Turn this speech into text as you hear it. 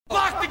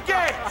Lock the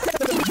gate!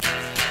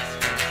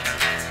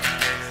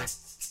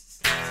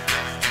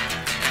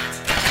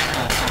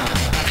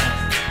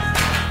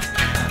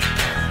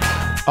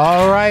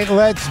 All right,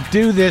 let's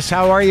do this.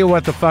 How are you,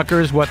 what the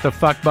fuckers, what the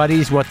fuck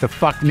buddies, what the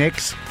fuck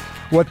nicks,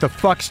 what the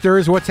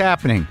fucksters, what's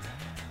happening?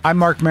 I'm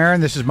Marc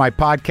Maron. This is my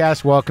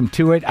podcast. Welcome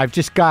to it. I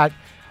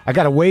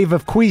got a wave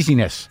of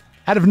queasiness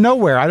out of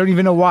nowhere. I don't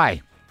even know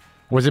why.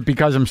 Was it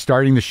because I'm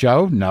starting the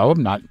show? No,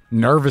 I'm not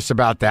nervous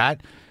about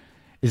that.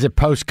 Is it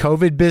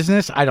post-COVID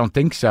business? I don't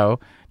think so.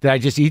 Did I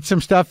just eat some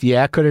stuff?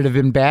 Yeah. Could it have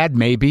been bad?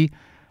 Maybe.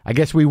 I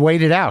guess we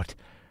wait it out.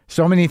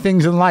 So many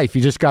things in life,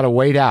 you just got to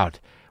wait out.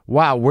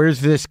 Wow,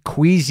 where's this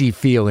queasy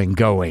feeling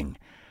going?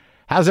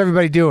 How's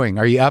everybody doing?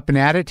 Are you up and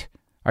at it?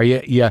 Are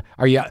you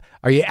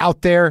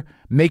out there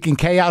making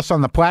chaos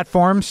on the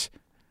platforms?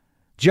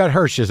 Judd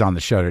Hirsch is on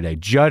the show today.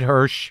 Judd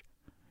Hirsch,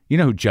 you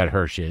know who Judd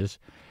Hirsch is.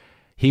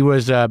 He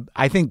was,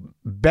 I think,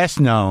 best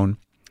known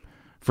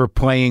for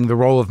playing the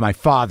role of my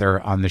father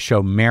on the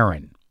show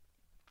Maron.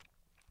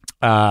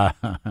 No,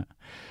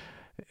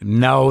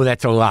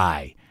 that's a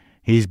lie.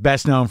 He's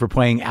best known for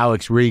playing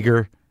Alex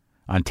Rieger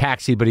on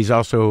Taxi, but he's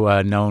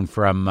also known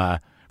from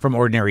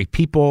Ordinary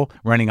People,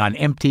 Running on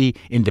Empty,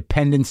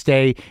 Independence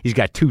Day. He's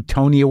got 2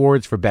 Tony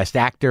Awards for Best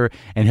Actor,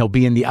 and he'll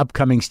be in the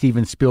upcoming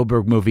Steven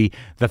Spielberg movie,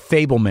 The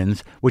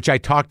Fabelmans, which I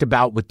talked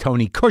about with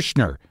Tony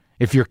Kushner,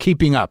 if you're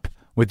keeping up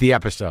with the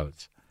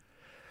episodes.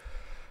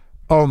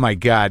 Oh, my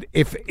God.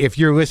 If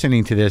you're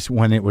listening to this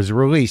when it was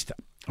released,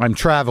 I'm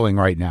traveling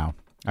right now.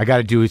 I got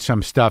to do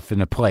some stuff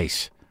in a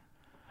place.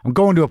 I'm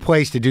going to a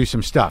place to do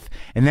some stuff.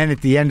 And then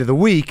at the end of the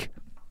week,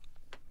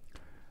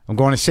 I'm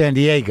going to San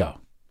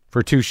Diego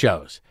for 2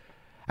 shows.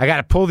 I got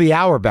to pull the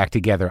hour back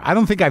together. I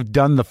don't think I've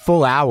done the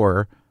full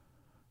hour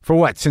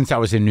for since I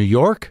was in New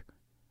York.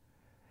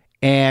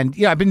 And,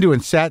 yeah, I've been doing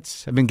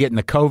sets. I've been getting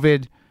the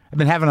COVID. I've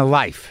been having a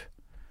life.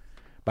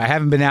 But I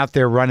haven't been out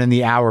there running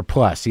the hour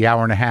plus, the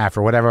hour and a half,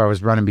 or whatever I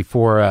was running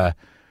before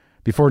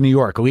New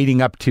York, leading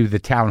up to the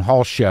town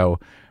hall show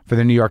for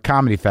the New York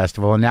Comedy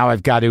Festival. And now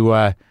I've got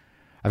to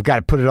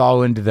put it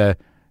all into the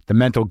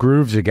mental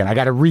grooves again. I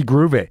got to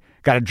re-groove it.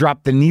 Got to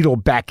drop the needle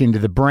back into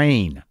the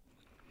brain.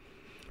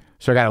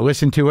 So I got to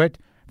listen to it,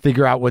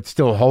 figure out what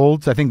still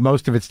holds. I think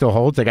most of it still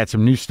holds. I got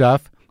some new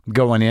stuff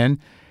going in.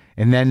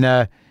 And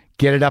then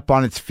get it up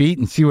on its feet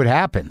and see what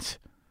happens.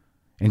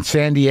 In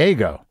San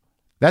Diego.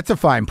 That's a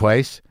fine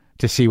place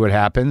to see what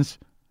happens.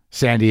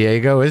 San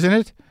Diego, isn't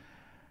it?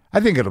 I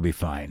think it'll be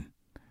fine.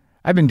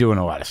 I've been doing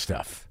a lot of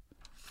stuff.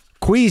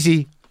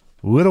 Queasy.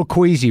 Little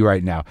queasy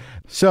right now.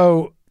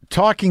 So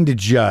talking to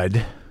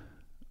Judd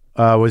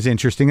was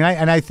interesting.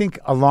 And I think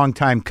a long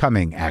time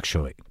coming,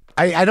 actually.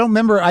 I don't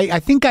remember.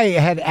 I think I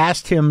had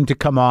asked him to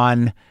come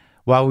on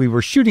while we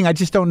were shooting. I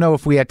just don't know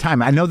if we had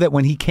time. I know that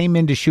when he came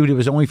in to shoot, it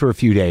was only for a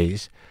few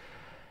days.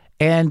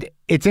 And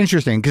it's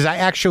interesting because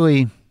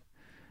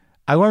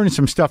I learned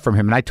some stuff from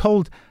him. And I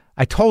told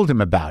him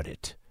about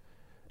it.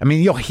 I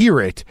mean, you'll hear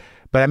it.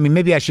 But I mean,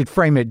 maybe I should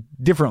frame it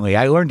differently.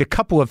 I learned a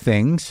couple of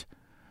things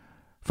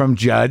from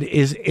Judd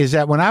is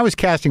that when I was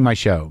casting my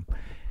show,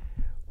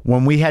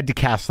 when we had to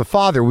cast the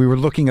father, we were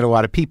looking at a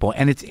lot of people.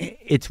 And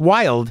it's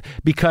wild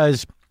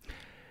because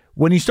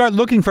when you start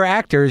looking for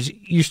actors,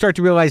 you start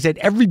to realize that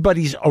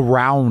everybody's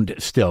around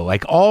still.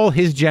 Like all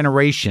his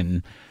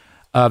generation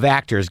of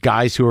actors,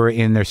 guys who are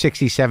in their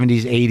 60s,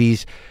 70s,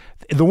 80s,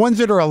 the ones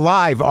that are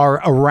alive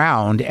are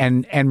around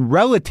and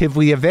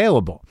relatively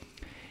available.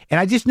 And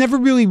I just never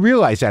really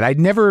realized that. I'd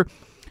never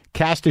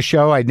cast a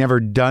show. I'd never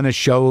done a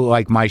show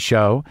like my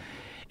show.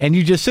 And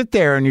you just sit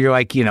there and you're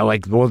like,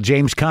 well,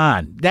 James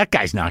Caan, that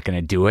guy's not going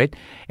to do it.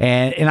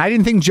 And I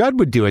didn't think Judd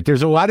would do it.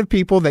 There's a lot of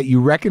people that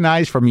you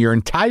recognize from your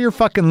entire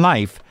fucking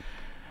life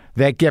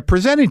that get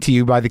presented to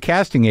you by the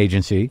casting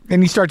agency.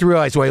 And you start to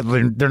realize, well,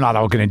 they're not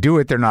all going to do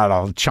it. They're not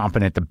all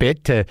chomping at the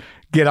bit to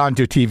get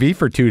onto TV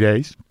for 2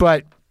 days.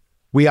 But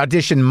we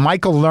auditioned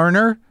Michael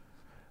Lerner,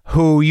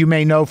 who you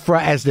may know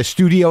as the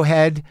studio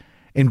head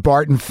in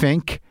Barton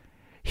Fink.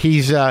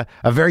 He's a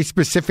very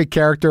specific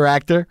character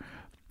actor.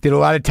 Did a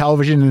lot of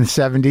television in the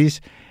 70s,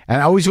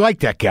 and I always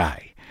liked that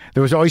guy.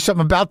 There was always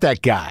something about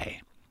that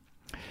guy.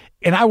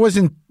 And I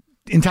wasn't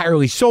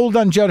entirely sold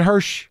on Judd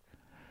Hirsch.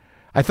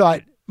 I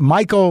thought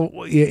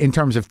Michael, in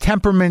terms of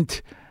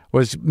temperament,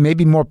 was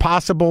maybe more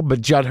possible,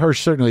 but Judd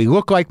Hirsch certainly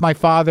looked like my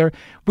father.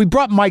 We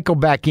brought Michael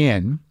back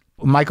in.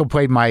 Michael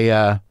played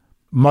my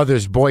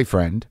mother's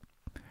boyfriend,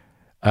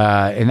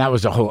 and that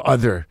was a whole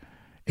other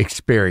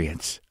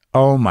experience.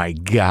 Oh, my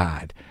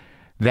God.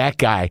 That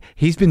guy,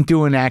 he's been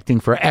doing acting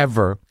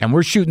forever, and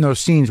we're shooting those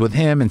scenes with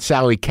him and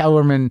Sally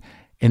Kellerman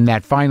in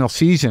that final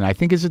season. I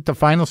think, is it the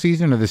final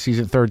season or the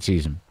third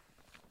season?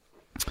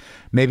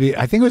 Maybe,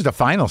 I think it was the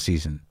final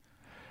season.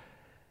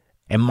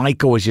 And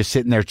Michael was just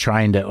sitting there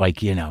trying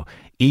to,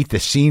 eat the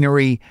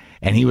scenery,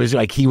 and he was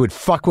like, he would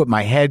fuck with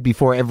my head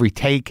before every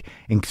take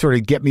and sort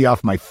of get me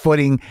off my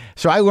footing.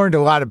 So I learned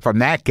a lot from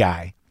that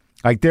guy.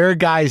 Like, there are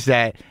guys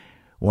that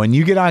when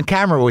you get on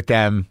camera with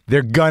them,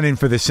 they're gunning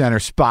for the center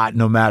spot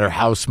no matter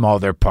how small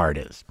their part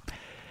is.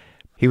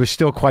 He was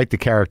still quite the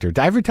character. Did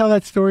I ever tell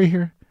that story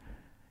here?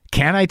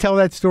 Can I tell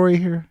that story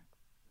here?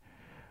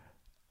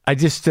 I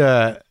just,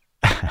 the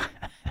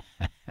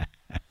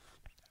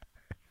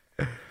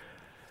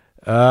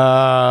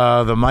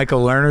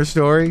Michael Lerner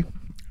story.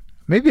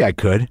 Maybe I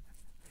could.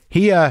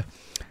 He,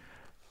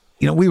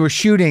 we were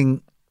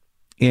shooting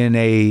in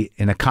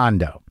a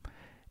condo,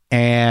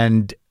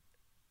 and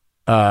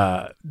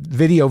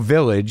Video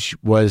Village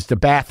was the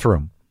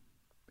bathroom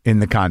in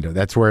the condo.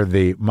 That's where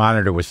the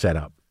monitor was set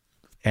up,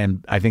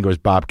 and I think it was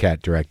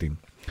Bobcat directing.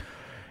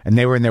 And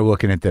they were in there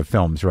looking at the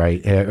films,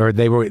 right? Or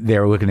they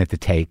were looking at the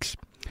takes,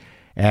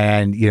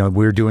 and we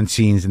were doing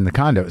scenes in the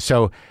condo.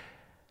 So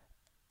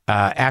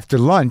after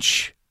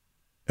lunch,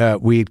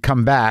 we'd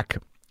come back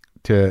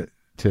to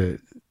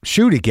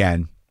shoot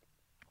again,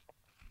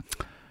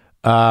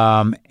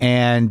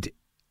 and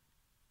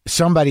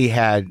somebody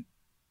had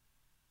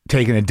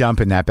taken a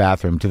dump in that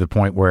bathroom to the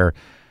point where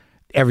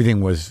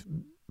everything was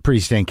pretty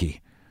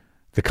stinky.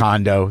 The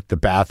condo, the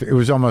bathroom, it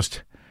was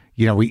almost,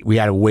 we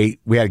had to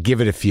wait. We had to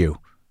give it a few.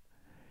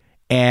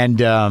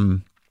 And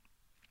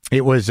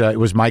it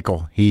was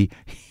Michael. He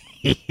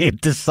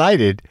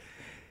decided,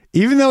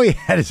 even though he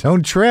had his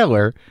own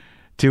trailer,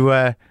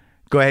 to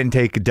go ahead and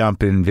take a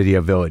dump in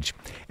Video Village.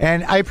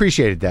 And I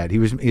appreciated that. He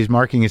was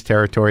marking his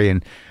territory,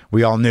 and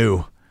we all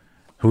knew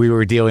who we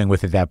were dealing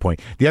with at that point.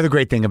 The other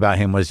great thing about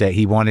him was that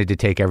he wanted to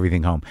take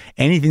everything home.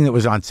 Anything that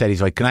was on set,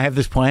 he's like, "Can I have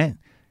this plant?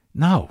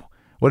 No.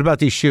 What about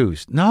these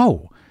shoes?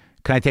 No.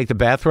 Can I take the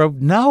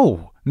bathrobe?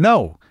 No.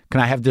 Can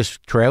I have this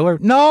trailer?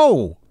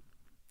 No."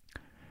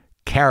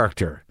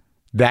 Character.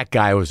 That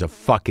guy was a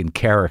fucking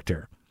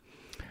character.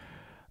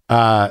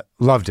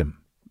 Loved him.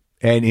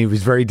 And he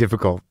was very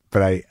difficult,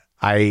 but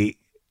I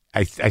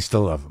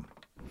still love him.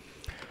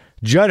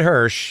 Judd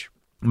Hirsch,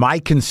 my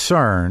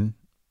concern,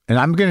 and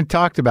I'm going to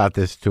talk about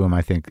this to him,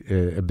 I think,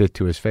 a bit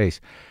to his face.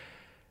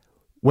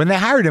 When they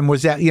hired him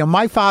was that,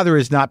 my father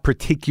is not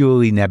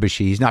particularly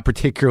nebbishy. He's not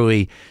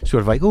particularly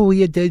sort of like, oh,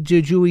 he had the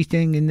Jewish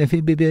thing and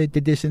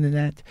the this and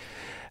that.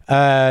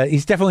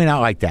 He's definitely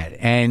not like that.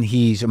 And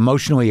he's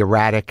emotionally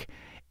erratic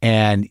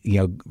and,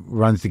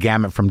 runs the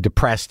gamut from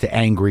depressed to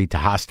angry to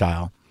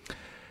hostile.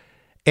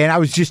 And I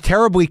was just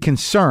terribly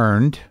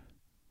concerned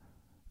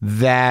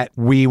that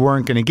we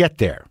weren't going to get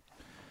there.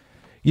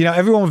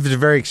 Everyone was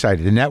very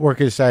excited. The network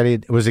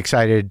was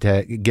excited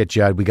to get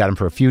Judd. We got him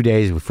for a few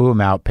days. We flew him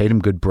out, paid him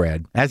good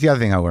bread. That's the other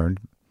thing I learned,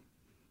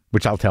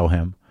 which I'll tell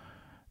him,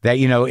 that,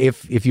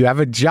 if you have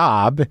a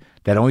job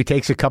that only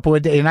takes a couple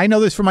of days, and I know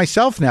this for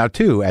myself now,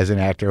 too, as an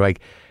actor, like,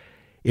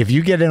 if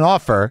you get an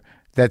offer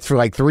that's for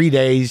like 3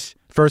 days,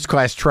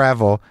 first-class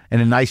travel,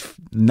 and a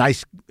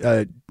nice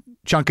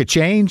chunk of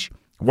change,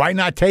 why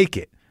not take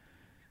it?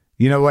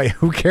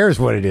 Who cares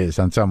what it is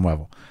on some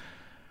level?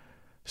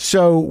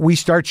 So we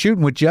start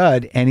shooting with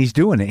Judd, and he's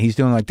doing it. He's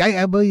doing like, and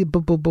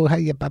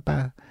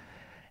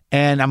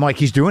I'm like,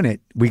 he's doing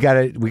it. We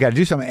gotta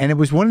do something. And it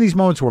was one of these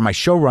moments where my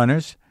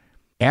showrunners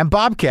and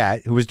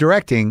Bobcat, who was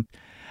directing,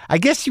 I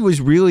guess he was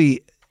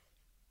really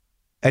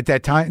at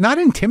that time not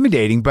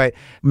intimidating, but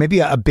maybe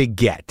a big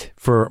get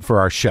for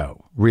our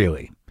show,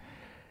 really.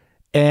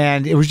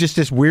 And it was just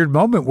this weird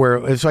moment where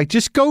it's like,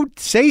 just go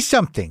say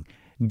something,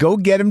 go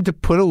get him to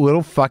put a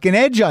little fucking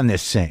edge on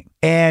this thing,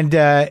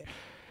 and.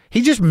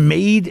 He just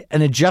made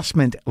an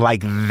adjustment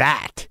like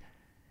that,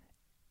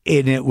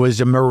 and it was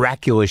a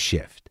miraculous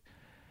shift.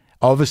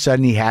 All of a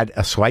sudden, he had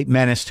a slight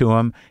menace to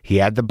him. He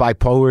had the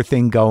bipolar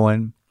thing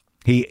going.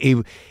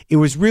 It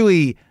was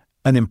really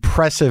an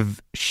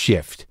impressive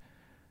shift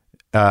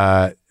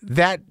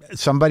that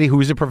somebody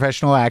who is a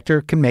professional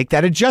actor can make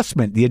that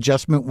adjustment. The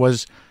adjustment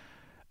was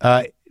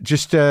I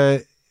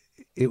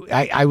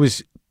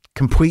was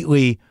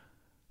completely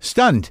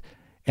stunned,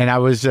 and I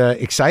was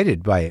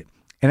excited by it.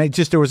 And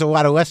there was a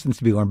lot of lessons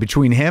to be learned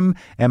between him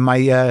and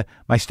my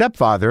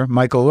stepfather,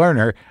 Michael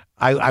Lerner.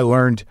 I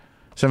learned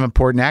some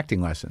important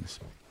acting lessons.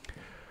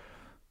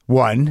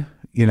 One,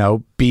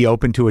 be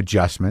open to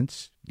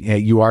adjustments.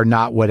 You are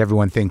not what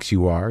everyone thinks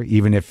you are.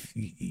 Even if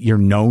you're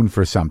known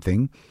for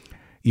something,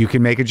 you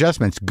can make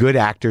adjustments. Good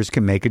actors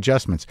can make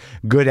adjustments.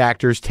 Good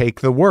actors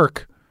take the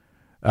work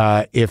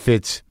if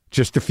it's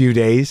just a few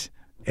days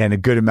and a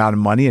good amount of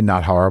money and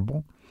not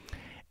horrible.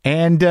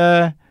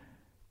 And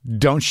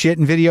don't shit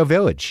in Video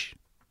Village.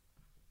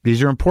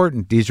 These are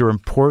important. These are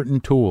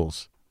important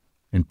tools.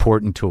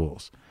 Important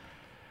tools.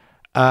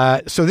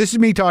 So this is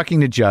me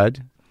talking to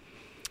Judd,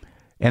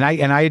 and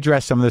I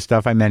addressed some of the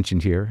stuff I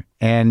mentioned here.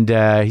 And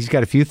he's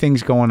got a few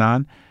things going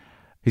on.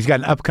 He's got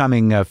an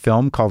upcoming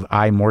film called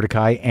I,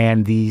 Mordecai,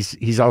 and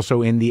he's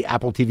also in the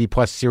Apple TV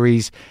Plus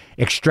series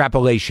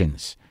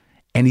Extrapolations.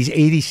 And he's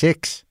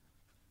 86.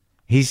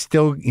 He's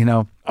still,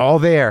 all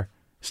there,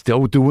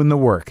 still doing the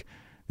work.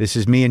 This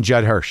is me and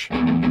Judd Hirsch.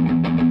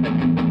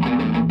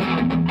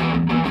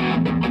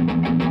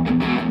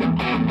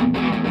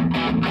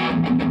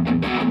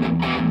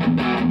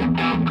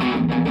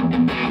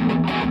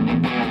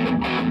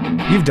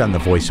 You've done the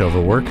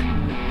voiceover work.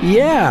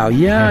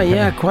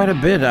 Yeah, quite a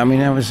bit. I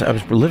mean, I was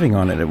living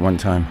on it at one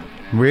time.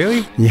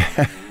 Really?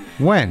 Yeah.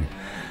 When?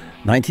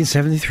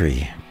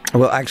 1973.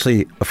 Well,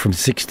 actually, from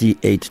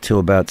 68 till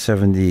about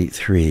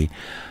 73,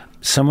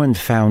 someone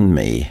found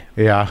me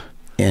Yeah.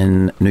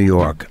 in New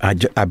York.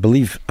 I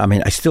believe, I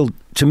mean,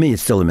 to me,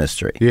 it's still a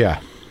mystery. Yeah.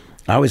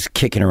 I was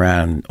kicking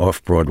around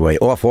off Broadway,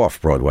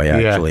 off Broadway,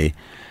 actually.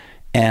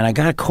 And I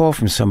got a call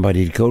from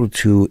somebody to go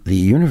to the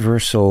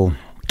Universal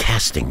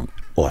casting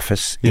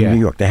office in New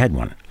York. They had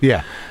one.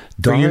 Yeah.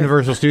 For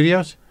Universal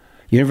Studios?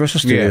 Universal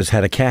Studios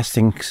had a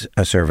casting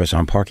service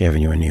on Park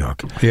Avenue in New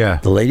York. Yeah.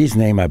 The lady's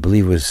name, I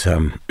believe, was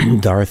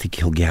Dorothy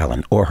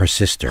Kilgallen, or her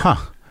sister. Huh.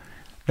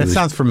 That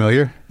sounds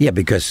familiar. Yeah,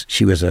 because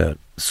she was a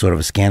sort of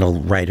a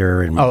scandal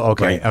writer. And,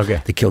 okay.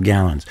 The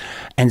Kilgallens.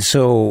 And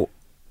so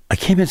I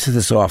came into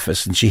this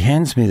office, and she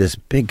hands me this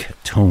big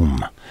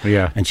tome.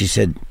 Yeah. And she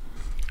said,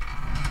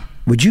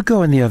 would you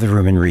go in the other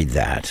room and read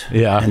that?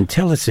 Yeah. And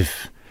tell us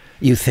if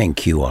you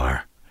think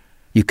you're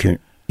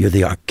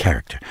the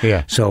character.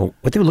 Yeah. So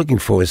what they were looking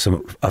for was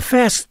a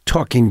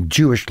fast-talking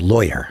Jewish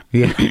lawyer.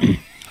 Yeah.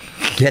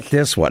 Get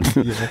this one.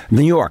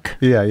 New York.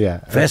 Yeah.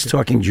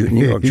 Fast-talking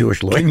New York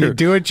Jewish lawyer. Can you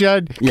do it,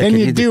 Judd? Yeah, can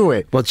you do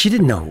it? Well, she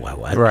didn't know who I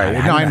was. Right.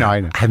 I know.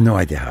 I have no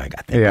idea how I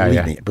got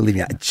there. Believe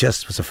me, it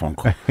just was a phone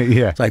call.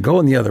 Yeah. So I go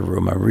in the other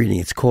room. I'm reading.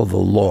 It's called The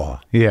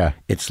Law. Yeah.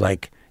 It's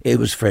like, it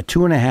was for a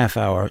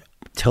 2.5-hour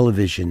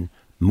television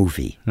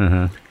movie.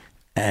 Uh-huh.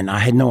 And I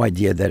had no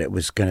idea that it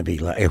was going to be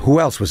like, who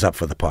else was up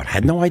for the part? I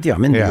had no idea.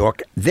 I'm in New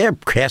York. They're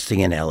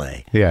casting in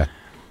L.A. Yeah.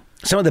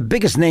 Some of the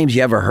biggest names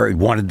you ever heard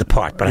wanted the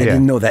part, but I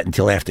didn't know that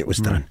until after it was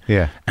done.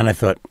 Yeah. And I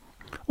thought,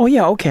 oh,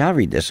 yeah, okay, I'll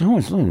read this. Oh,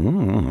 it's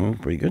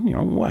pretty good.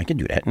 I can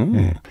do that.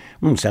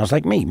 Sounds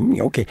like me.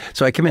 Okay.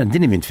 So I come in and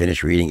didn't even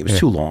finish reading. It was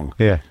too long.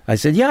 Yeah. I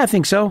said, yeah, I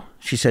think so.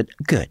 She said,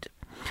 good.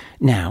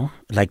 Now,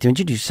 I'd like to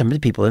introduce some of the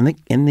people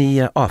in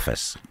the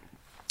office.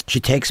 She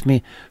takes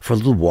me for a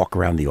little walk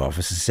around the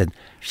office and said,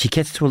 she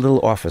gets to a little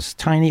office,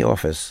 tiny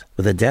office,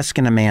 with a desk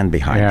and a man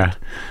behind it.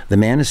 The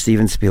man is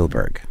Steven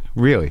Spielberg.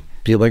 Really?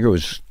 Spielberg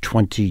was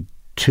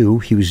 22.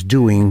 He was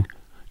doing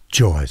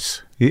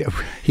Jaws. Yeah.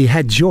 He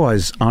had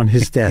Jaws on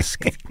his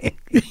desk.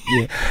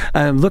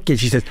 Look, and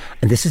she says,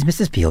 and this is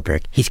Mr.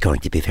 Spielberg. He's going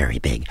to be very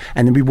big.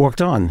 And then we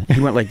walked on.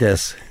 He went like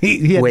this.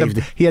 He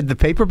had the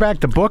paperback,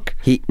 the book?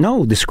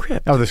 No, the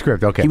script. Oh, the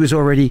script, okay. He was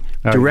already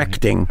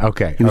directing.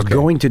 Okay. He was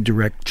going to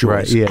direct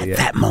Jaws at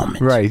that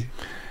moment. Right.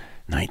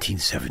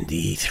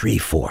 1973,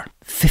 4.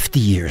 50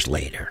 years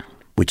later,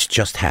 which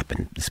just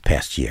happened this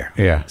past year.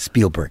 Yeah.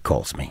 Spielberg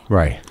calls me.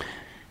 Right.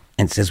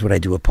 And says, would I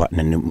do a part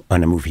on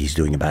a movie he's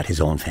doing about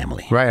his own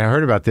family? Right. I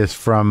heard about this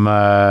from,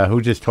 who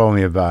just told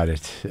me about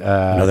it?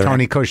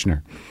 Tony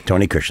Kushner.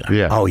 Tony Kushner.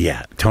 Yeah. Oh,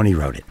 yeah. Tony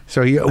wrote it.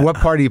 So what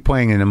part are you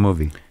playing in the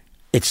movie?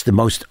 It's the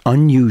most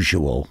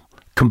unusual,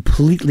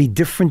 completely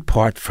different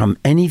part from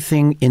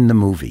anything in the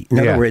movie. In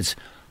other words,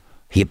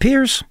 he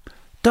appears,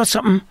 does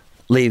something,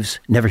 leaves,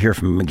 never hear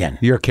from him again.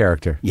 Your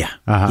character. Yeah.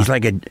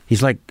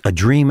 He's like a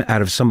dream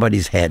out of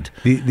somebody's head.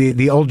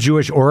 The old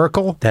Jewish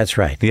oracle? That's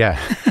right. Yeah.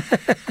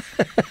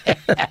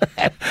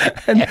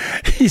 And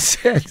he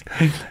said,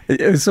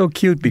 it was so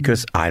cute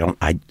because I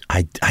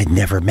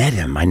never met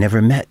him. I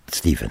never met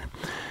Stephen.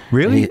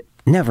 Really?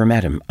 Never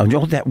met him.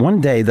 That one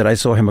day that I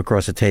saw him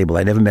across the table,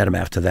 I never met him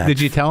after that.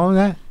 Did you tell him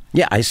that?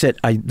 Yeah, I said,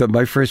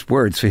 my first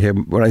words for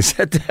him when I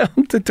sat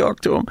down to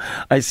talk to him,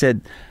 I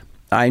said,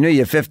 I knew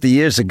you 50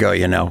 years ago,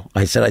 you know.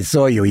 I said, I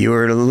saw you. You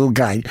were a little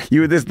guy.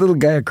 You were this little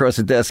guy across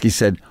the desk. He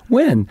said,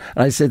 when?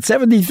 And I said,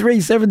 73,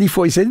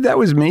 74. He said, that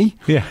was me.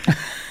 Yeah.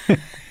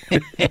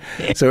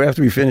 So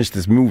after we finished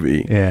this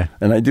movie,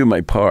 and I do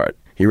my part,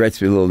 he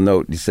writes me a little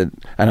note. He said,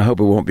 and I hope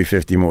it won't be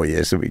 50 more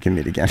years so we can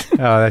meet again.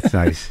 Oh, that's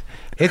nice.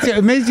 It's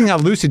amazing how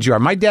lucid you are.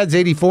 My dad's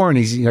 84 and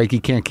he's like, he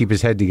can't keep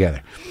his head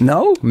together.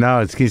 No? No,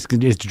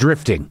 it's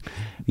drifting.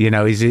 You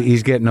know,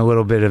 he's getting a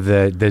little bit of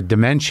the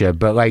dementia,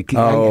 but like,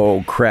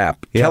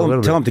 crap! Yeah,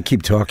 tell him to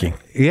keep talking.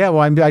 Yeah,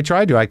 well, I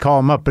tried to. I call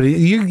him up, but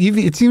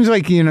it seems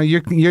like you're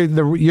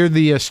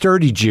the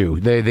sturdy Jew,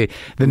 the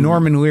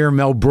Norman Lear,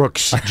 Mel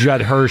Brooks,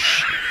 Judd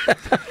Hirsch.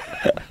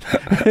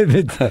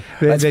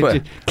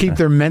 They keep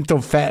their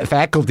mental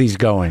faculties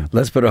going.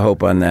 Let's put a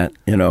hope on that.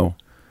 You know.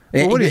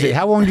 Well, what is it?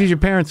 How long did your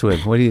parents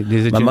live?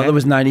 My mother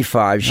was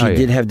 95. She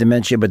did have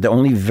dementia, but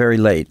only very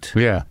late.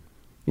 Yeah.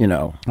 You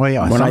know, well,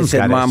 yeah, when I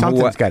said, "Mom,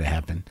 something's got to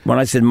happen." When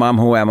I said, "Mom,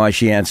 who am I?"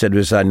 she answered,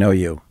 "Was I know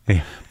you."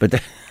 Yeah. But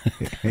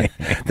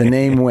the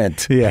name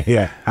went.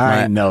 Yeah.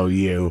 I know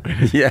you.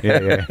 Yeah.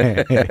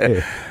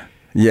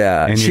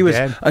 Yeah. And she was.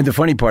 dad? And the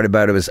funny part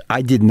about it was,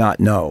 I did not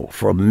know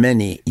for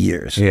many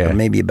years. Yeah.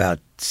 Maybe about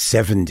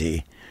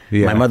 70.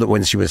 Yeah. My mother,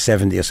 when she was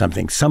 70 or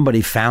something,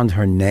 somebody found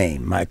her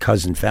name. My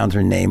cousin found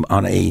her name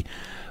on a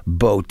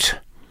boat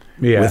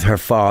with her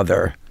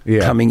father.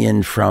 Yeah. Coming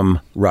in from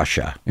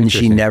Russia. And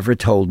she never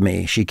told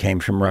me she came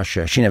from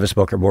Russia. She never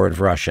spoke a word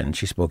of Russian.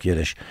 She spoke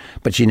Yiddish,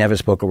 but she never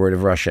spoke a word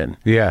of Russian.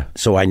 Yeah.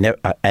 So I never,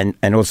 and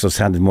also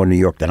sounded more New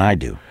York than I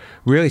do.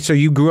 Really? So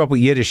you grew up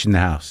with Yiddish in the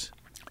house?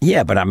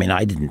 Yeah, but I mean,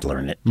 I didn't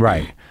learn it.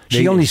 Right.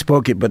 She only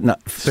spoke it, but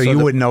not. So you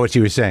wouldn't know what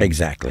she was saying?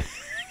 Exactly.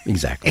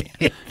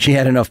 She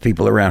had enough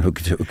people around who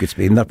could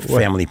speak, enough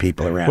family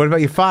people around. What about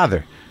your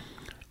father?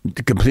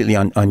 the completely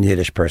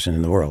un-Yiddish person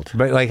in the world.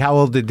 But like, how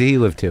old did he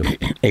live to?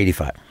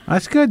 85.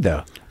 That's good,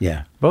 though.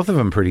 Yeah. Both of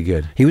them pretty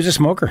good. He was a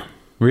smoker.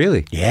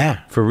 Really?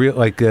 Yeah. For real?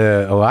 Like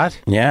a lot?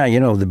 Yeah,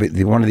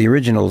 the one of the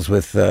originals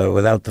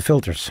without the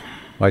filters.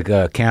 Like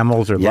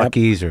Camels or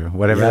Luckies or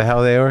whatever the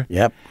hell they were?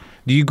 Yep.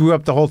 You grew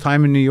up the whole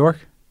time in New York?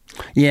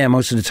 Yeah,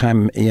 most of the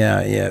time,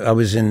 yeah. I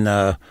was in...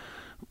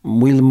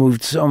 we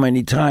moved so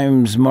many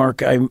times,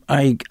 Mark. I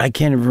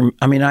can't even...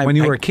 When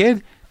you were a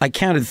kid? I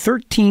counted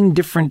 13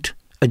 different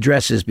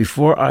addresses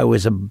before I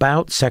was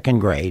about second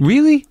grade.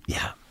 Really?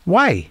 Yeah.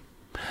 Why?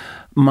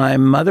 My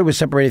mother was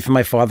separated from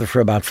my father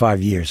for about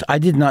 5 years. I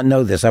did not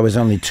know this. I was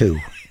only 2.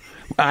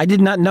 I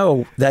did not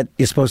know that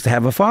you're supposed to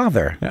have a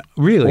father.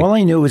 Really? All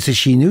I knew was that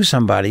she knew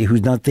somebody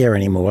who's not there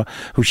anymore,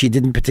 who she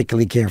didn't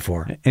particularly care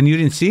for. And you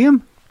didn't see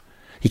him?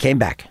 He came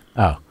back.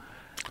 Oh.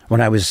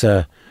 When I was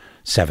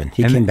 7,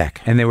 he came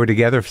back. And they were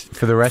together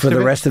for the rest of it? For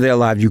the rest of their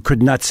lives. You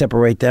could not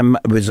separate them.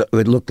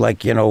 It looked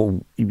like,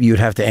 you'd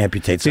have to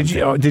amputate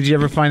something. Did you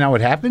ever find out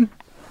what happened?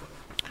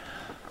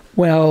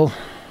 Well...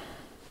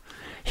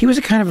 He was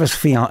a kind of a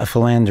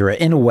philanderer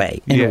in a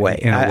way. In a way.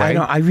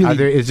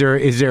 Is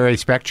there a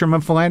spectrum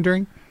of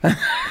philandering?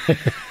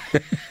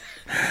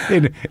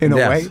 in a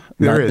way,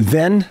 there is.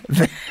 Then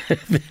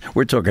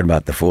we're talking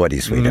about the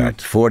 40s, sweetheart.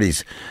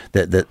 40s.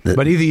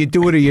 But either you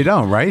do it or you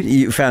don't, right?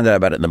 You found out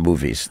about it in the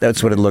movies.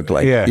 That's what it looked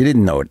like. Yeah. You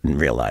didn't know it in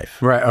real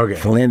life. Right. Okay.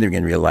 Philandering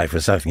in real life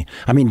was something.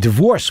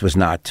 Divorce was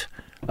not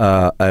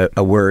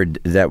a word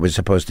that was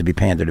supposed to be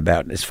pandered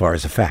about as far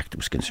as a fact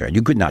was concerned.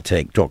 You could not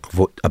talk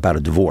about a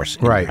divorce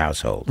in your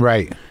household.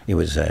 Right. It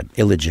was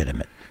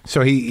illegitimate.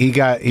 So he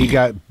got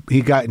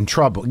in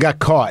trouble. Got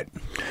caught.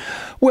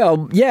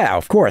 Well, yeah,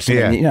 of course.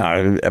 Yeah.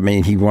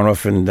 He went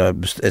off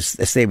and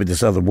stayed with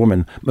this other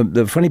woman. But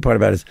the funny part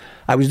about it is,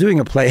 I was doing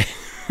a play.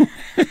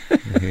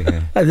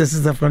 This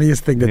is the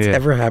funniest thing that's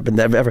ever happened.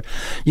 Ever.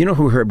 You know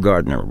who Herb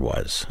Gardner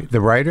was? The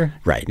writer?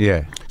 Right.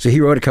 Yeah. So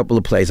he wrote a couple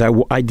of plays.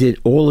 I did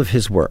all of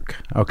his work.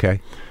 Okay.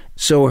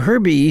 So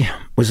Herbie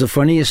was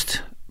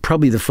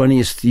probably the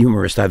funniest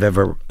humorist I've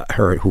ever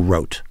heard who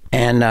wrote.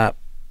 And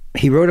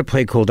he wrote a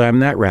play called I'm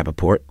That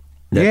Rappaport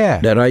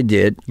that I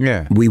did.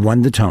 Yeah. We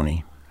won the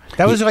Tony.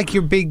 That was like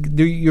your big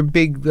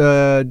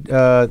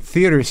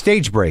theater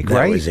stage break,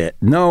 right? That was it.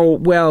 No,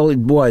 well, it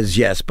was,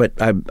 yes, but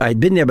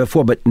I'd been there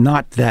before, but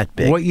not that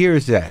big. What year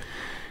is that?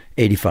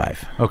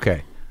 85.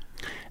 Okay.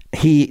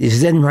 He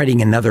is then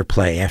writing another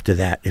play after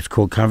that. It's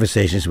called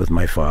Conversations with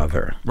My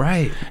Father.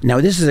 Right.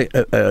 Now, this is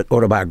an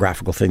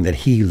autobiographical thing that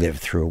he lived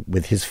through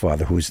with his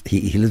father,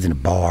 he lived in a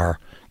bar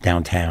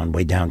downtown,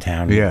 way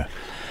downtown. Yeah.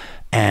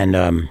 And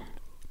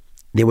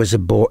there was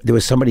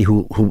somebody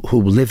who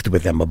lived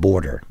with them, a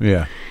boarder.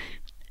 Yeah.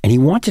 And he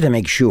wanted to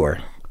make sure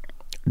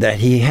that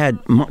he had,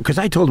 because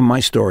I told him my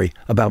story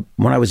about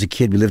when I was a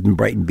kid. We lived in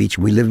Brighton Beach,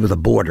 and we lived with a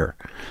boarder.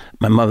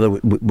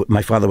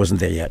 My father wasn't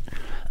there yet,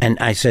 and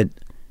I said,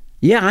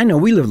 "Yeah, I know.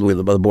 We lived with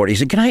a boarder." He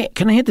said, "Can I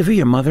interview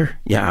your mother?"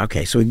 Yeah,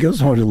 okay. So he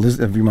goes on to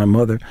interview my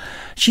mother.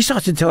 She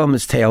starts to tell him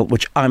this tale,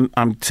 which I'm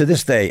to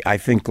this day I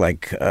think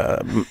like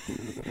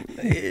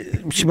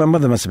my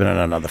mother must have been on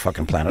another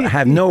fucking planet. I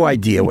have no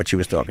idea what she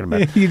was talking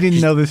about. You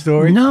didn't know the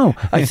story? No.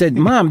 I said,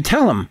 "Mom,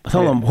 tell him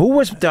who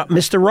was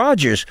Mr.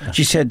 Rogers."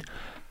 She said,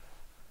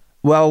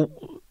 "Well,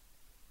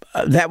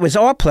 that was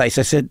our place."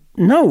 I said,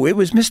 "No, it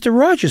was Mr.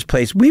 Rogers'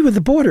 place. We were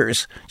the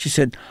boarders." She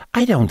said,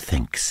 "I don't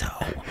think so."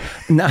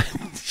 No,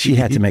 she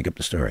had to make up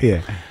the story.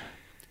 Yeah.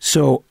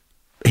 So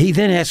he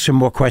then asked her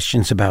more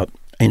questions about,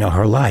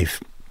 her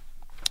life.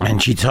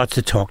 And she starts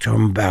to talk to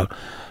him about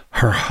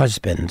her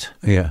husband.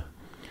 Yeah.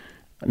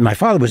 My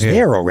father was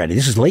there already.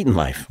 This is late in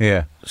life.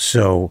 Yeah.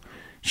 So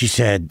she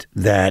said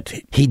that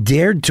he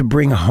dared to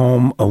bring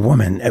home a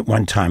woman at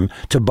one time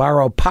to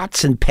borrow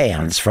pots and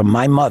pans from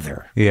my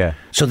mother. Yeah.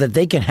 So that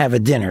they can have a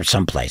dinner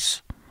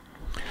someplace.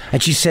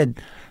 And she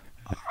said,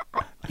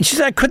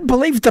 "I couldn't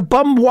believe the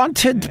bum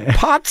wanted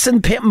pots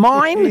and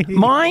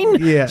mine.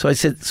 Yeah.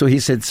 So he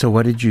said, "So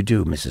what did you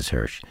do, Mrs.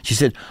 Hirsch?" She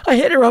said, "I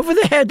hit her over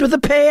the head with a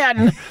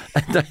pan."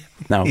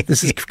 Now,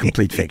 this is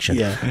complete fiction.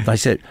 Yeah. I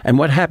said, "And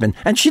what happened?"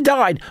 "And she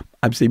died."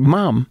 I'm saying,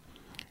 "Mom,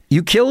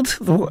 you killed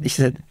the woman?" She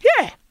said,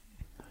 "Yeah."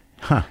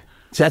 Huh.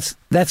 So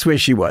that's where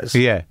she was.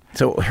 Yeah.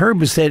 So Herb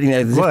was saying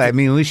that. Well, at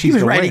least she's he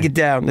was writing it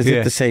down as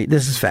if to say,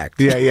 "This is fact."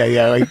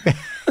 Yeah.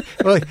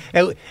 Well,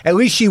 at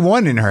least she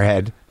won in her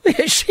head.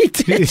 She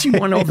did. She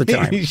won all the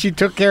time. She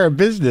took care of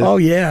business. Oh,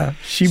 yeah.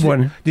 She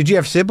won. Did you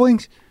have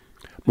siblings?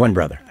 One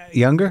brother.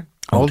 Younger?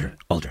 Older.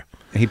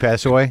 He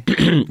passed away?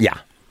 Yeah.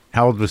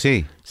 How old was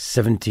he?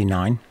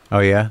 79. Oh,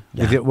 yeah?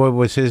 What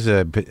was his He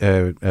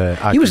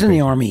was in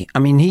the Army.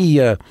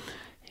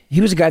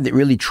 He was a guy that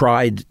really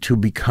tried to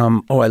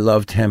become, I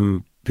loved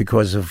him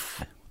because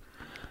of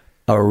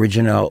our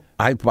original.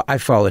 I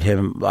followed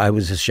him. I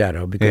was his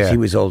shadow because he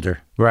was older.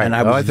 Right. And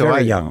I was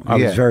very young. I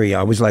was very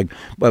young. I was like,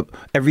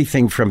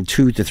 everything from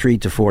 2 to 3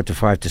 to 4 to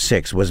 5 to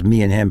 6 was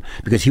me and him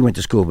because he went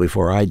to school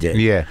before I did.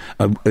 Yeah.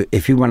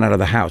 If he went out of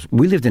the house,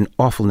 we lived in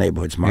awful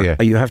neighborhoods, Mark.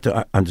 Yeah. You have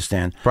to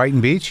understand.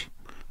 Brighton Beach?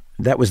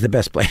 That was the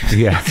best place.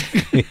 Yeah.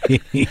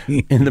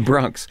 in the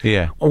Bronx.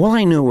 Yeah. All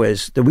I knew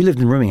was that we lived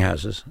in rooming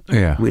houses.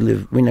 Yeah. We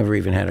never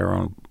even had our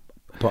own.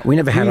 We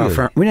never had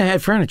we never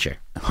had furniture.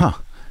 Huh.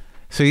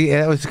 So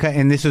that was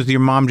and this was your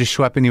mom just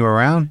schlepping you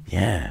around?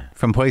 Yeah.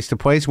 From place to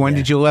place? When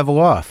did you level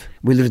off?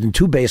 We lived in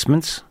 2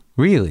 basements.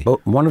 Really?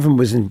 One of them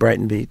was in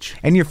Brighton Beach.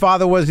 And your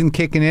father wasn't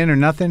kicking in or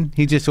nothing?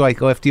 He just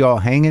left you all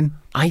hanging?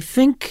 I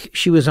think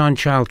she was on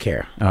child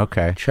care.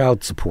 Okay.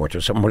 Child support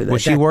or something.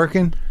 Was she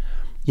working?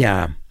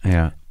 Yeah.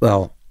 Yeah.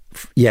 Well,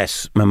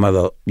 yes, my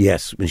mother,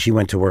 yes. When she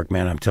went to work,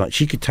 man, I'm telling you,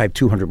 she could type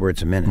 200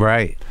 words a minute.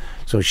 Right.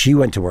 So she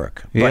went to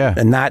work. Yeah.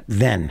 And not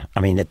then. I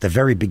mean, at the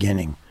very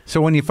beginning.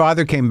 So when your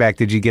father came back,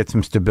 did you get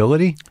some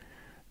stability?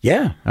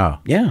 Yeah. Oh.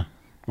 Yeah.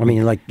 I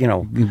mean, like, you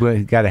know.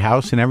 You got a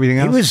house and everything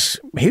else?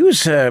 He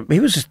was a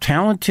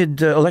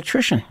talented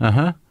electrician.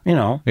 Uh-huh. You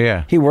know.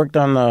 Yeah. He worked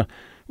on what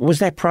was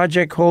that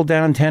project called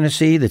down in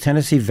Tennessee, the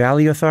Tennessee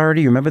Valley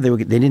Authority? You remember they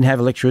didn't have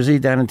electricity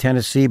down in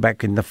Tennessee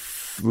back in the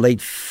late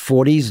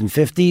 40s and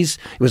 50s?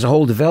 It was a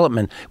whole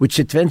development, which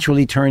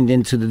eventually turned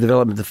into the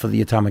development for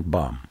the atomic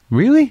bomb.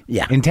 Really?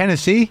 Yeah. In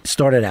Tennessee?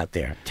 Started out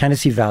there.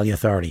 Tennessee Valley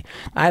Authority.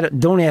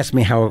 Don't ask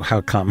me how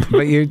come.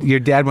 But your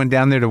dad went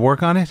down there to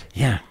work on it?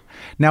 Yeah.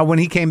 Now, when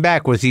he came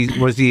back, was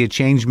he a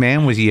changed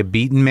man? Was he a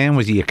beaten man?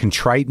 Was he a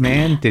contrite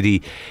man? Did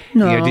he?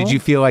 No. Did you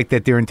feel like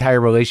that their entire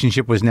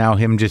relationship was now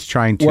him just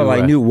trying to? Well,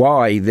 I knew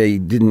why they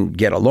didn't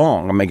get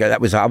along. I mean, that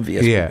was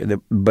obvious. Yeah.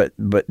 But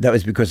that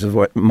was because of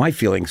what my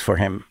feelings for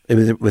him.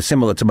 It was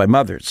similar to my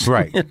mother's.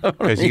 Right.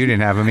 Because you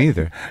didn't have him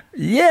either.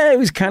 Yeah, it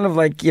was kind of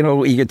like,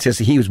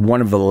 egotistic. He was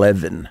one of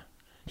 11.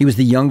 He was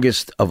the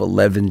youngest of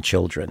 11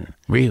 children.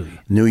 Really?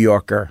 New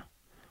Yorker,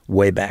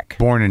 way back.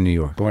 Born in New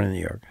York. Born in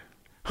New York.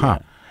 Huh.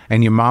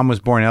 And your mom was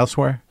born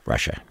elsewhere?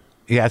 Russia.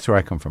 Yeah, that's where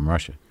I come from,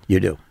 Russia. You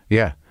do?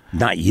 Yeah.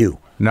 Not you.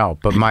 No,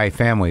 but my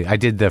family. I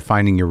did the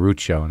Finding Your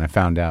Roots show, and I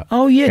found out.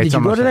 Oh, yeah. Did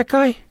you go to that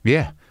guy?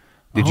 Yeah.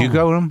 Did you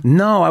go to him?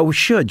 No, I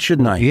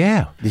shouldn't I?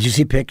 Yeah. Did you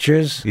see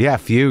pictures? Yeah, a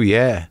few,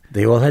 yeah.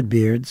 They all had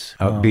beards.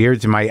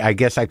 Beards. I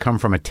guess I come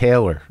from a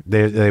tailor.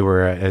 They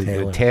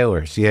were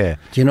tailors, yeah.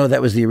 Do you know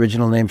that was the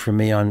original name for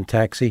me on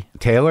Taxi?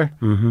 Tailor?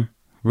 Mm-hmm.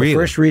 Really?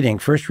 First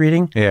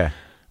reading? Yeah.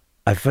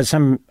 I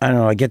don't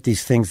know, I get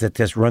these things that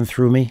just run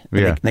through me.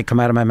 Yeah. They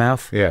come out of my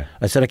mouth. Yeah.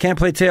 I said, I can't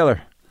play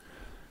Taylor.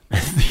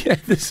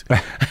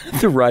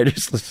 The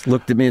writers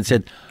looked at me and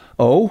said,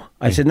 "Oh?"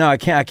 I said, "No, I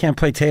can't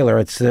play Taylor.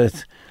 It's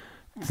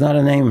not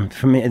a name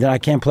for me. I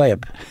can't play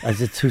it." I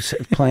said, "Too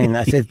plain."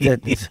 I said,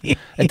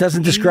 "It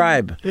doesn't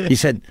describe." He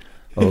said,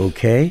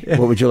 "Okay,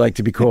 what would you like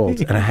to be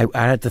called?" And I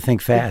had to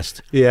think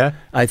fast. Yeah.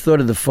 I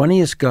thought of the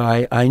funniest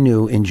guy I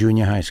knew in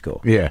junior high school.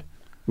 Yeah.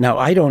 Now,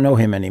 I don't know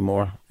him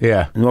anymore.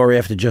 Yeah. Nor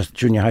after just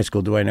junior high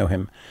school do I know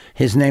him.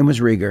 His name was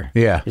Rieger.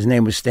 Yeah. His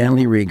name was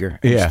Stanley Rieger.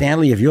 And yeah.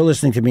 Stanley, if you're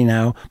listening to me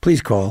now,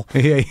 please call.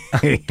 Yeah.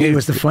 He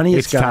was the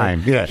funniest it's guy.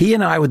 Time. Yeah. He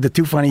and I were the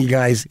two funny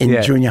guys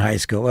in junior high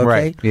school. Okay.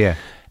 Right. Yeah.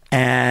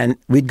 And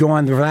we'd go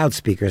on the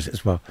loudspeakers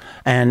as well.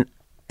 And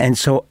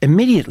so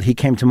immediately he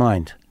came to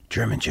mind.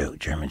 German Jew.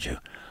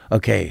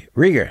 Okay,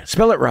 Rieger,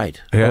 spell it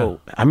right. Yeah.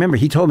 Oh, I remember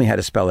he told me how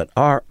to spell it.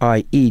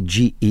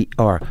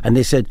 Rieger. And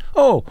they said,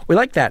 "Oh, we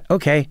like that.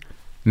 Okay."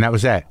 And that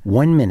was that.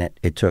 1 minute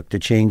it took to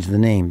change the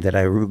name that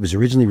was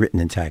originally written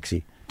in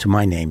Taxi to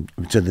my name,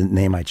 to the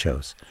name I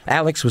chose.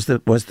 Alex was the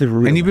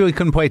real. And you really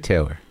couldn't play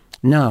Taylor?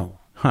 No.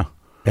 Huh.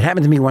 It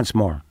happened to me once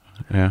more.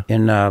 Yeah.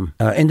 In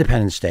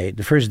Independence Day,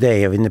 the first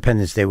day of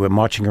Independence Day, we're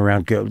marching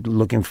around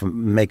looking for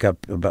makeup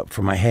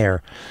for my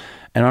hair.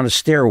 And on a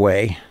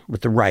stairway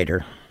with the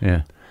writer,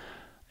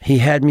 he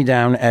had me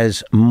down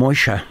as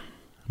Moshe.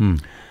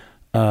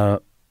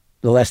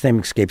 The last name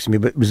escapes me,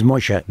 but it was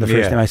Moshe. The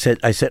first name I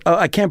said, "Oh,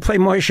 I can't play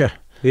Moshe."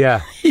 Yeah.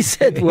 He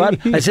said,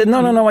 "What?" I said,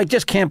 "No, I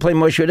just can't play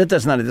Moshe. That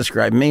does not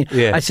describe me."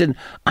 Yeah. I said,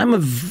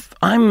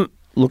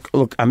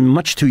 Look, I'm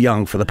much too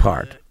young for the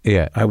part."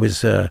 Yeah. I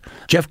was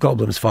Jeff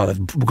Goldblum's father.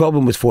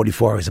 Goldblum was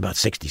 44. I was about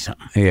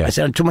 60-something. Yeah. I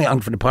said, "I'm too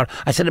young for the part."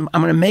 I said, "I'm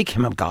going to make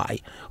him a guy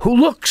who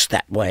looks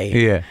that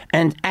way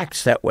and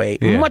acts that way,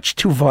 much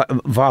too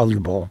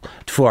voluble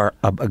for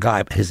a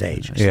guy his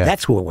age." I said,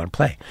 "That's who I want to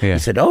play." Yeah. He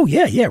said, "Oh,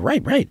 yeah,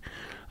 right."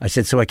 I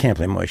said, "So I can't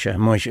play Moshe."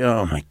 Moshe,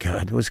 oh my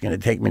God, it was going to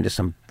take me to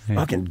some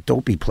fucking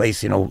dopey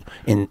place, in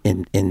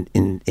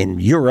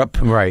Europe,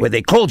 right, where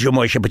they called you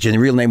Moshe, but your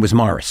real name was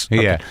Morris.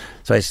 Okay. Yeah.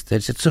 So I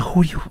said, "So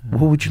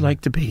who would you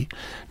like to be?"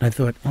 And I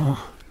thought,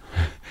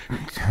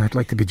 I'd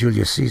like to be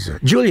Julius Caesar.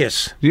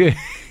 Julius. Yeah.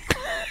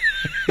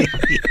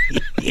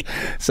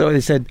 So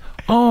they said,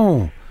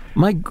 "Oh,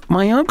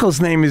 my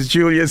uncle's name is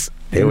Julius."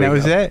 And that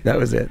was it? That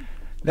was it.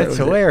 That's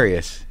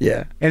hilarious.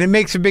 Yeah. And it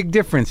makes a big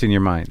difference in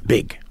your mind.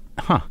 Big.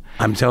 Huh.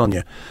 I'm telling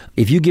you,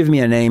 if you give me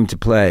a name to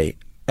play,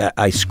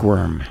 I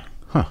squirm.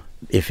 Huh.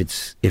 If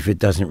it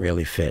doesn't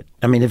really fit.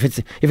 I mean, if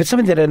it's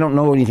something that I don't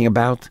know anything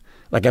about,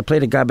 like I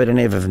played a guy by the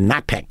name of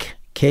Knapek,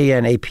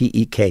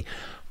 Knapek.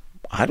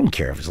 I don't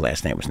care if his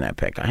last name was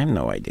Knapek. I have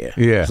no idea.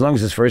 Yeah. As long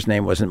as his first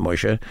name wasn't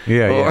Moshe.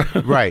 Yeah.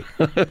 Right.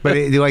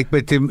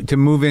 But to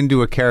move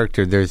into a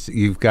character,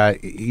 you've got,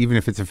 even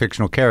if it's a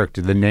fictional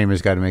character, the name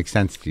has got to make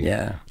sense to you.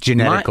 Yeah.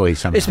 Genetically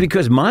somehow. It's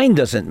because mine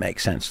doesn't make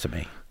sense to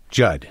me.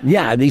 Judd.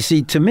 Yeah, you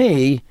see, to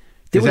me,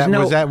 was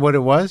that what it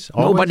was?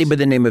 Always? Nobody but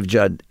the name of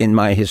Judd in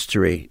my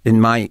history.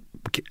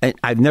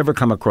 I've never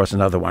come across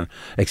another one,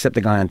 except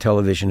the guy on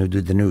television who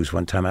did the news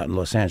one time out in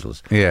Los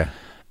Angeles. Yeah.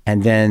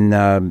 And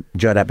then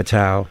Judd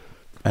Apatow.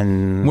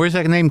 And where's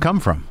that name come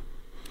from?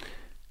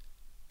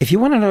 If you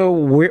want to know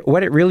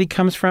what it really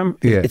comes from,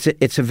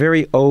 it's a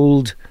very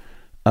old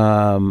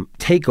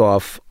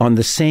takeoff on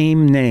the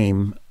same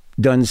name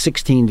done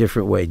 16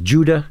 different ways.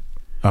 Judah.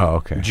 Oh,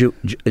 okay.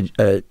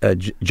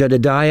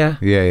 Jedediah.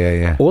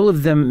 Yeah. All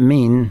of them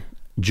mean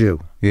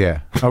Jew. Yeah.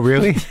 Oh,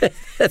 really?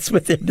 That's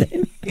what their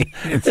name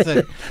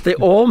is. They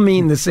all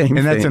mean the same thing.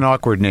 And that's an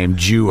awkward name,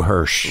 Judd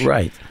Hirsch.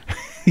 Right.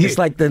 It's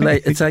like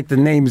the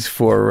names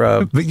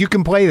for. But you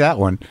can play that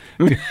one.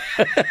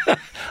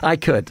 I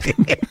could.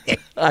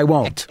 I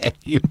won't.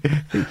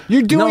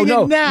 You're doing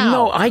it now.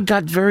 No, I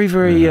got very,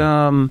 very.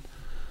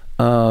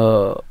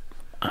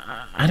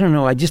 I don't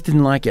know. I just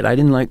didn't like it. I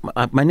didn't like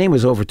my name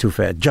was over too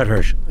fast. Judd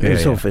Hirsch.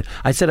 So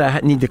I said I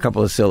need a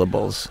couple of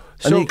syllables.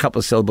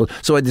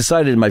 So I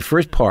decided in my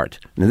first part,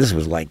 and this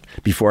was like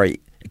before I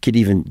could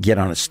even get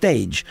on a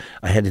stage,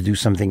 I had to do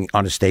something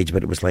on a stage,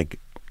 but it was like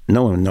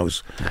no one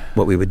knows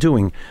what we were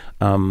doing.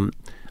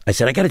 I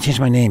said, I got to change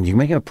my name. You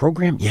making a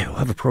program? Yeah, we'll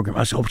have a program.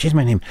 I said, change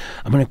my name.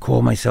 I'm going to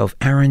call myself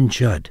Aaron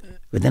Judd.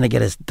 But then I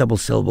get a double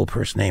syllable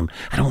first name.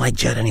 I don't like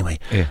Judd anyway.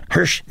 Yeah.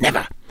 Hirsch,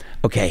 never.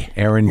 Okay.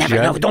 Aaron never,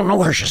 Judd? No, don't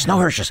know Hirsches. No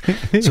Hirsches.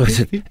 So I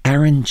said,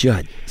 Aaron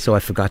Judd. So I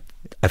forgot.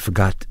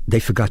 They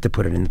forgot to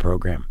put it in the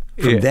program.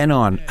 From then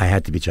on, I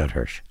had to be Judd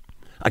Hirsch.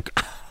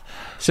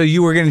 So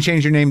you were going to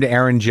change your name to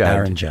Aaron Judd?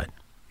 Aaron Judd.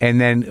 And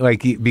then,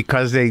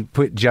 because they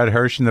put Judd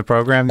Hirsch in the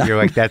program, you're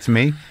like, that's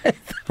me?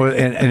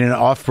 in an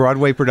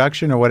off-Broadway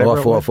production or whatever?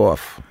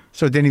 Off.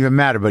 So it didn't even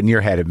matter, but in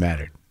your head it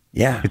mattered.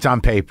 Yeah. It's on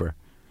paper.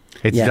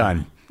 It's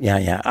done.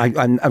 Yeah.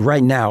 I'm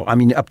right now,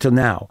 up till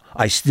now,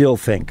 I still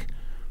think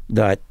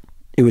that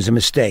it was a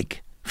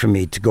mistake for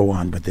me to go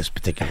on with this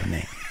particular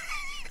name.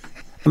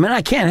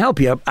 I can't help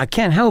you. I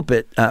can't help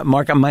it,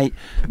 Mark.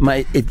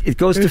 It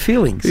goes to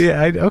feelings.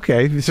 Yeah.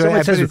 Okay. So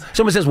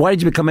someone says, "Why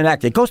did you become an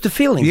actor?" It goes to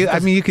feelings.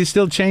 You can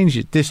still change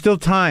it. There's still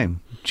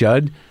time,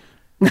 Judd.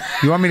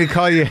 You want me to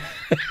call you?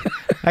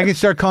 I can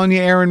start calling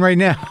you Aaron right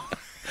now.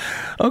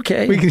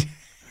 Okay.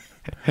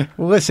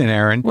 Well, listen,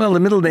 Aaron. Well, the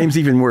middle name's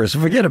even worse.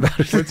 Forget about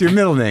it. What's your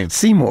middle name?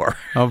 Seymour.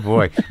 Oh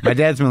boy, my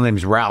dad's middle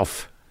name's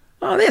Ralph.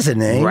 Oh, there's a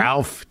name.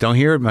 Ralph. Don't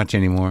hear it much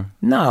anymore.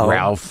 No.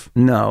 Ralph.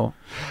 No.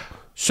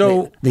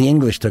 So the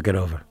English took it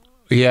over.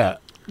 Yeah.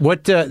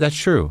 What? That's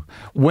true.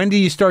 When do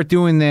you start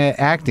doing the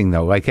acting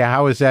though?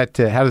 How is that?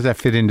 How does that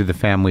fit into the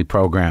family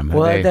program?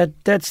 Well,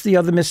 that's the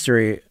other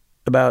mystery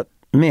about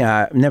me.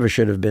 I never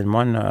should have been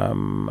one.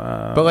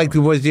 But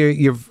was your?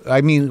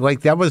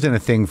 That wasn't a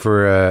thing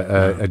for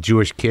a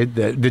Jewish kid,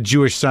 the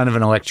Jewish son of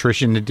an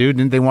electrician to do.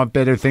 Didn't they want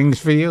better things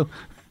for you?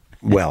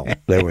 Well,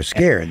 they were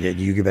scared that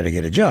you better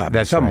get a job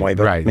that's some right, way.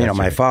 But right,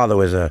 my father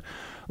was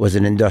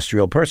an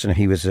industrial person.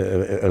 He was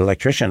an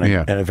electrician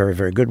and a very,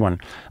 very good one.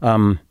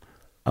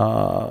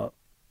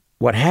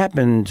 What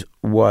happened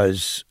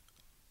was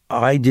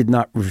I did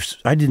not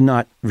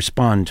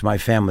respond to my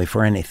family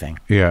for anything.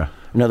 Yeah.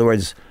 In other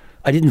words,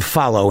 I didn't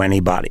follow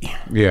anybody.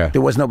 Yeah.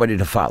 There was nobody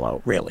to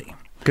follow, really.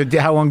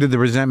 How long did the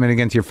resentment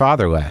against your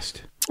father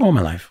last? All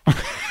my life.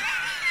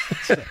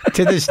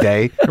 To this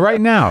day,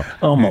 right now.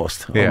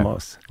 Almost.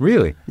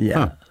 Really? Yeah.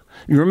 Huh.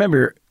 You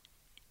remember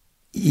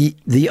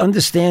the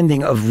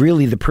understanding of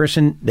really the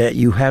person that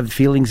you have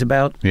feelings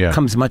about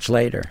comes much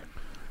later.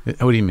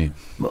 What do you mean?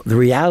 Well, the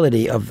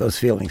reality of those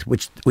feelings,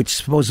 which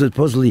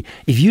supposedly,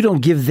 if you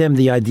don't give them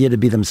the idea to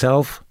be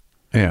themselves,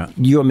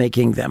 you're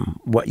making them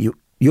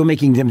you're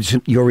making them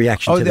your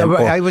reaction to them.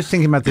 I was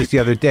thinking about this the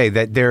other day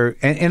that they're,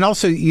 and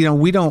also,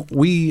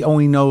 we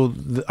only know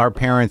our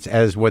parents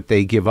as what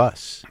they give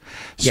us.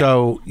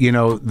 So,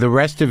 the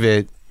rest of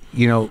it,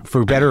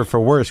 for better or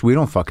for worse, we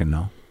don't fucking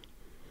know.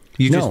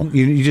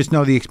 You just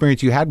know the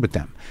experience you had with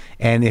them.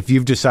 And if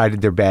you've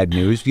decided they're bad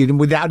news,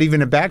 without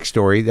even a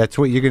backstory, that's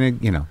what you're going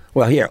to,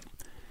 Well, here,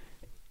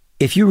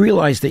 if you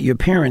realize that your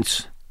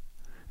parents,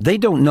 they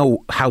don't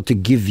know how to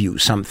give you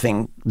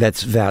something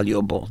that's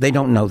valuable. They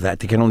don't know that.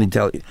 They can only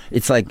tell you.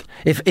 It's like,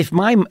 if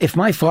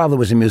my father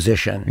was a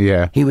musician,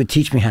 he would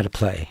teach me how to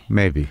play.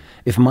 Maybe.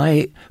 If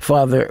my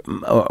father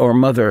or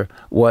mother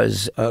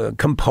was a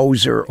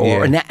composer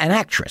or an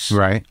actress,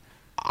 right,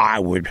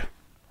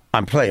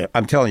 I'm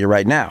telling you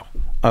right now,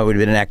 I would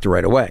have been an actor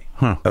right away.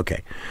 Huh.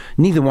 Okay.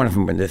 Neither one of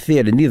them were in the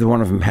theater. Neither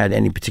one of them had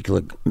any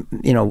particular,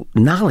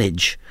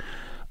 knowledge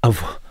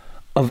of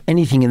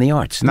anything in the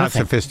arts. Not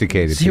Nothing.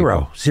 Sophisticated.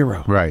 Zero.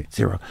 Right.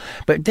 Zero.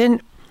 But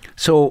then,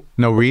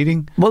 no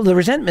reading? Well, the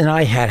resentment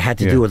I had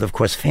to do with, of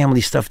course,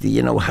 family stuff,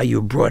 how you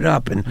were brought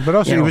up. But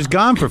also, he was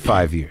gone for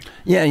 5 years.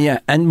 Yeah.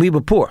 And we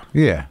were poor.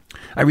 Yeah.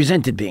 I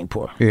resented being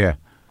poor. Yeah.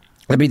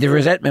 The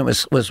resentment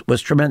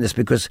was tremendous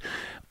because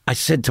I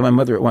said to my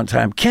mother at one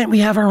time, "Can't we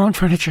have our own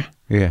furniture?"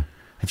 Yeah.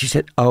 And she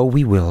said, "Oh,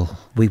 we will.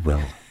 I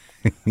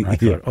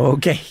thought,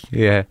 okay.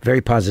 Yeah.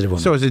 Very positive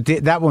woman. So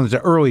that one's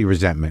an early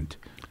resentment.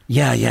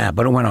 Yeah,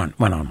 but it went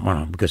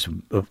on because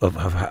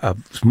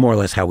of more or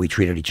less how we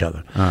treated each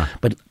other.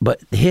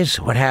 But here's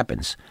what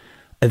happens.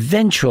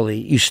 Eventually,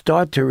 you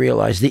start to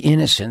realize the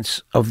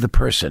innocence of the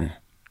person.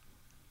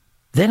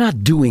 They're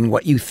not doing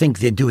what you think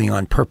they're doing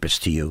on purpose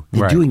to you.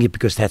 They're doing it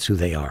because that's who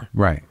they are.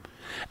 Right.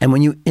 And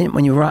when you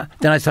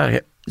then I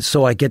started,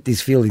 so I get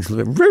these feelings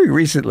very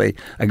recently.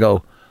 I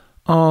go,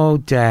 oh,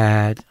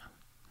 Dad,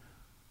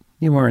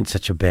 you weren't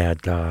such a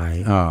bad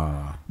guy.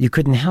 Oh. You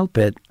couldn't help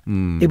it.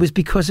 It was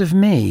because of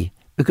me,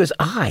 because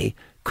I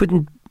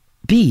couldn't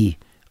be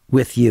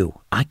with you.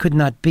 I could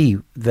not be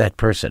that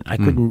person. I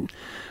couldn't.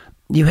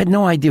 You had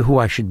no idea who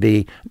I should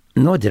be,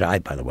 nor did I,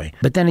 by the way.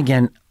 But then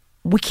again,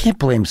 we can't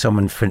blame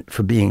someone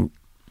for being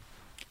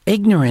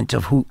ignorant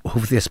of who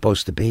they're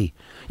supposed to be.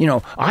 You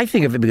know, I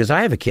think of it because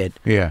I have a kid.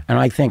 Yeah. And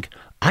I think,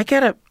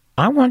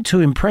 I want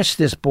to impress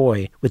this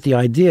boy with the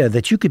idea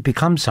that you could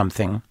become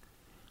something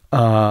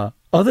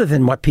other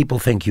than what people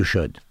think you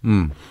should.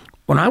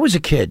 When I was a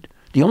kid,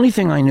 the only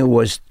thing I knew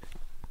was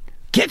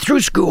get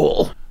through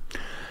school.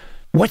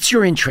 What's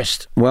your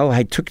interest? Well,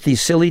 I took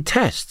these silly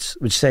tests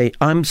which say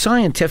I'm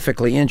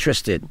scientifically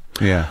interested,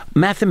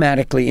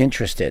 mathematically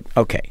interested.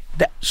 Okay,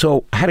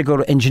 so I had to go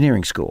to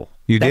engineering school.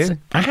 You did?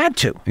 I had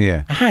to.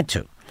 Yeah, I had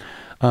to.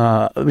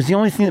 It was the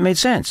only thing that made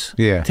sense.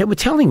 Yeah, they were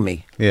telling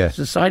me. Yeah,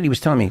 society was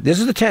telling me this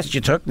is the test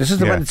you took. This is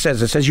the one that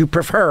says. It says you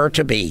prefer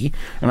to be,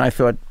 and I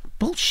thought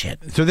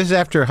bullshit. So this is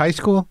after high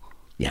school?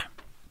 Yeah.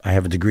 I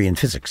have a degree in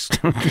physics.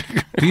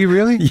 Do you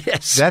really?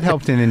 Yes. That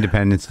helped in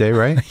Independence Day,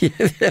 right? Yeah,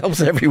 it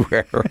helps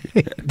everywhere.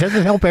 Does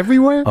it help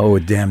everywhere? Oh,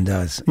 it damn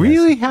does.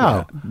 Really? Yes.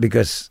 How? Yeah,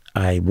 because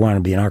I want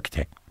to be an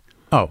architect.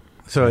 Oh,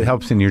 so it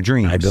helps in your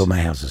dreams. I build my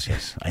houses,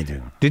 yes, I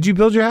do. Did you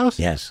build your house?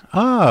 Yes.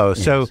 Oh,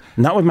 yes. so...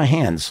 Not with my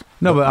hands.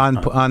 No, but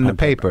on the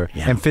paper.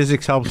 Yeah. And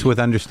physics helps with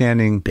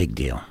understanding... Big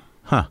deal.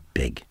 Huh.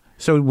 Big.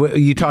 So are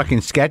you talking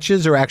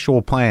sketches or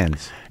actual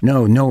plans?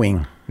 No,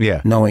 knowing.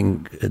 Yeah.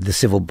 Knowing the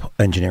civil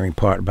engineering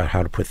part about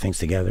how to put things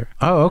together.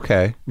 Oh,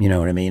 okay. You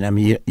know what I mean? I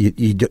mean,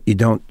 you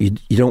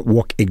don't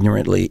walk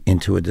ignorantly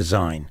into a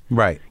design.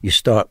 Right. You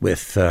start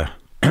with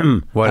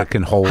what it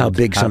can hold, how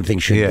big something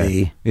should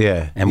be,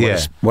 and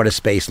what a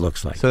space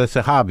looks like. So that's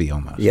a hobby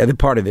almost. The other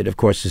part of it, of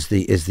course, is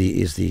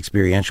the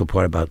experiential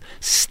part about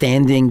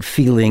standing,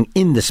 feeling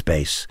in the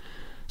space,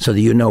 so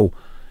that you know.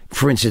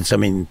 For instance, I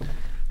mean,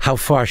 how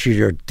far should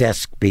your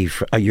desk be,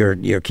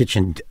 your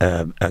kitchen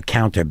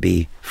counter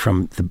be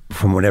from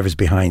whatever's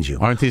behind you?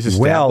 Aren't these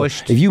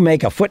established? Well, if you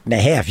make 1.5 foot,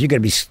 you're going to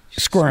be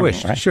squirming.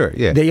 Squished, right? Sure,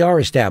 yeah. They are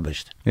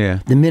established. Yeah.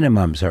 The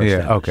minimums are established.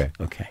 Yeah,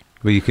 okay.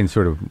 But you can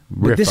sort of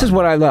riff But this is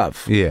what I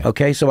love. Yeah.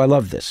 Okay, so I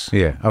love this.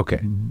 Yeah,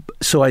 okay.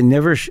 So I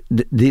never...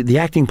 the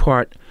acting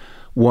part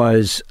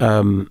was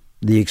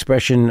the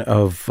expression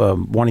of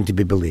wanting to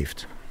be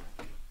believed.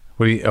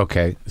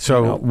 Okay.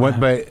 So what?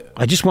 But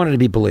I just wanted to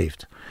be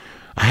believed.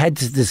 I had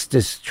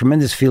this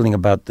tremendous feeling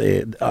about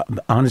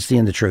the honesty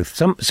and the truth.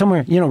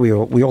 Somewhere, you know,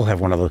 we all have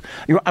one of those.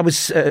 I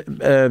was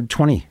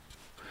 20.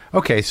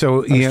 Okay, so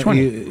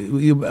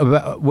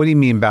what do you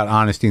mean about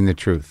honesty and the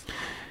truth?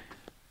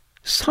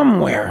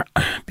 Somewhere,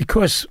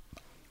 because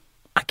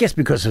I guess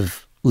because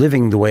of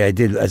living the way I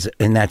did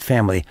in that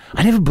family,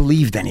 I never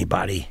believed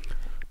anybody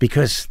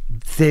because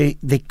they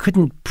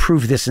couldn't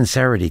prove their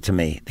sincerity to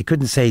me. They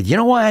couldn't say, you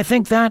know why I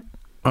think that?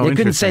 Oh, they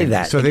couldn't say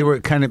that. So they were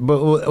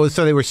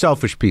so they were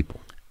selfish people.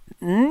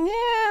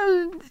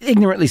 Yeah,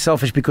 ignorantly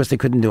selfish because they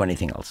couldn't do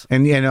anything else.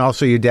 And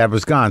also your dad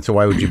was gone, so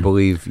why would you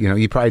believe? You know,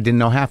 you probably didn't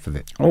know half of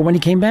it. Well, when he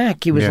came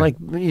back, he was like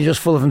he was just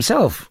full of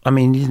himself. I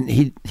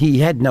mean, he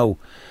had no.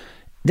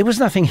 There was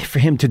nothing for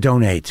him to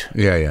donate.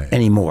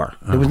 Anymore.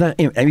 There was not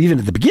even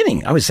at the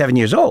beginning. I was 7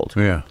 years old.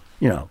 Yeah.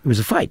 You know, it was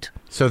a fight.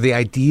 So the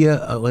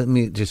idea. Let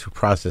me just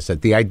process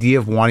that. The idea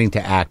of wanting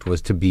to act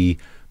was to be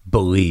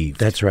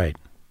believed. That's right.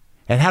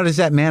 And how does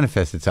that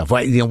manifest itself?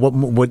 What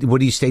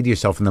do you say to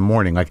yourself in the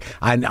morning? Like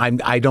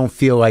I don't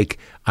feel like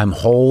I'm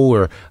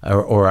whole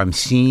or I'm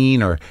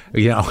seen or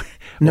you know.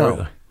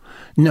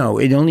 No.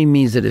 It only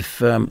means that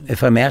if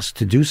I'm asked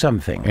to do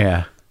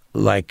something,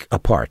 like a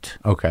part,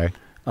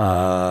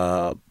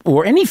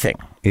 or anything,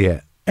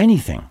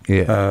 anything,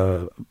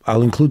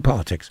 I'll include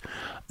politics.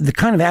 The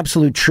kind of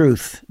absolute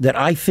truth that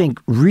I think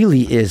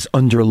really is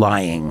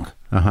underlying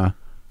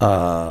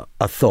a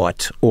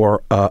thought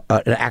or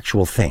an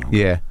actual thing.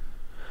 Yeah.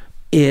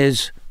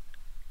 Is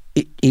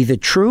either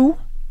true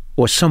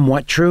or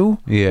somewhat true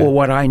or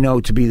what I know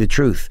to be the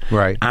truth.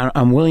 Right.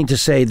 I'm willing to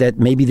say that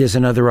maybe there's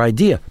another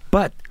idea.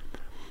 But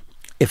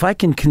if I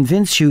can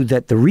convince you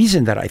that the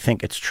reason that I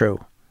think it's true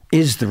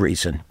is the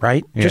reason,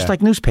 right? Yeah. Just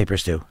like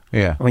newspapers do.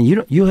 Yeah. I mean,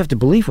 you have to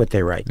believe what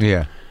they write.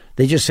 Yeah.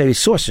 They just say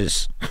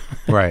sources.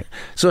 Right.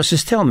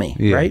 Sources tell me,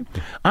 right?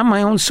 I'm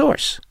my own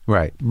source.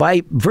 Right.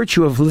 By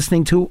virtue of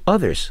listening to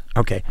others.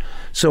 Okay.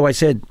 So I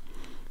said,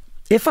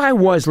 if I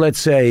was, let's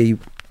say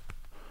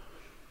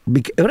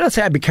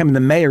I became the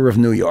mayor of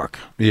New York.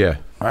 Yeah.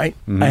 right?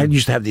 I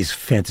used to have these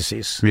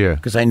fantasies. Yeah.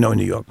 Because I know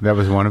New York. That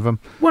was one of them?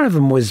 One of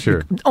them was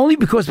Sure. only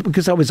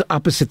because I was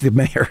opposite the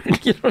mayor.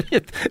 You know,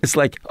 it's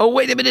like, oh,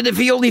 wait a minute, if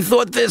he only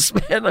thought this,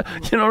 man.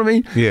 You know what I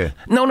mean? Yeah.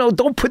 No,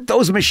 don't put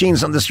those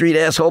machines on the street,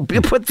 asshole.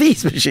 Put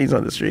these machines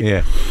on the street.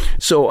 Yeah.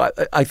 So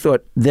I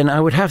thought then I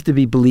would have to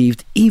be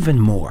believed even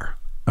more.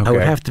 Okay.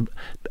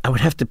 I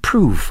would have to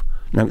prove.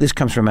 Now, this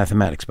comes from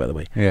mathematics, by the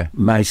way. Yeah.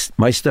 My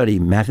study,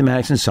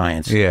 mathematics and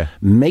science,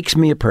 makes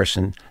me a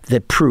person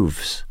that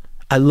proves.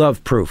 I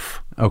love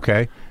proof.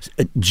 Okay.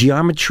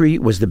 Geometry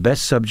was the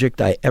best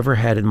subject I ever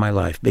had in my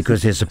life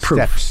because there's a proof.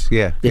 Steps,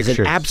 yeah. There's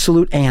pictures. an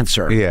absolute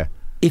answer. Yeah.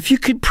 If you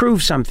could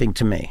prove something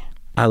to me,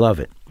 I love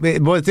it.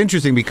 Well, it's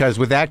interesting because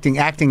with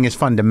acting is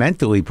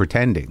fundamentally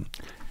pretending.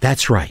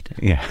 That's right.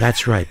 Yeah.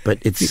 That's right. But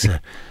it's.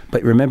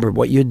 But remember,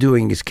 what you're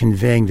doing is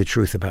conveying the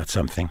truth about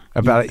something.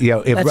 That's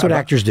what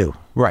actors do.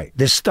 Right.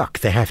 They're stuck.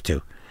 They have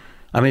to.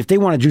 I mean, if they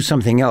want to do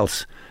something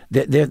else,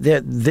 they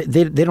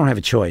don't have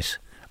a choice.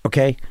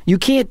 Okay. You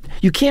can't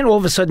all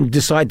of a sudden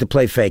decide to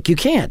play fake. You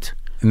can't.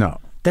 No.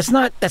 That's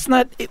not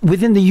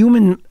within the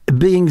human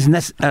being's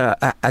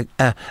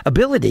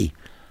ability.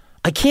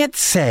 I can't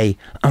say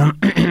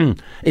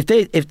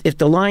if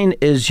the line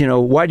is,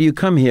 why do you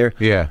come here?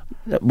 Yeah.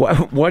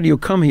 Why do you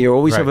come here?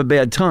 Always have a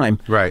bad time.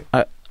 Right.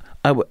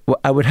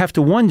 I would have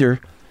to wonder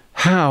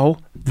how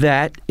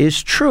that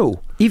is true.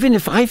 Even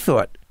if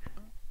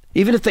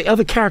the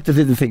other character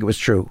didn't think it was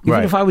true.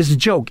 Even if I was a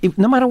joke.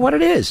 No matter what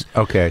it is.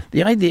 Okay.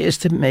 The idea is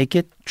to make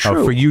it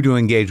true. Oh, for you to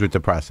engage with the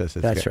process.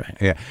 That's right.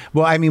 Yeah.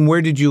 Well, I mean,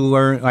 where did you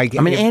learn?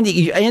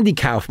 Andy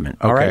Kaufman.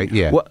 All right.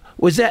 Yeah. What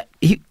was that?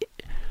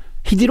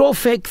 He did all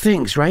fake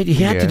things, right? He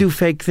had to do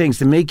fake things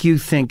to make you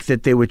think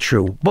that they were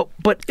true.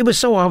 But it was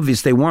so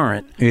obvious they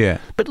weren't. Yeah.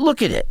 But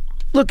look at it.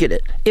 Look at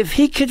it. If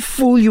he could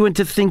fool you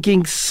into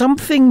thinking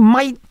something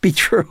might be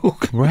true,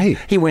 right,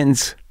 he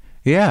wins.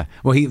 Yeah.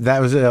 Well, that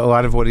was a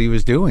lot of what he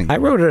was doing. I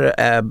wrote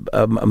a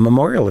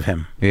memorial of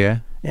him. Yeah.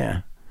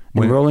 Yeah.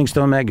 In Rolling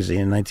Stone magazine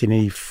in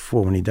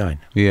 1984 when he died.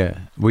 Yeah.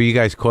 Were you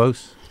guys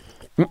close?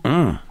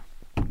 But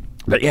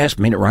he asked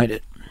me to write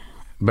it.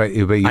 But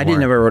you I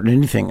didn't ever write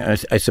anything. I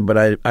said, but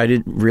I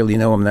didn't really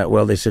know him that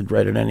well. They said,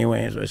 write it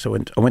anyway. So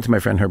I went to my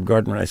friend Herb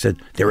Gardner and I said,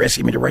 they were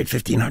asking me to write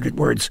 1,500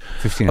 words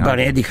about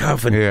Andy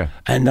Kaufman. Yeah.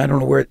 And I don't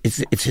know where,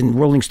 it's in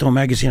Rolling Stone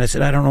magazine. I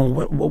said, I don't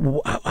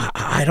know.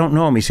 I don't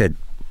know him. He said,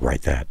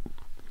 write that.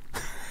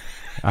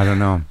 I don't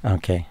know.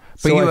 Okay.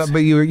 But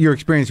your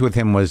experience with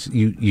him was,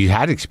 you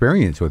had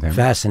experience with him.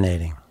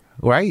 Fascinating.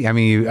 Right? I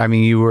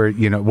mean, you were,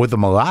 with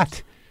him a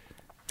lot.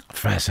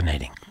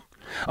 Fascinating.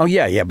 Oh,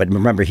 yeah. But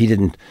remember, he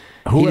didn't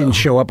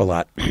show up a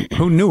lot.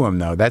 Who knew him,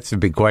 though? That's the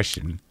big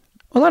question.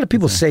 A lot of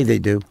people say they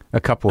do. A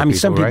couple of people,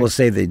 some people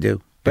say they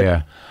do. But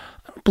I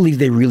don't believe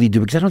they really do,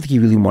 because I don't think he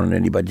really wanted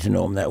anybody to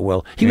know him that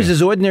well. He was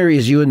as ordinary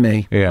as you and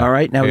me. Yeah. All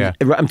right? Now,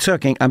 I'm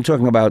talking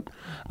about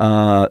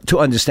to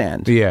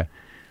understand. Yeah.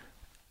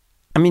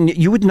 I mean,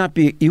 you would not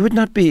be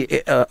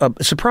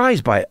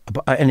surprised by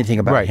anything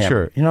about him.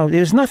 Sure.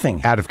 There's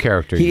nothing out of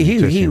character.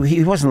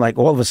 He wasn't like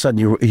all of a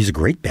sudden he's a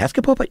great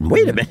basketball player.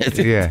 Wait a minute.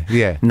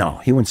 Yeah. No,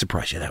 he wouldn't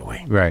surprise you that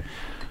way. Right.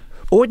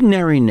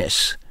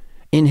 Ordinariness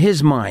in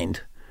his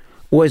mind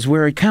was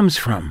where it comes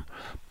from,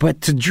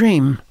 but to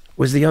dream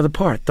was the other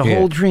part. The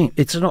whole dream.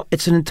 It's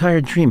an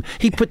entire dream.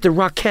 He put the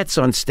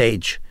Rockettes on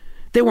stage.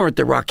 They weren't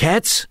the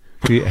Rockettes.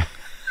 Yeah.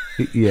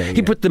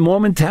 He put the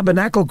Mormon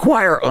Tabernacle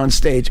Choir on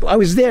stage. I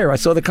was there. I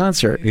saw the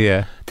concert.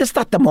 Yeah. That's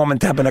not the Mormon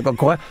Tabernacle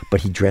Choir. But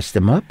he dressed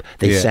them up.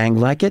 They sang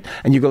like it.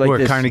 And you go like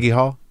this. Carnegie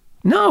Hall?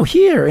 No,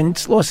 here in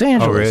Los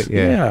Angeles. Oh, really?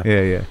 Yeah.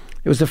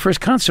 It was the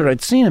first concert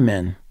I'd seen him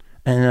in.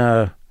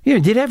 And he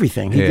did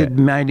everything. He did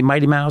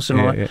Mighty Mouse and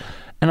all that. Yeah.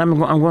 And I'm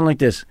going like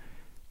this.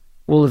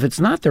 Well, if it's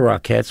not the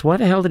Rockettes, why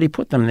the hell did he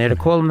put them there to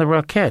call them the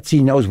Rockettes?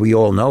 He knows we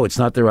all know it's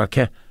not the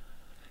Rockettes.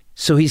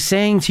 So he's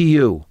saying to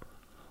you,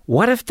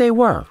 what if they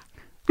were?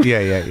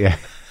 Yeah.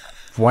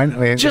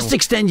 Why? Just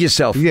extend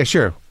yourself. Yeah,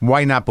 sure.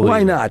 Why not believe?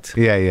 Why not?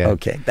 Yeah.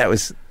 Okay,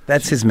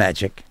 that's his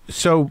magic.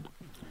 So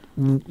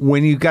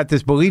when you got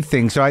this belief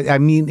thing, so I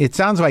mean, it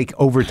sounds like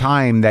over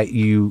time that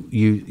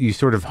you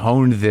sort of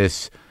honed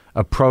this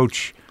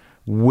approach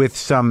with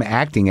some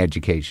acting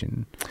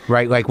education,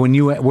 right? Like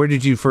where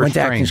did you first went to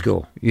train? Acting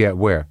school? Yeah,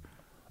 where?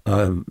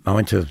 I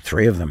went to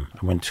 3 of them.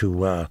 I went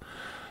to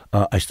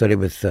I studied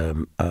with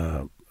the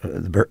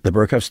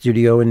Burkhoff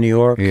Studio in New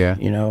York. Yeah,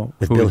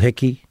 with Bill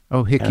Hickey.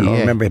 Oh, Hickey.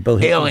 I remember Bill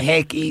Hickey. Bill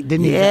Hickey,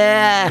 didn't he?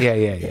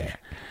 Yeah.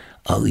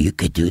 Oh, you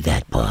could do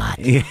that part.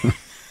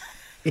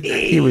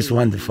 He was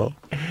wonderful.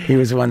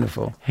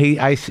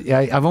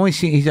 I've only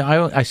seen.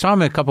 I saw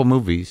him in a couple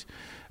movies.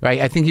 Right.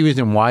 I think he was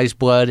in Wise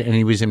Blood and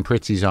he was in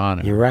Prizzi's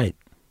Honor. You're right.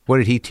 What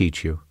did he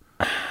teach you?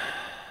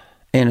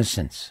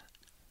 Innocence.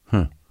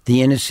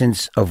 The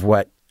innocence of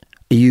what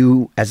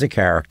you as a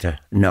character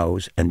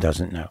knows and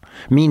doesn't know.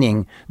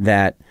 Meaning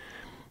that,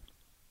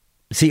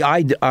 see,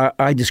 I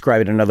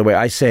describe it another way.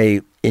 I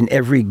say in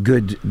every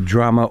good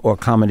drama or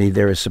comedy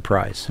there is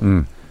surprise.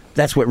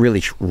 That's what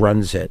really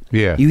runs it.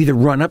 Yeah. You either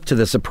run up to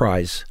the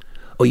surprise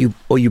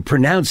or you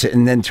pronounce it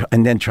and then show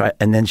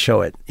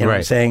it. You know what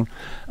I'm saying?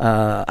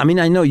 I mean,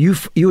 I know you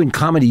in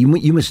comedy,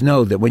 you must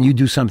know that when you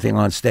do something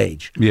on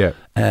stage, you're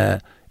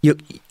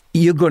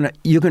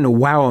gonna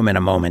wow them in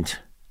a moment.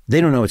 They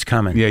don't know it's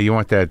coming. Yeah, you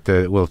want that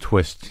little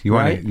twist. You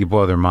want you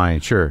blow their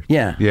mind. Sure.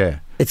 Yeah. You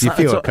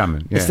feel it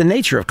coming. Yeah. It's the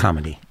nature of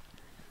comedy.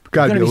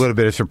 Got to be a little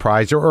bit of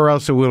surprise, or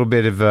else a little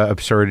bit of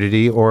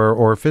absurdity,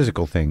 or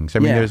physical things. I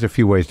mean, there's a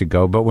few ways to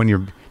go, but when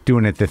you're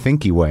doing it the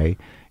thinky way,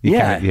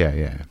 yeah.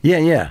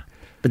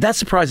 But that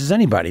surprises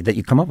anybody that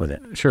you come up with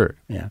it. Sure.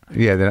 Yeah.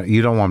 Yeah.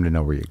 You don't want them to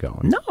know where you're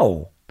going.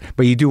 No.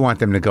 But you do want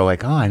them to go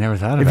like, oh, I never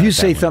thought about it. If you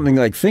say something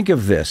like, think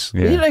of this,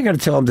 you're not going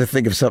to tell them to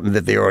think of something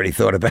that they already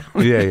thought about.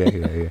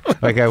 Yeah.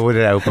 Like what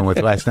did I open with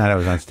last night? I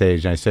was on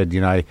stage and I said,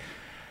 I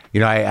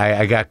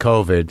got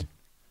COVID.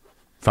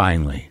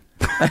 Finally.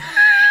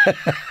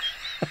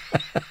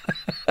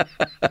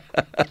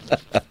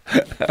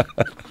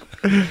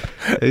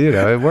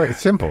 It works.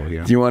 It's simple.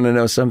 Do you want to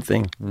know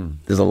something?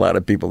 There's a lot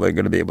of people that are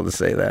going to be able to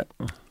say that.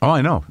 Oh,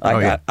 I know.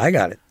 I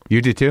got it.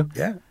 You did too?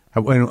 Yeah.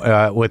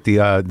 What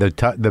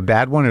the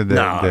bad one or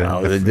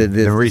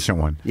the recent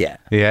one? Yeah.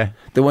 Yeah.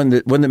 The one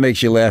that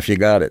makes you laugh. You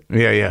got it.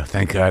 Yeah.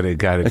 Thank God I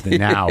got it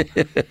now.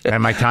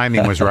 And my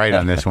timing was right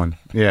on this one.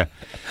 Yeah.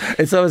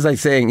 It's always like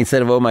saying,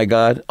 instead of "Oh my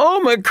God,"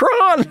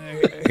 Omicron.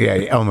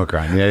 Yeah.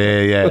 Omicron.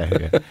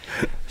 Yeah.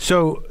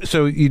 So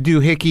you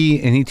do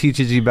Hickey, and he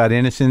teaches you about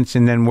innocence,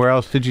 and then where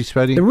else did you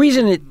study? The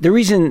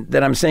reason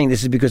that I'm saying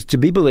this is because to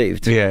be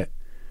believed. Yeah.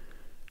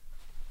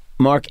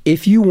 Mark,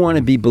 if you want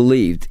to be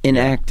believed in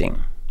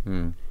acting,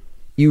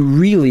 you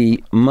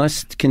really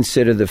must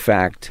consider the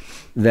fact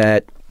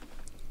that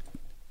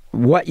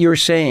what you're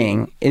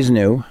saying is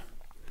new.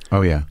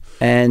 Oh, yeah.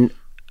 And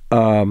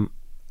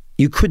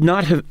you could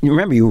not have...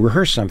 Remember, you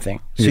rehearse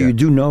something, so you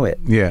do know it.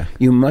 Yeah.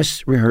 You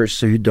must rehearse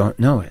so you don't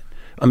know it.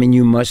 I mean,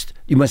 you must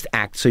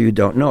act so you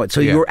don't know it.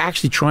 So you're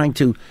actually trying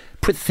to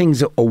put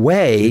things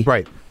away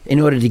in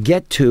order to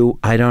get to,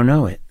 I don't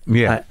know it.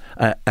 Yeah.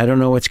 I don't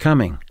know what's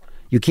coming.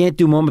 You can't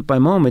do moment by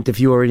moment if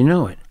you already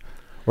know it.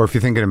 Or if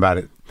you're thinking about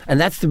it. And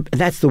that's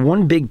the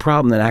one big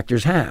problem that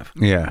actors have.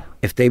 Yeah.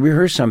 If they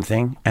rehearse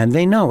something and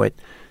they know it,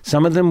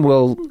 some of them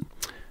will,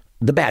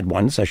 the bad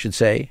ones, I should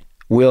say,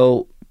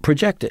 will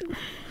project it.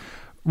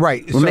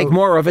 Right. Will make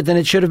more of it than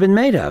it should have been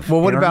made of.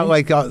 Well, what about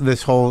like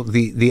this whole,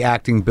 the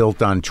acting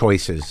built on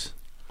choices?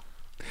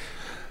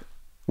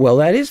 Well,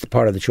 that is the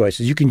part of the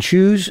choices. You can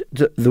choose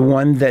the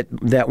one that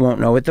won't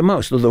know it the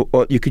most.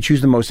 Or you could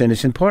choose the most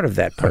innocent part of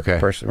that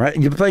person, right?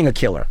 You're playing a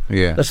killer.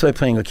 Yeah. Let's say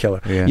playing a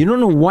killer. Yeah. You don't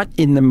know what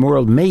in the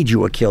world made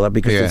you a killer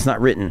because it's not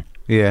written.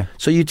 Yeah.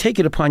 So you take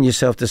it upon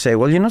yourself to say,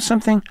 well, you know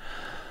something?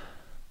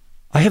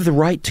 I have the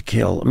right to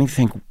kill. Let me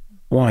think.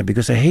 Why?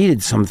 Because I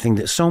hated something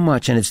that so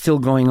much and it's still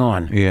going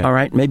on. Yeah. All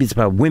right? Maybe it's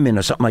about women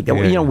or something like that.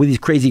 Yeah. With these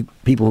crazy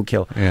people who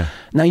kill. Yeah.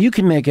 Now, you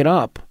can make it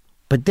up,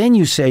 but then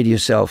you say to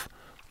yourself,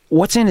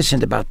 what's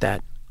innocent about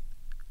that?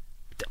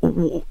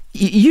 You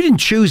didn't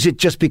choose it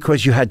just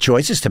because you had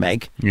choices to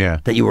make. Yeah.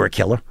 That you were a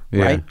killer,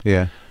 right?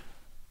 Yeah.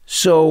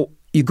 So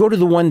you go to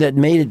the one that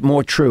made it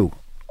more true.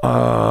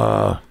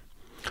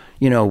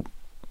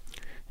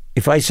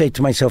 If I say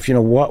to myself,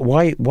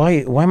 why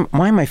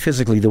am I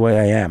physically the way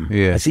I am?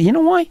 Yeah. I say, you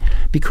know why?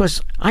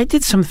 Because I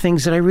did some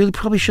things that I really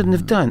probably shouldn't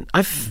have done.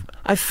 I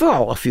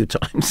fell a few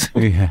times.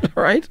 Yeah.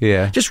 Right?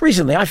 Yeah. Just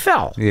recently, I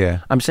fell.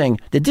 Yeah. I'm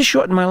saying, did this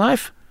shorten my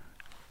life?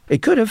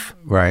 It could have.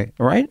 Right.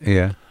 Right?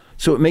 Yeah.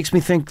 So it makes me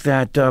think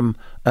that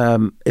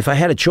if I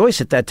had a choice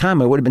at that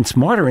time, I would have been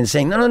smarter in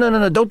saying,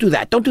 no, don't do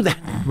that. Don't do that.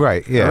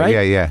 Right. Yeah.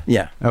 Right?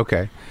 Yeah.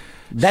 Okay.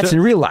 That's in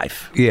real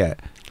life. Yeah.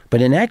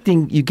 But in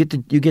acting, you get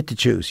to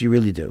choose. You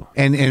really do.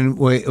 And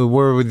where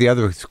were the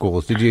other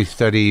schools? Did you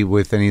study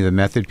with any of the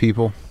method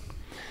people?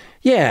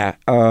 Yeah.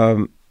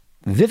 Vivica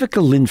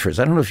Lindfors.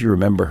 I don't know if you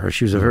remember her.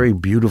 She was a very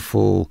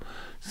beautiful,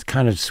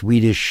 kind of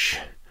Swedish,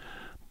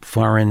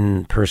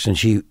 foreign person.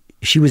 She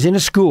was in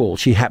a school.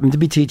 She happened to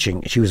be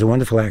teaching. She was a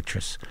wonderful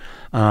actress.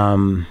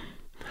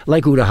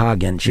 Like Uta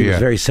Hagen. She was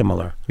very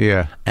similar.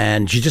 Yeah.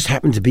 And she just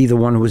happened to be the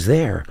one who was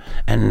there.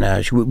 And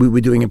we were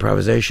doing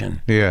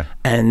improvisation. Yeah.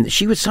 And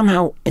she would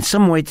somehow, in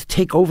some way, to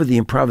take over the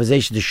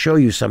improvisation to show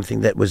you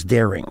something that was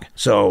daring.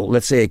 So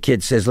let's say a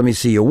kid says, let me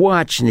see your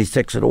watch. And he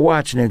takes it a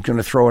watch and they're going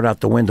to throw it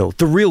out the window.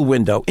 The real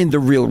window in the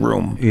real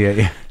room.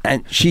 Yeah.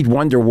 And she'd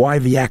wonder why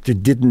the actor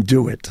didn't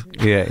do it.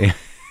 Yeah.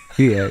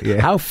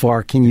 How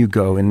far can you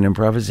go in an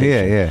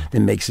improvisation that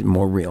makes it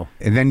more real?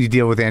 And then you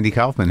deal with Andy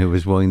Kaufman, who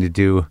was willing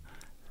to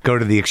go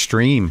to the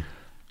extreme.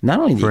 Not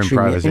only the extreme,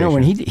 improvisation.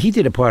 When he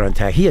did a part on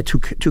Taxi, he had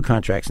two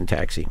contracts in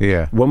Taxi.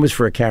 Yeah. One was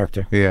for a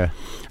character. Yeah.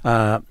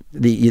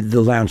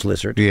 The lounge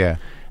lizard. Yeah.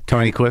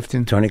 Tony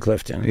Clifton.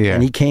 Yeah.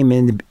 And he came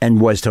in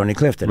and was Tony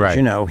Clifton. Right.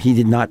 As he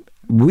did not.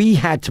 We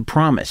had to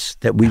promise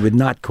that we would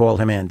not call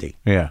him Andy.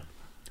 Yeah.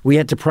 We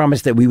had to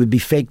promise that we would be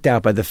faked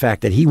out by the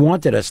fact that he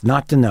wanted us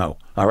not to know.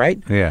 All right?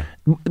 Yeah.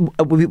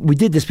 We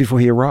did this before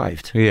he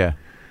arrived. Yeah.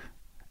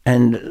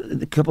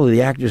 And a couple of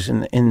the actors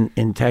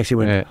in Taxi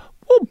went,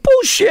 oh,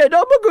 bullshit, I'm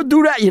not going to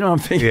do that. You know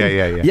what I'm thinking?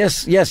 Yeah.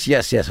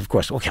 Yes, of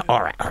course. Okay,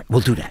 all right,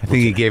 we'll do that. I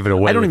think he gave it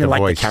away. I don't even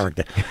like voice. the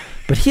character.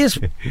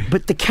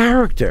 But the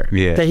character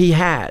that he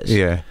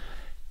has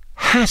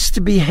has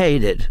to be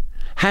hated,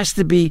 has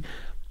to be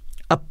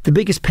the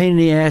biggest pain in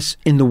the ass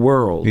in the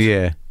world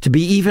to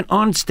be even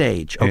on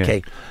stage.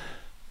 Okay.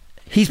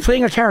 He's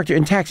playing a character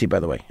in Taxi, by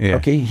the way. Yeah.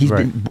 Okay. He's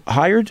been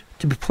hired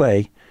to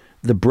play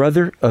the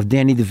brother of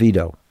Danny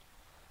DeVito.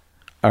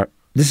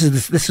 This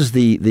is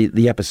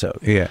the episode.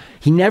 Yeah.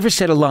 He never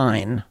said a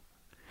line.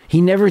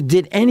 He never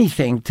did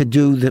anything to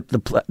do the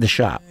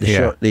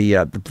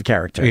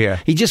character. Yeah.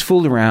 He just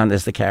fooled around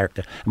as the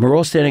character. And we're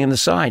all standing on the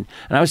side.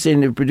 And I was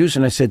standing to the producer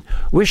and I said,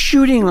 we're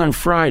shooting on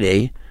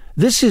Friday.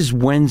 This is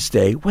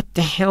Wednesday. What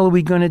the hell are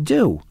we going to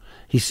do?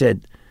 He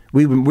said,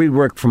 we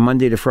work from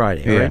Monday to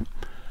Friday. Yeah. Right?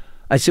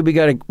 I said, we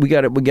got a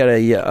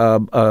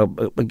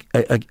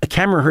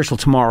camera rehearsal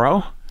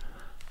tomorrow.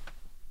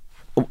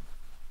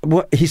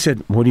 What? He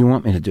said, what do you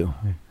want me to do?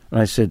 And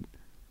I said,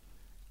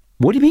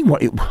 what do you mean?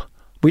 What?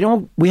 We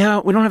don't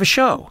have a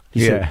show.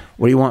 He said,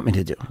 what do you want me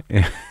to do?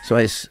 Yeah. So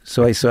I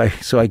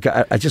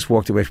just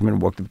walked away from him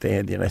and walked up to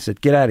Andy and I said,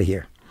 get out of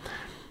here.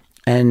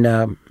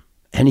 And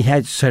he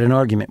had an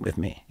argument with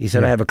me. He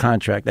said, I have a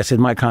contract. I said,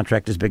 my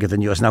contract is bigger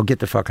than yours. Now get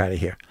the fuck out of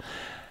here.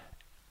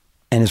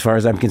 And as far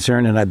as I'm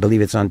concerned, and I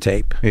believe it's on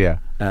tape. Yeah.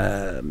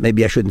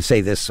 Maybe I shouldn't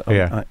say this.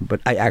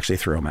 But I actually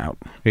threw him out.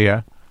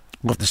 Yeah.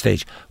 Off the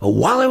stage. But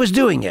while I was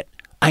doing it,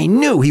 I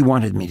knew he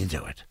wanted me to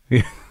do it.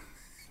 Yeah.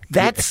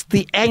 That's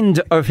the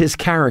end of his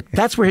character.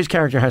 That's where his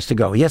character has to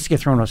go. He has to get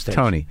thrown off stage.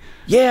 Tony.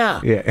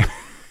 Yeah.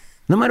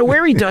 No matter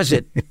where he does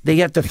it, they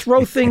have to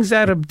throw things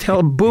at him, tell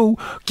him, boo,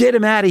 get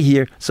him out of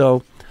here.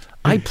 So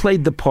I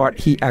played the part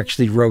he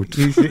actually wrote.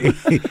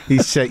 He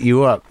set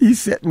you up. He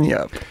set me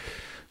up.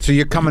 So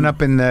you're coming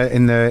up in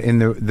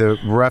the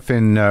rough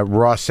and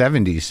raw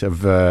 70s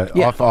of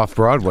off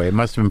Broadway. It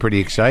must have been pretty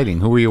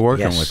exciting. Who were you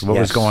working with? What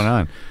was going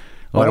on?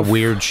 A lot of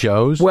weird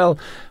shows. Well,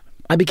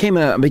 I became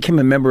a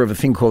member of a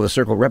thing called the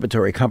Circle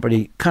Repertory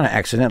Company, kind of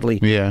accidentally.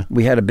 Yeah.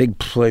 We had a big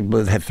play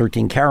that had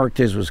 13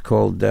 characters. It was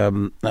called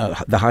The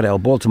Hot L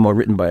Baltimore,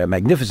 written by a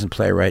magnificent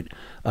playwright,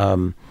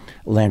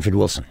 Lanford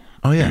Wilson.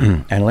 Oh,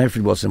 yeah. And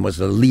Lanford Wilson was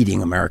the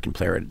leading American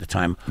playwright at the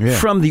time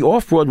from the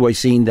off-Broadway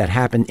scene that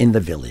happened in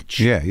the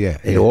Village.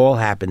 It all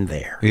happened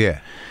there. Yeah.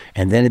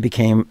 And then it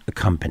became a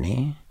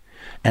company,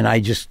 and I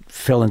just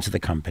fell into the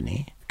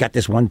company, got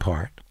this one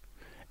part,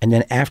 and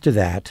then after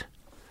that,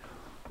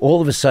 all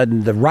of a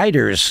sudden, the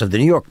writers of the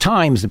New York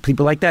Times, the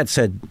people like that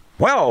said,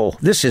 well,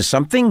 this is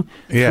something.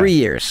 3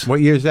 years. What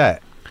year is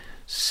that?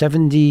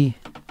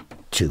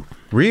 72.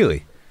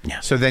 Really? Yeah.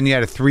 So then you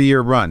had a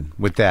 3-year run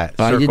with that.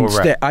 I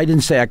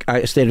didn't say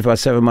I stayed about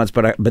 7 months,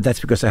 but that's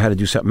because I had to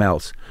do something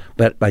else.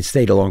 But I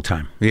stayed a long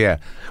time. Yeah.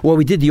 Well,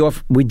 we did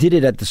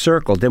it at the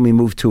Circle. Then we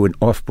moved to an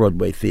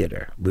off-Broadway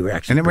theater.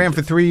 And it ran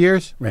for 3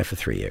 years? Ran for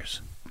 3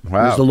 years. Wow.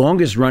 It was the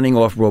longest running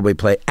off-Broadway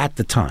play at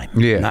the time.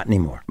 Yeah. Not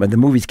anymore. But the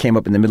movies came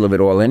up in the middle of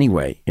it all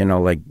anyway. You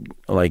know, like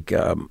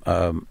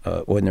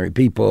Ordinary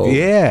People.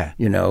 Yeah.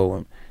 You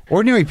know.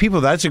 Ordinary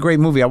People, that's a great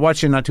movie. I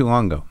watched it not too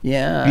long ago.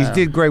 Yeah. He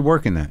did great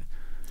work in that.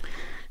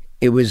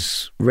 It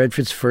was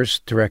Redford's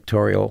first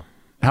directorial.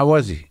 How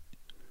was he?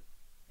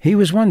 He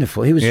was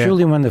wonderful. He was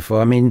truly wonderful.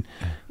 I mean,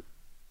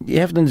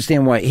 you have to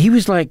understand why. He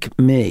was like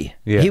me.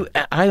 Yeah.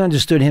 I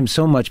understood him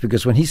so much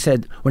because when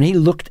he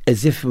looked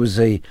as if it was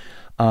a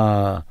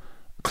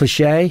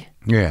cliche,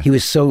 he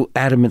was so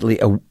adamantly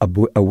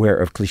aware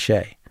of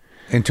cliche.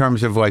 In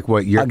terms of like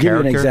what your character?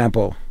 I'll give you an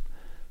example.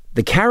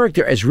 The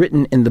character as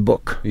written in the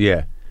book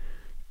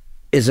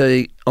is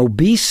a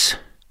obese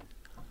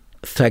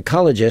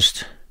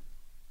psychologist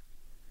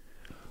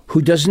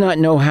who does not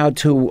know how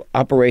to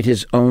operate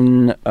his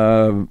own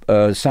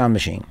sound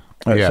machine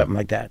or something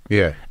like that.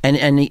 Yeah.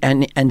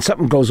 And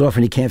something goes off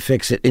and he can't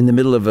fix it in the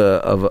middle of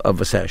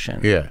a session.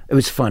 Yeah. It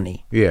was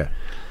funny. Yeah.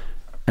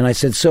 And I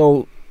said,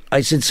 so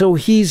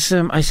he's,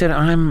 I said,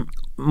 I'm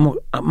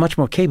much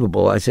more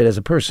capable, I said, as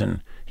a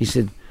person. He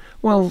said,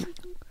 well,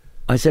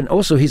 I said,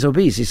 also he's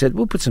obese. He said,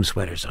 we'll put some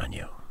sweaters on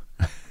you.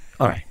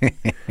 All right.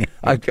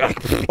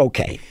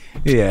 Okay.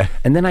 Yeah.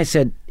 And then I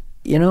said,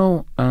 you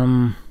know,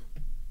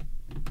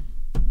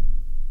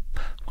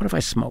 what if I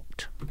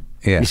smoked?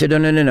 Yeah. He said,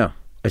 no.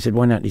 I said,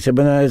 why not? He said,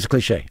 well, no, it's a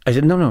cliche. I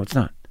said, no, it's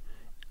not.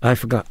 I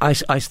forgot. I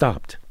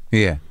stopped.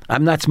 Yeah.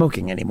 I'm not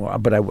smoking anymore,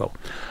 but I will.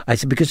 I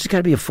said, because there's got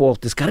to be a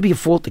fault. There's got to be a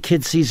fault the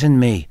kid sees in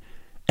me.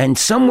 And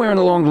somewhere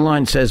along the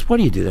line says, why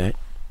do you do that?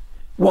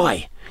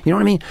 Why? You know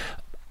what I mean?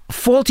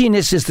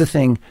 Faultiness is the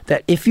thing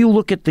that if you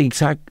look at the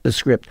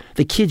script,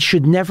 the kid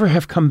should never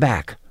have come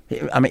back.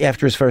 I mean,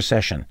 after his first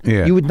session.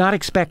 Yeah. You would not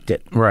expect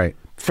it. Right.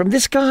 From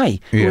this guy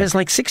who has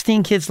like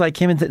 16 kids like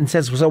him and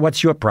says, so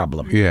what's your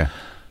problem? Yeah.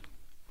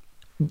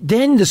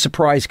 Then the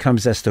surprise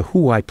comes as to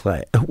who I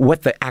play,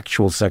 what the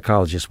actual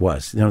psychologist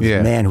was. You know,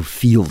 the man who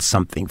feels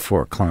something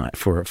for a client,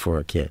 for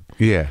a kid.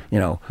 Yeah. You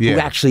know, who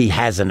actually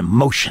has an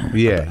emotion.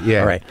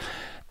 Yeah. All right.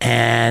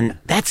 And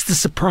that's the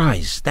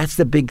surprise. That's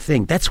the big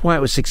thing. That's why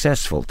it was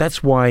successful.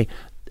 That's why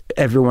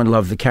everyone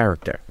loved the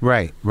character.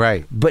 Right.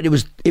 But it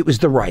was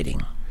the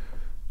writing.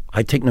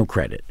 I take no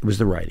credit. It was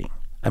the writing.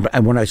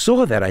 And when I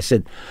saw that, I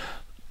said,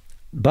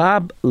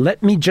 Bob,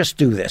 let me just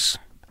do this.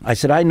 I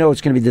said, I know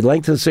it's going to be the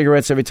length of the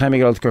cigarettes every time I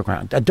get out to cook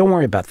around. Don't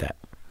worry about that.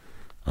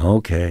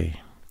 Okay.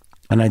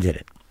 And I did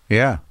it.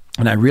 Yeah.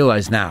 And I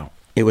realize now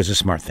it was a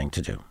smart thing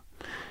to do.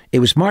 It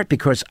was smart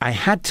because I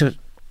had to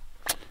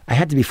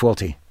be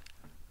faulty.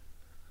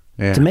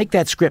 Yeah. To make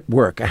that script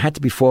work, I had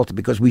to be faulty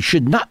because we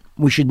should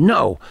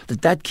know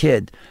that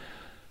kid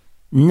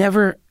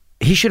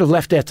he should have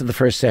left after the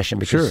first session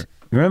because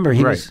remember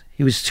he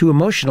was too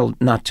emotional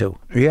not to.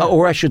 Yeah.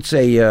 Or I should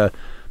say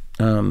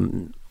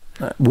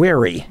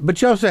wary.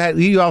 But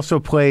you also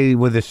play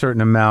with a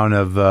certain amount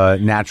of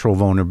natural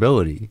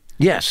vulnerability.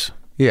 Yes.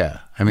 Yeah.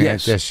 I mean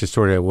that's just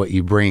sort of what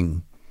you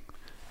bring.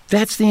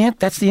 That's the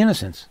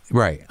innocence.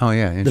 Right. Oh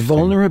yeah. The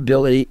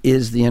vulnerability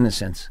is the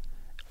innocence.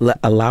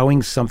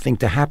 Allowing something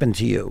to happen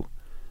to you.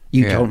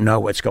 You don't know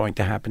what's going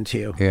to happen to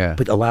you. Yeah.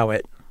 But allow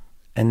it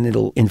and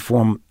it'll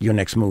inform your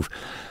next move.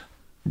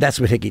 That's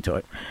what Hickey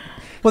taught.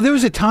 Well, there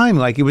was a time,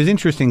 like, it was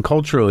interesting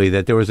culturally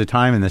that there was a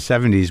time in the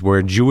 70s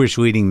where Jewish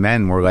leading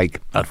men were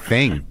like a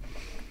thing.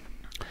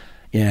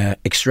 Yeah,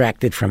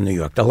 extracted from New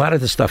York. A lot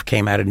of the stuff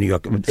came out of New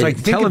York. It's like,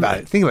 think about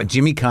it. Think about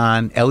Jimmy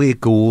Caan,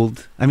 Elliot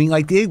Gould. I mean,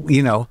 like,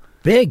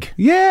 big.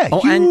 Yeah,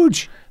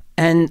 huge.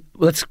 And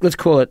let's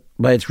call it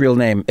by its real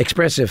name,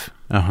 expressive.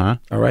 Uh-huh.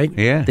 All right?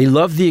 Yeah. They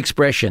loved the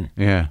expression.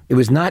 Yeah. There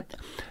was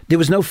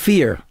no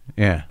fear.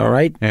 Yeah. All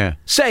right? Yeah.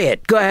 Say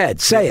it. Go ahead.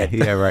 Say it.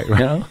 Yeah, right. You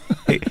know?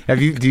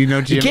 Do you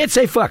know Jim? You can't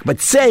say fuck,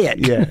 but say it.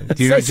 Yeah.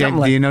 Do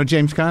you know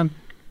James Caan?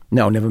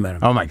 No, never met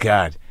him. Oh my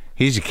God.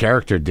 He's a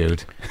character,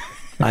 dude.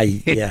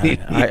 I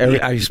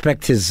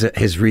respect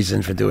his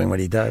reason for doing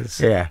what he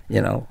does. Yeah.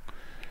 You know.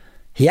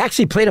 He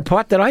actually played a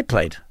part that I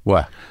played.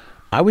 What?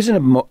 I was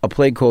in a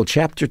play called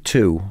Chapter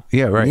 2.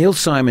 Yeah, right. Neil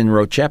Simon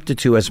wrote Chapter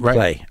 2 as a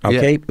play.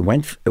 Okay? Yeah.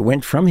 It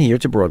went from here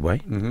to Broadway.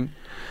 Mm-hmm.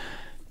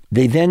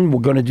 They then were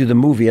going to do the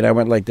movie, and I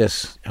went like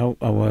this. Oh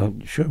well,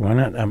 sure, why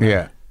not?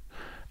 Yeah.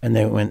 And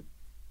they went,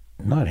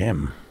 not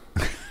him.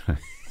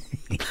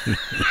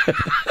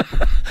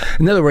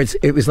 In other words,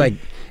 it was like,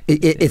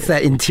 it's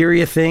that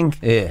interior thing.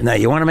 Yeah. Now,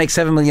 you want to make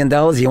 $7 million,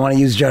 you want to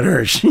use Judd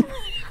Hirsch.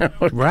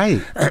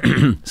 Right. That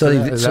was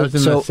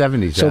in the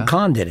 70s. So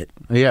Caan did it.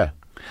 Yeah.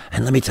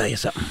 And let me tell you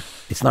something.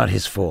 It's not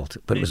his fault,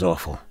 but it was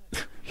awful.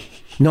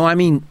 No, I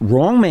mean,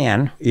 wrong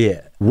man.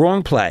 Yeah.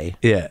 Wrong play.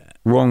 Yeah.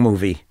 Wrong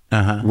movie.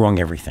 Uh-huh. Wrong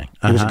everything.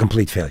 It was a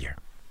complete failure.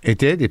 It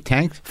did? It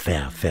tanked?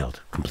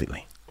 Failed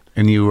completely.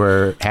 And you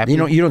were happy?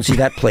 You don't see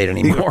that played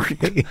anymore.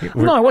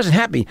 No, I wasn't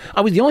happy.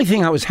 The only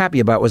thing I was happy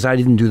about was I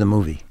didn't do the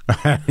movie.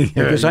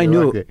 Because I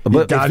knew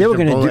but if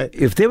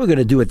they were going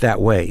to do it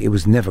that way, it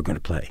was never going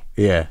to play.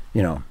 Yeah.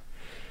 You know.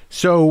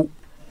 So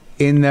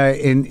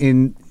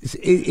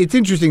it's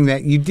interesting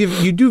that you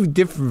do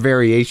different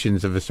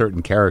variations of a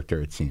certain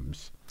character, it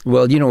seems.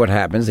 Well, you know what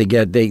happens? They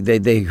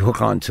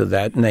hook onto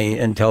that,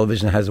 and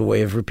television has a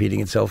way of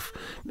repeating itself,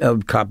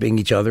 copying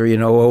each other. You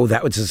know, oh,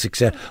 that was a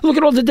success. Look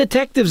at all the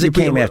detectives that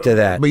came after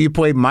that. But you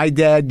played my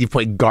dad. You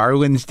played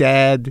Garland's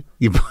dad.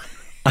 You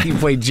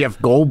played Jeff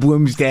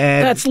Goldblum's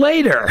dad. That's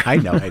later. I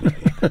know.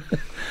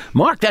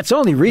 Marc, that's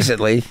only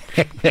recently.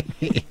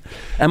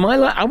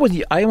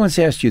 I once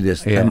asked you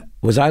this. Yeah.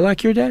 Was I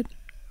like your dad?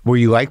 Were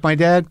you like my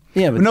dad?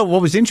 Yeah. But no,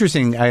 what was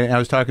interesting, I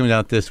was talking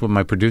about this with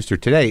my producer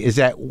today, is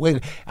that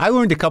I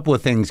learned a couple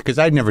of things because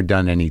I'd never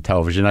done any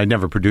television. I'd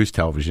never produced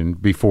television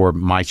before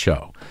my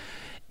show.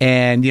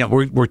 And,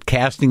 we're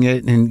casting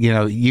it, and,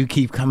 you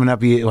keep coming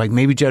up, like,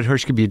 maybe Judd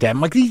Hirsch could be your dad. I'm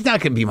like, he's not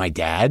going to be my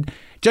dad.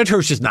 Judd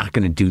Hirsch is not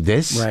going to do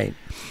this. Right.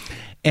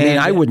 And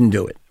I wouldn't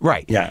do it.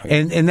 Right. Yeah.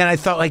 And then I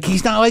thought, like,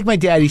 he's not like my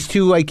dad. He's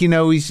too, like,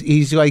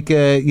 he's like,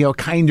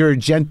 kinder,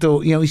 gentle.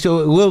 He's a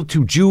little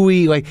too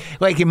Jewy.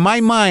 Like in my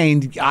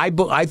mind, I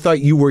thought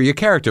you were your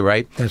character,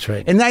 right? That's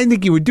right. And I didn't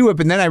think you would do it.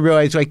 But then I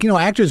realized, like,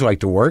 actors like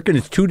to work, and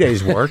it's 2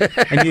 days' work.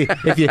 And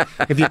if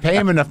you pay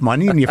them enough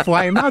money and you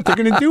fly them out, they're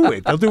going to do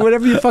it. They'll do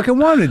whatever you fucking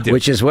want to do.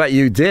 Which is what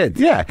you did.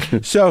 Yeah.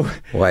 So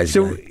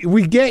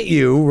we get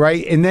you,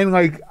 right? And then,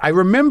 like, I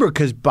remember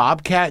because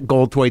Bobcat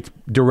Goldthwait's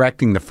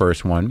directing the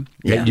first one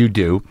that you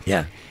do.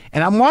 Yeah.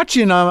 And I'm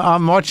watching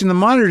the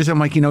monitors. I'm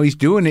like, he's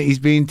doing it. He's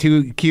being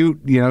too cute.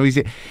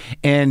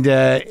 And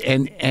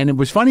it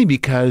was funny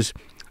because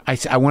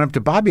I went up to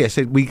Bobby. I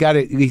said, he's got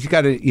to,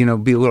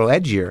 be a little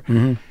edgier.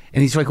 Mm-hmm.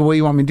 And he's like, well, what do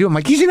you want me to do? I'm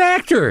like, he's an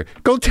actor.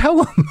 Go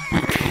tell him.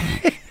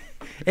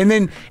 and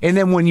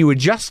then when you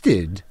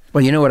adjusted.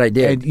 Well, you know what I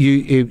did?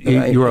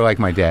 You were like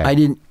my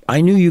dad.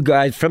 I knew you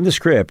guys from the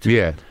script.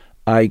 Yeah.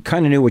 I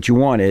kind of knew what you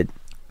wanted.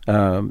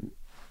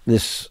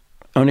 This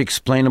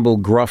unexplainable,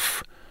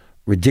 gruff,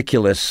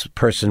 ridiculous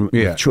person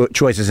with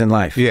choices in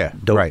life. Yeah,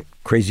 right.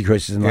 Crazy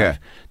choices in life.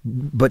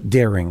 But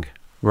daring.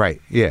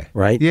 Right, yeah.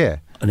 Right? Yeah.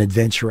 An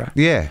adventurer.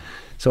 Yeah.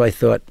 So I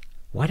thought,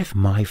 what if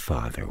my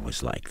father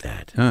was like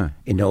that?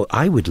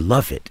 I would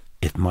love it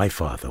if my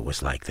father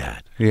was like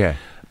that. Yeah.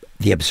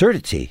 The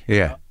absurdity,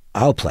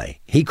 I'll play.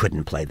 He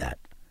couldn't play that.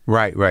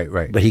 Right.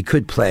 But he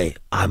could play,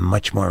 I'm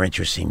much more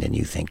interesting than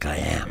you think I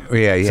am.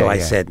 Yeah. So I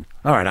said,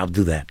 all right, I'll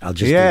do that. I'll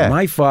just do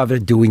my father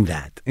doing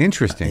that.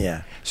 Interesting.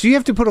 Yeah. So you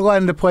have to put a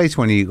lot into place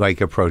when you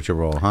like approach a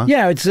role, huh?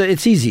 Yeah,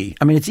 it's easy.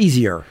 I mean, it's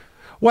easier.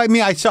 Well, I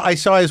mean,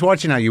 I was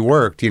watching how you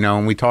worked,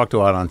 and we talked a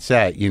lot on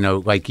set,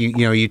 like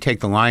you take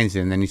the lines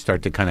in, then you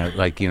start to kind of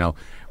like,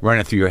 run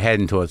it through your head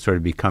until it sort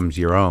of becomes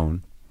your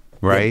own,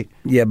 right?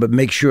 Yeah, but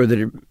make sure that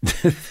it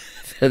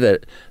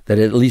that it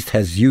at least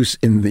has use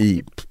in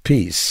the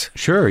piece.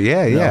 Sure,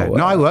 yeah.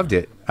 No, I loved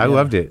it. I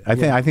loved it.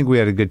 I think we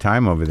had a good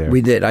time over there.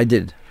 We did. I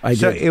did.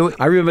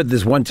 I remember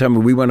this one time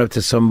when we went up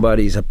to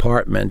somebody's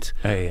apartment.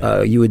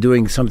 You were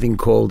doing something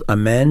called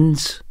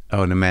amends.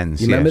 Oh, an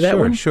amends. You remember that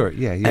one? Sure.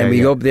 Yeah. And we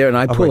go up there, and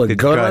I pull a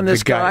gun on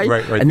this guy,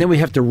 right. and then we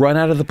have to run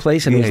out of the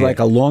place, and it was like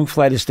a long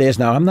flight of stairs.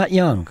 Now, I'm not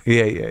young.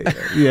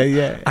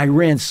 Yeah. I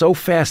ran so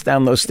fast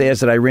down those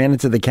stairs that I ran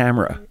into the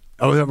camera.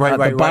 Oh, right.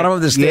 At the bottom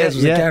of the stairs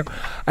was the camera.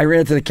 I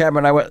ran into the camera,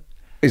 and I went,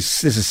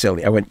 this is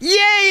silly. I went,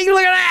 yay,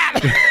 look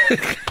at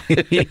that.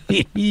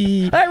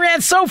 I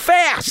ran so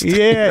fast.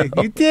 Yeah,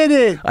 you did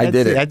it. I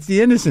did it. That's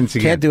the innocence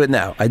again. Can't do it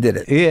now. I did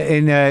it.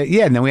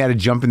 Yeah, and then we had to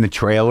jump in the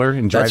trailer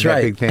and drive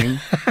that big thing.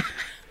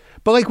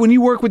 But like when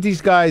you work with these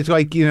guys,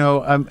 like,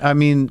 I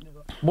mean,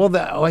 well,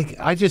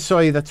 I just saw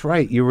you. That's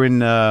right. You were in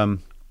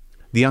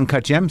the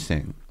Uncut Gems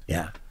thing.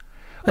 Yeah.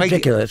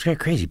 Ridiculous. It's got a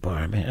crazy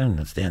part. I mean, I don't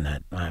understand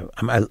that. I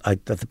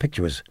thought the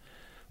picture was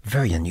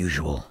very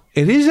unusual.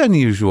 It is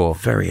unusual.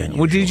 Very unusual.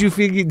 Well, did you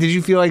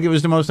feel like it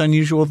was the most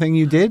unusual thing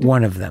you did?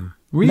 One of them.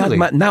 Really?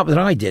 Not that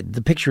I did.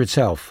 The picture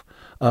itself.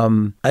 I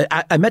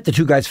met the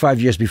two guys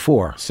 5 years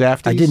before.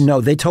 Safdies? I didn't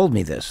know. They told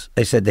me this.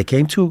 They said they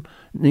came to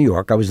New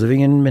York. I was living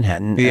in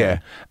Manhattan. Yeah.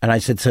 And I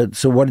said,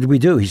 so what did we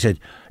do? He said,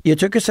 you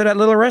took us to that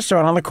little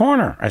restaurant on the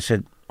corner. I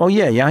said, oh,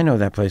 yeah, I know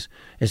that place.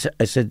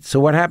 I said, so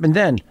what happened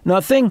then?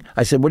 Nothing.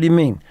 I said, what do you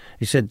mean?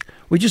 He said,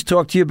 we just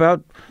talked to you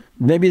about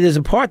maybe there's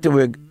a part that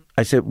we're...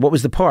 I said, what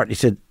was the part? He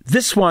said,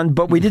 this one,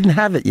 but we didn't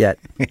have it yet.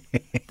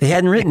 They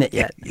hadn't written it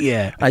yet.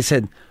 Yeah. I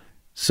said,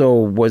 so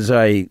was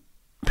I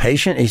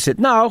patient? He said,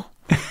 no.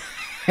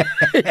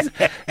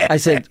 I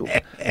said,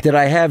 did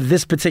I have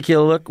this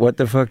particular look? What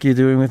the fuck are you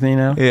doing with me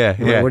now?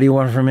 Yeah. What do you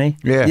want from me?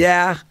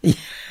 Yeah.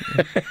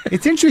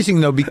 It's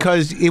interesting, though,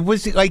 because it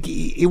was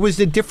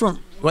a different...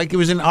 Like, it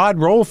was an odd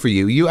role for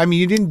you.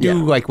 You didn't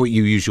do like what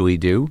you usually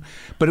do,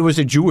 but it was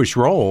a Jewish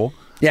role.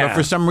 Yeah.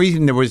 So for some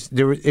reason, it was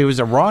a rawness to the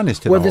whole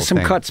thing. Well, there's some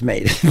cuts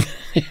made.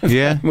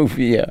 Yeah?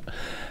 Movie, yeah.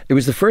 It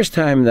was the first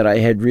time that I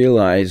had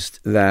realized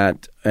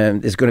that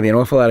there's going to be an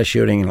awful lot of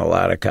shooting and a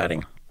lot of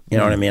cutting. You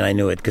know what I mean? I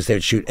knew it because they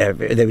would shoot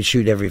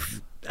every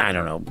I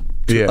don't know,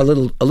 a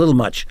little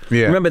much.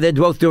 Yeah. Remember, they're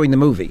both doing the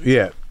movie.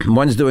 Yeah.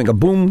 One's doing a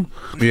boom.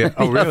 Yeah.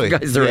 Oh, really? The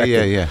guy's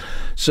directing. Yeah.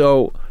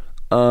 So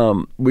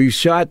we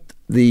shot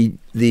the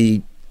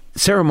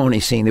ceremony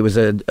scene. There was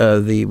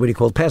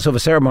the Passover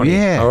ceremony.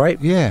 Yeah. All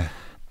right. Yeah.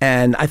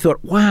 And I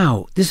thought,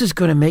 wow, this is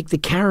going to make the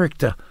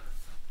character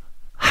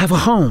have a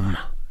home.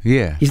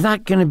 Yeah. He's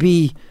not going to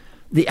be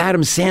the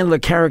Adam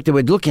Sandler character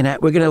we're looking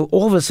at. We're going to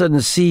all of a sudden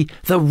see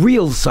the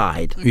real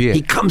side. Yeah.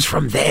 He comes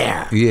from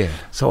there. Yeah.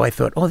 So I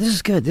thought, oh, this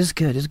is good.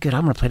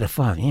 I'm going to play the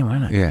father. Yeah, why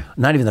not? Yeah.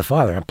 Not even the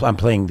father. I'm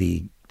playing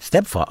the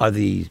stepfather.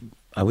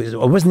 I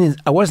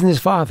wasn't his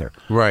father.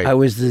 Right. I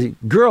was the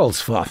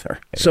girl's father.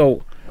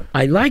 So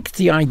I liked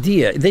the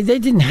idea. They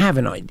didn't have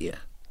an idea.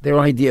 Their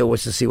idea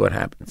was to see what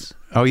happens.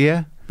 Oh,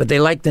 yeah? But they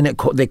liked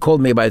the they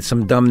called me by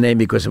some dumb name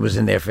because it was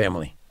in their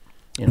family.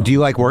 Do you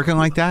like working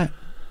like that?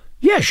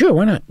 Yeah, sure.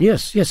 Why not?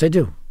 Yes, I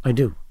do.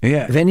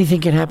 Yeah. If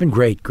anything can happen,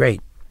 great.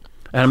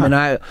 And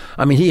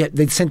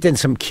they sent in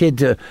some kid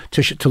to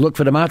look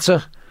for the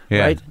matzah.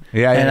 Yeah. Right?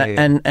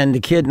 Yeah. And the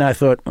kid, and I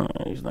thought,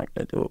 he's not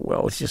going to do it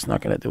well. He's just not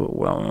going to do it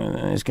well.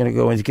 And he's going to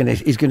go, and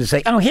he's going to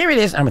say, oh, here it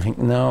is. I'm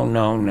thinking,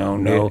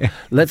 no.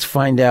 Let's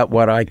find out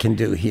what I can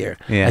do here.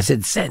 Yeah. I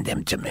said, send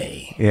him to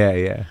me.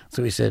 Yeah.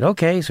 So he said,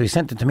 okay. So he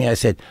sent it to me. I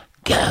said,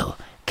 go,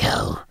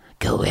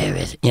 where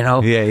is it?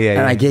 Yeah.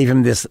 And I gave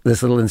him this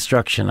little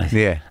instruction. I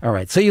said, all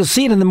right. So you'll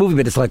see it in the movie,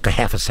 but it's like a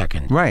half a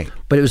second. Right.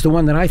 But it was the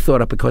one that I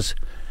thought of because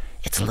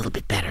it's a little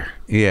bit better.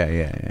 Yeah.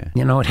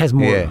 It has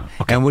more. Yeah.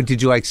 Okay. And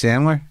did you like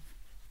Sandler?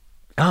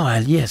 Oh,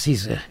 yes.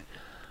 He's a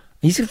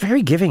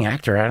very giving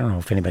actor. I don't know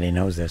if anybody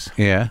knows this.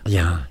 Yeah.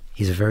 Yeah.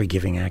 He's a very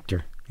giving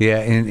actor. Yeah.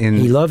 And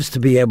he loves to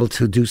be able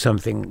to do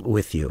something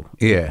with you.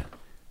 Yeah.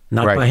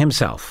 Not by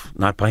himself.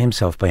 Not by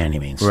himself by any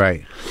means.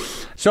 Right.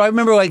 So I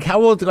remember,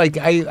 how old, I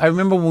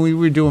remember when we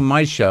were doing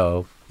my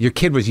show, your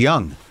kid was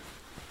young.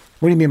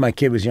 What do you mean my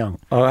kid was young?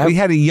 We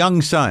had a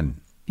young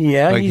son.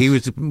 Yeah. He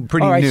was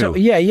pretty new. So,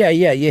 yeah.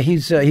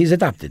 He's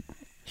adopted.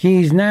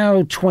 He's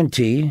now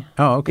 20.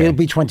 Oh, okay. He'll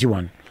be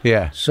 21.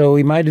 Yeah. So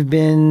he might have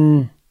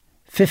been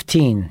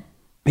 15.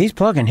 He's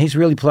plugging. He's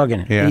really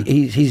plugging. Yeah.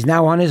 He's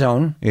now on his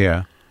own.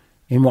 Yeah.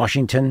 In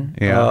Washington,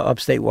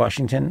 upstate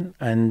Washington,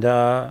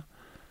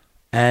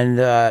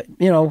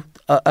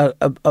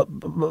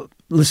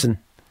 listen,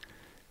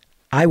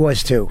 I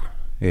was too.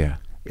 Yeah.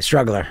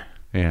 Struggler.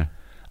 Yeah.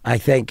 I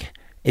think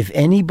if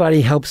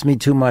anybody helps me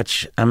too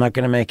much, I'm not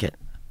going to make it.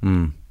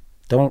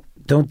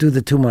 Don't do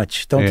the too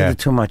much. Don't do the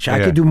too much.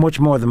 I could do much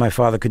more than my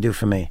father could do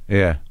for me.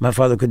 Yeah. My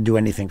father couldn't do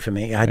anything for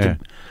me.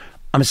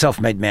 I'm a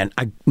self-made man.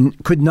 I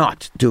could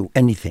not do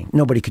anything.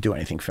 Nobody could do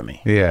anything for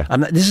me. Yeah.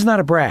 This is not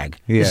a brag.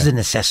 Yeah. This is a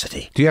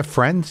necessity. Do you have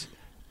friends?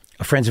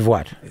 Friends of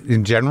what?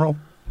 In general?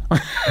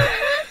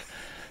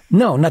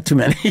 No, not too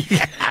many.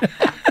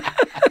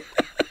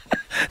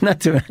 Not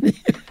too many.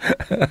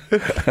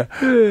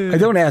 I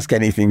don't ask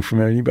anything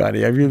from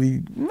anybody. I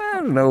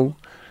don't know.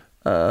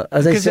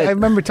 As I said, I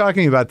remember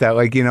talking about that,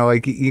 like, you know,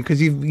 like,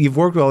 because you've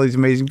worked with all these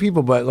amazing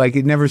people, but like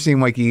it never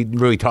seemed like you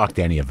really talked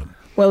to any of them.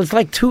 Well, it's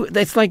like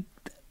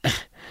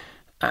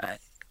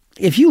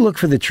if you look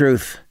for the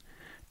truth,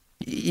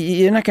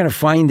 you're not going to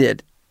find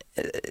it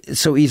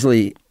so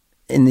easily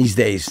in these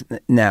days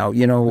now.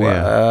 You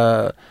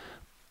know,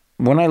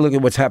 when I look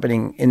at what's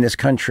happening in this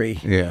country,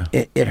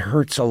 it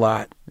hurts a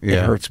lot. Yeah.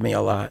 It hurts me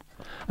a lot.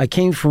 I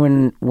came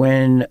from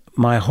when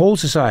my whole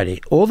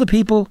society, all the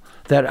people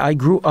that I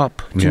grew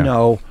up to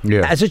know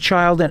as a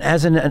child and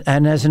as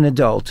an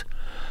adult,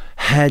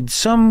 had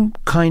some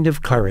kind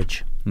of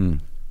courage. Mm.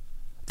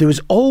 There was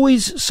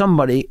always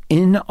somebody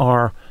in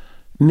our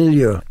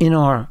milieu,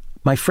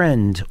 my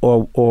friend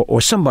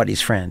or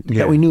somebody's friend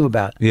that we knew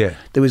about. Yeah.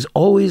 There was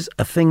always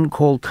a thing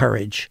called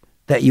courage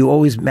that you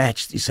always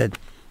matched. You said,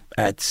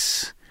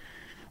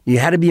 you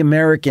had to be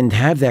American to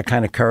have that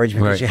kind of courage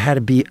because you had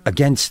to be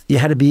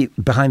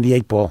behind the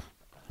eight ball.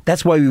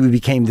 That's why we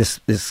became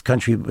this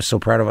country. We were so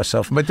proud of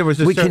ourselves. But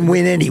we can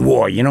win any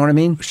war. You know what I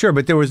mean? Sure,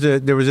 but there was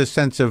a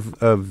sense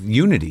of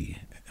unity,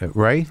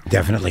 right?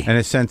 Definitely, and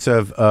a sense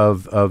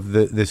of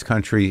this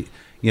country,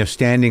 you know,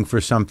 standing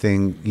for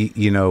something,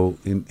 you know,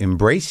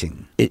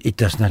 embracing. It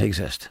does not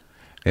exist.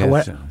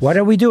 What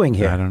are we doing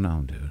here? I don't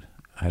know, dude.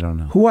 I don't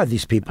know. Who are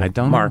these people? I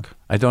don't Marc. know.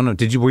 I don't know.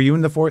 Were you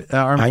in the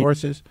armed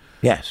forces?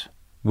 Yes.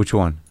 Which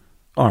one?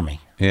 Army.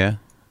 Yeah.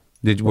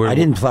 I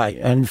didn't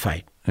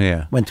fight.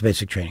 Yeah. Went to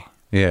basic training.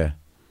 Yeah.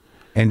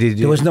 And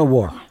there was no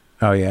war.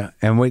 Oh yeah.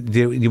 And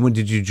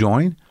did you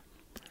join?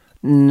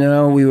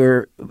 No, we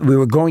were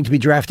going to be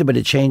drafted, but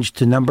it changed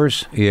to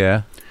numbers.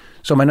 Yeah.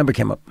 So my number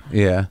came up.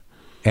 Yeah.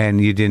 And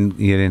you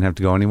didn't have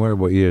to go anywhere?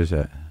 What year is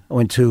that? I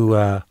went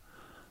to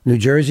New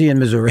Jersey and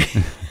Missouri.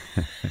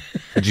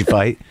 Did you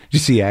fight? Did you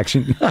see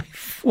action? I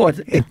fought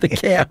at the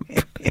camp.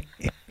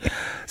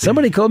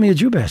 Somebody called me a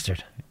Jew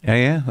bastard.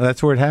 Yeah, well,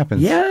 that's where it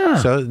happens. Yeah,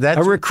 so that's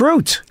a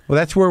recruit. Well,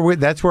 that's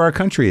where our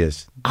country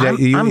is.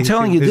 I'm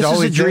telling you, this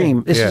is a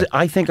dream.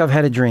 I think I've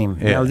had a dream.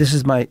 Yeah. You know, this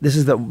is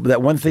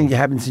that one thing that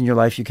happens in your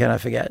life you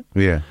cannot forget.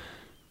 Yeah,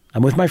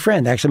 I'm with my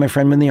friend. Actually, my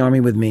friend was in the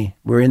army with me.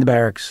 We're in the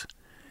barracks,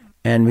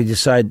 and we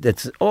decide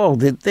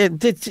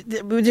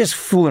we're just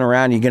fooling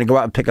around. You're going to go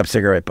out and pick up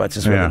cigarette butts.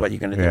 That's really what you're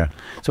going to do. Yeah.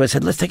 So I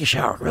said, let's take a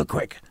shower real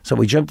quick. So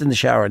we jumped in the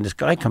shower, and this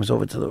guy comes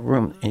over to the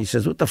room, and he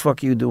says, "What the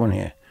fuck are you doing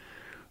here?"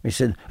 We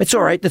said, it's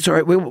all right. That's all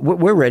right.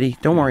 We're ready.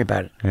 Don't worry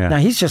about it. Yeah. Now,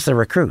 he's just a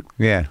recruit.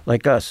 Yeah.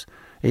 Like us.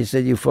 He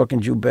said, you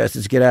fucking Jew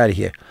bastards, get out of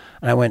here.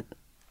 And I went,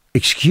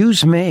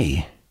 excuse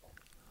me,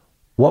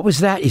 what was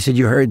that? He said,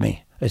 you heard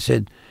me. I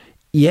said,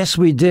 yes,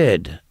 we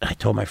did. I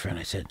told my friend,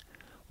 I said,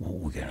 well,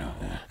 we're gonna...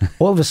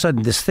 All of a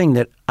sudden, this thing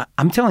that...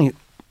 I'm telling you,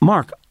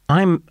 Marc,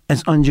 I'm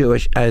as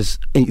un-Jewish as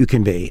you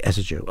can be as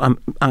a Jew.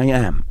 I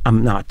am.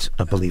 I'm not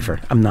a believer.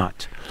 I'm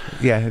not.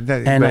 Yeah.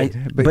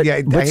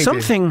 But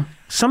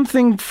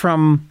something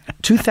from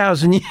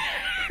 2,000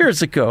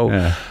 years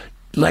ago,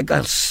 like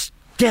a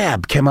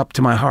stab came up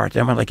to my heart.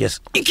 And I went like this,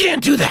 you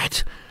can't do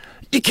that.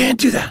 You can't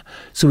do that.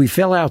 So we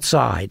fell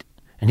outside.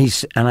 And I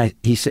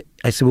said,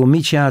 we'll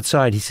meet you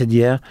outside. He said,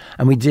 yeah.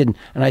 And we did.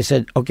 And I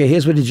said, okay,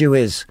 here's what a Jew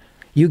is.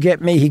 You get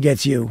me, he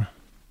gets you.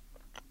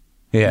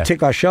 Yeah. We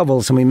took our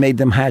shovels and we made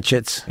them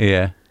hatchets.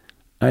 Yeah.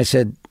 And I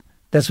said,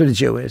 that's what a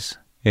Jew is.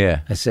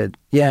 Yeah. I said,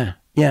 yeah.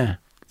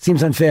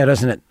 Seems unfair,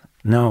 doesn't it?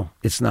 No,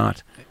 it's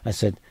not. I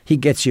said, he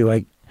gets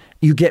you.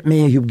 You get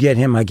me, you get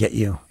him, I get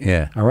you.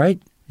 Yeah. All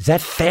right? Is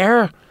that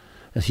fair?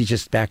 And he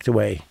just backed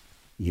away.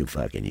 You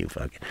fucking.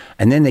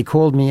 And then they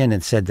called me in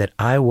and said that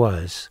I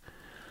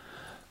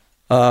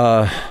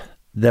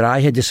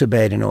had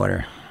disobeyed an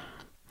order.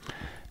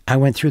 I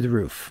went through the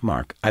roof,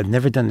 Marc. I've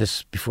never done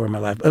this before in my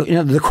life. You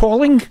know, the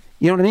calling,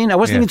 you know what I mean? I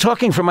wasn't even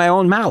talking from my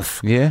own mouth.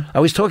 Yeah. I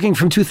was talking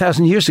from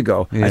 2,000 years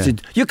ago. Yeah. I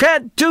said, you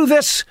can't do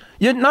this.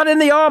 You're not in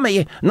the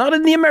army, not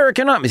in the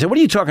American army. He said, what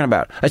are you talking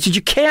about? I said,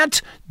 you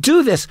can't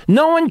do this.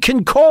 No one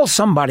can call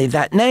somebody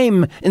that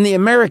name in the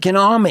American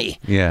army.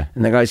 Yeah.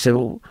 And the guy said,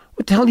 well,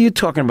 what the hell are you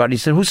talking about? He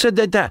said, who said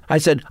that? I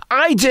said,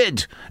 I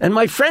did. And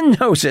my friend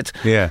knows it.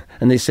 Yeah.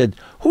 And they said,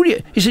 who do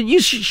you? He said, you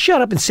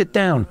shut up and sit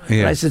down. Yeah.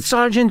 And I said,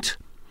 Sergeant,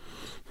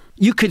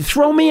 you could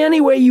throw me any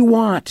way you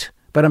want,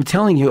 but I'm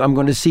telling you, I'm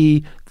going to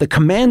see the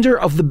commander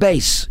of the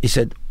base. He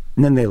said,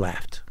 and then they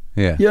laughed.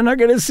 Yeah. You're not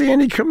going to see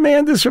any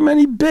commanders from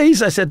any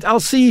base. I said, I'll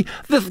see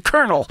the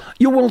colonel.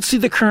 You won't see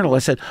the colonel. I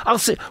said, I'll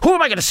see. Who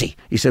am I going to see?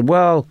 He said,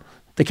 well,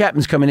 the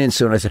captain's coming in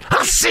soon. I said,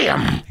 I'll see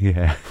him.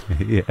 Yeah.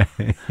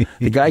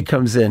 The guy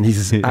comes in.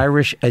 He's as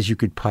Irish as you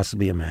could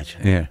possibly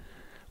imagine. Yeah.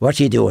 What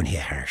are you doing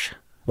here, Hirsch?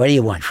 what do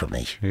you want from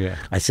me? Yeah.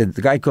 I said,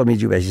 the guy called me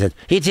Jew. He said,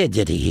 he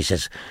did he? He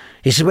says,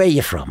 where are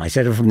you from? I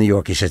said, I'm from New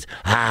York. He says,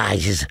 he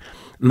says,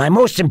 my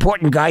most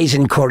important guys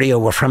in Korea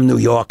were from New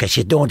York. I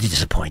said, don't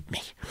disappoint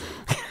me.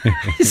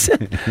 He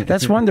said,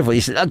 that's wonderful.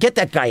 He said, I'll get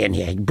that guy in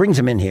here. He brings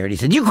him in here. And he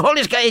said, you call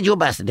this guy a Jew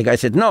bastard? The guy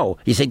said, no.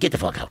 He said, get the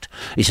fuck out.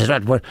 He says,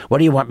 what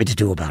do you want me to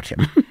do about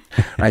him?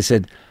 I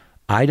said,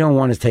 I don't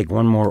want to take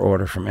one more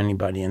order from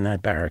anybody in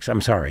that barracks.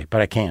 I'm sorry,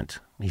 but I can't.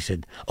 He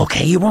said,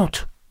 okay, you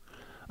won't.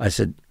 I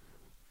said,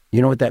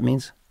 you know what that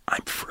means?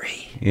 I'm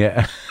free.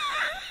 Yeah.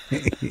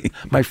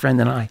 My friend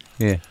and I.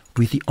 Yeah.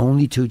 We're the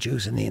only 2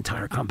 Jews in the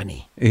entire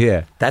company.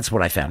 Yeah. That's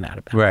what I found out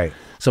about. Right.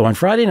 So on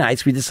Friday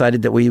nights, we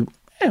decided that we're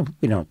not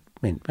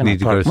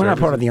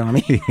part of the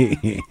army.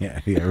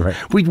 yeah,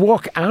 right. We'd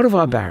walk out of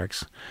our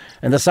barracks,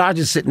 and the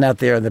sergeant's sitting out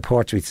there on the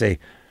porch. We'd say,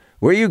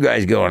 where are you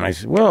guys going? I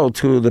said, well,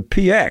 to the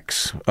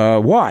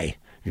PX. Why?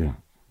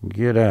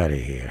 Get out of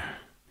here.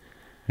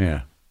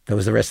 Yeah. That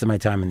was the rest of my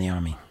time in the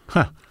army.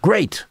 Huh.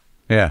 Great.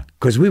 Yeah.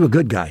 Because we were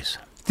good guys.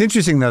 It's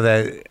interesting, though,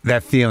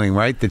 that feeling,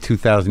 right? The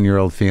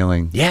 2,000-year-old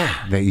feeling. Yeah.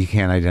 That you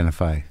can't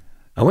identify.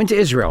 I went to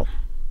Israel.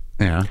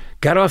 Yeah.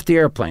 Got off the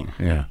airplane.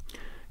 Yeah.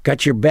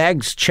 Got your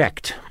bags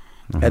checked.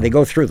 They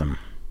go through them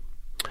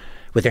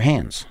with their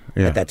hands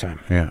at that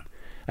time. Yeah.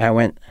 I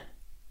went,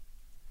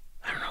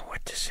 I don't know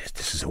what this is.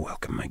 This is a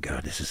welcome. My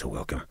God, this is a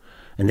welcome.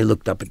 And they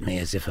looked up at me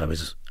as if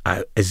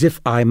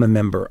I'm a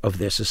member of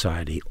their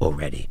society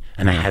already.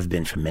 And I have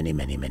been for many,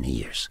 many, many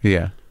years.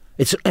 Yeah.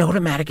 It's an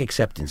automatic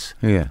acceptance.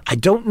 Yeah. I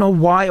don't know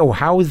why or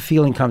how the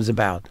feeling comes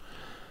about,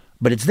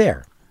 but it's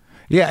there.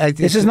 Yeah.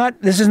 This is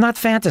not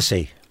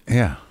fantasy.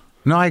 Yeah.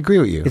 No, I agree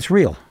with you. It's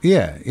real.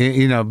 Yeah.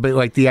 But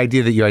like the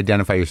idea that you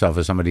identify yourself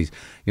as somebody's,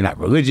 you're not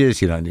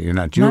religious, you're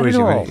not Jewish. Not at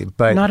all.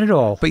 But, not at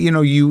all. But,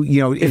 you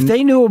if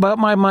they knew about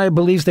my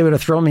beliefs, they would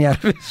have thrown me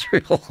out of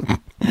Israel.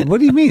 What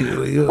do you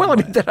mean? Well, I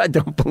mean that I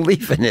don't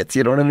believe in it.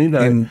 You know what I mean?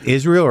 In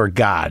Israel or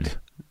God?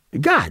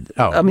 God.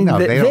 Oh, I mean, no,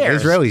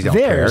 Israelis don't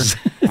care.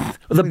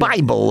 The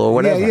Bible or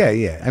whatever.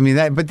 Yeah. I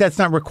mean, but that's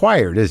not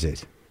required, is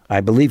it?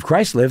 I believe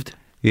Christ lived.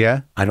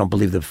 Yeah. I don't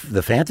believe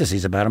the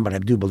fantasies about him, but I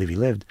do believe he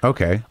lived.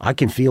 Okay. I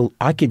could feel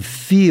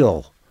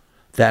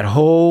that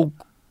whole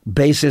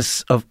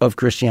basis of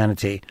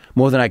Christianity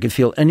more than I could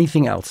feel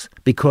anything else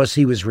because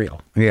he was real.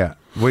 Yeah.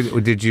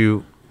 What did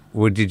you?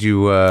 Went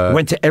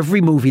to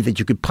every movie that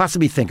you could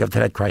possibly think of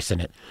that had Christ in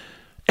it.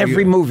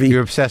 Every movie.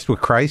 You're obsessed with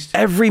Christ?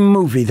 Every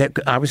movie that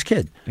I was a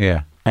kid.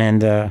 Yeah.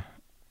 And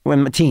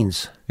when my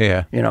teens.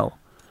 Yeah.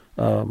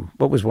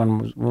 What was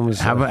one?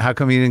 How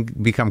come you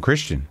didn't become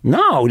Christian?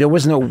 No, there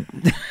was no.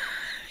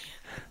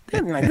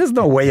 There's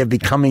no way of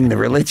becoming the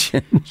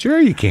religion. Sure,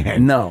 you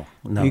can. No.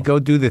 You go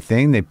do the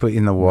thing. They put you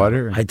in the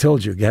water. I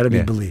told you, got to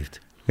be believed.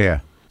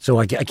 Yeah. So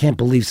I can't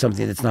believe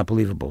something that's not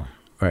believable.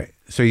 Right.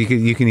 So you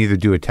can either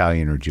do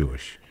Italian or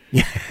Jewish.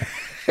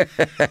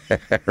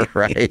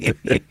 Right.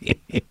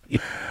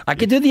 I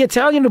could do the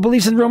Italian who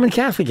believes in Roman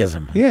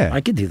Catholicism. Yeah.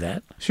 I could do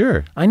that.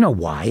 Sure. I know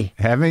why.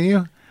 Haven't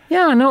you?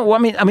 Yeah, I know. Well,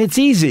 I mean, it's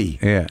easy.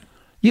 Yeah.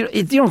 You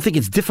don't think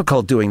it's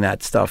difficult doing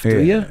that stuff, do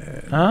you?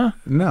 Huh?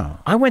 No.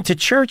 I went to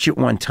church at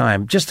one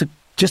time just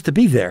to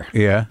be there.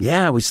 Yeah.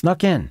 Yeah, we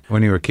snuck in.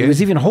 When you were a kid? There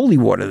was even holy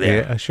water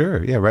there. Yeah,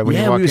 sure. Yeah, right when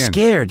you walk in. Yeah, we were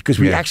scared because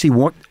we actually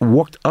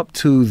walked up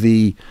to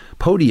the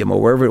podium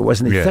or wherever it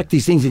was, and they stuck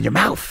these things in your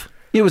mouth.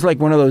 It was like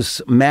one of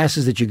those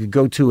masses that you could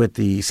go to at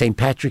the St.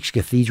 Patrick's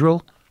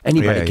Cathedral.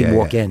 Anybody can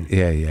walk in.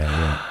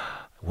 Yeah.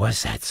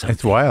 Was that something?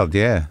 It's wild,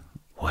 yeah.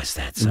 Was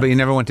that something? But you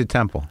never went to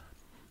temple?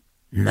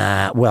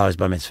 Nah, well, I was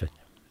bar mitzvah.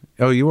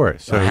 Oh, you were?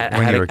 So I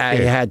I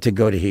had to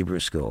go to Hebrew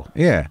school.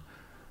 Yeah.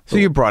 So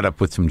you're brought up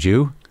with some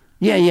Jew?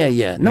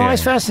 Yeah. No, I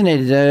was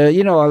fascinated. I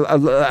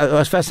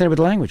was fascinated with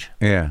the language.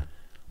 Yeah.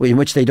 In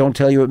which they don't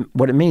tell you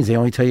what it means. They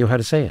only tell you how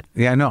to say it.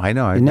 Yeah, I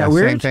know. Isn't that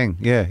weird? Same thing.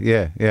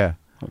 Yeah.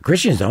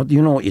 Christians don't.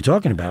 You know what you're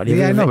talking about.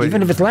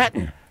 Even if it's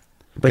Latin.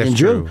 But in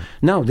Jew,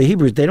 no, the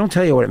Hebrews, they don't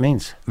tell you what it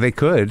means. They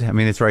could. I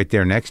mean, it's right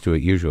there next to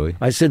it, usually.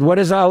 I said, what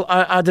is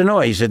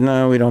Adonai? He said,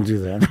 no, we don't do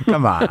that.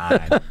 Come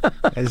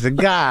on. As a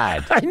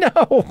God. I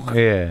know.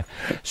 Yeah.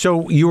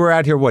 So you were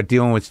out here,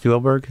 dealing with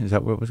Spielberg? Is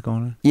that what was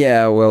going on?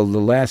 Yeah, well, the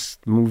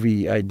last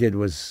movie I did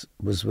was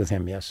with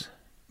him, yes.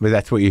 But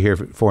that's what you're here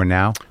for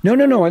now?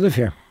 No, I live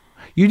here.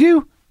 You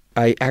do?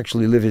 I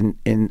actually live in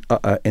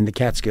the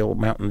Catskill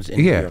Mountains in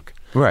New York.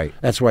 Right.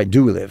 That's where I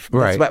do live.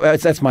 Right.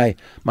 That's my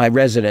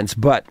residence,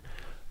 but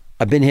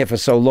I've been here for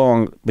so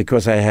long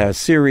because I have a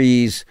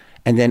series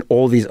and then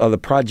all these other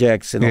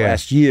projects in the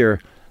last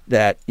year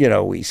that,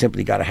 we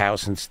simply got a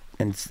house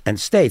and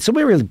stayed. So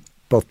we're really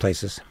both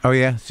places. Oh,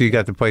 yeah? So you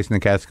got the place in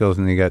the Catskills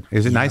and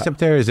is it nice up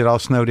there? Is it all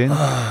snowed in?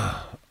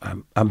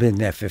 I've been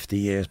there 50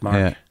 years, Marc.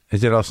 Yeah.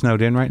 Is it all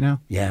snowed in right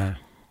now? Yeah.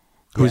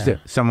 Who's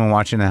there? Someone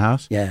watching the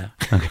house? Yeah.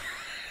 Okay.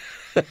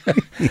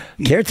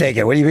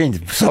 Caretaker, what do you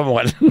mean?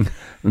 Someone.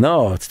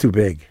 No, it's too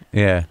big.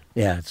 Yeah.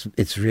 Yeah,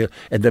 it's real.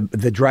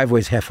 The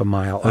driveway's half a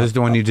mile. Oh, this is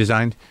the one you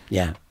designed?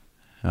 Yeah.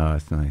 Oh,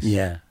 that's nice.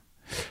 Yeah.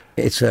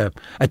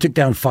 I took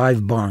down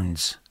 5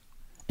 barns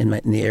in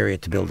the area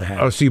to build a house.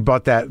 Oh, so you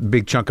bought that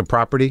big chunk of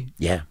property?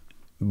 Yeah.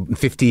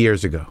 50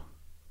 years ago?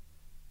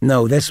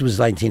 No, this was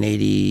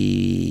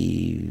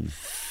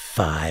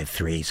 1985,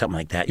 3, something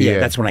like that. Yeah,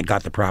 that's when I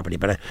got the property.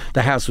 But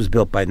the house was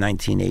built by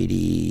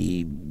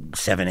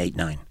 1987, 8,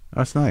 9.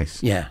 That's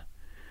nice. Yeah.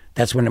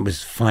 That's when it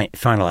was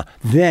final.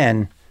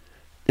 Then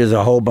there's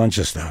a whole bunch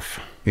of stuff.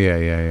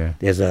 Yeah.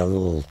 There's a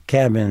little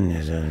cabin.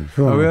 There's a...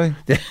 Oh, really?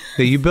 That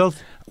you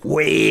built?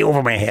 Way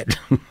over my head.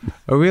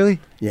 Oh, really?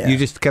 Yeah. You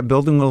just kept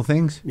building little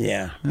things?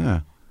 Yeah.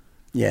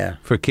 Yeah.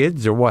 For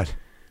kids or what?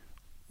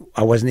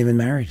 I wasn't even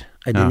married.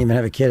 I didn't even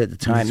have a kid at the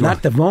time.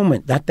 Not that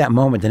moment.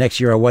 The next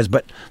year I was.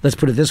 But let's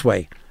put it this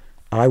way.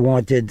 I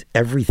wanted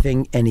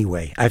everything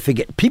anyway. I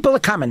figured people are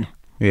coming.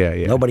 Yeah.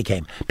 Nobody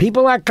came.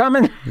 People are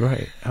coming.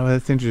 Right. Oh,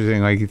 that's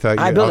interesting. Like you thought.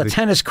 I built a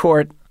tennis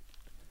court,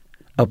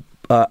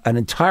 an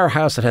entire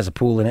house that has a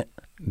pool in it.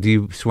 Do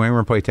you swim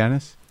or play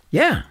tennis?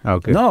 Yeah. Oh,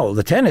 good. No,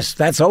 the tennis,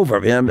 that's over.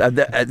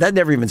 That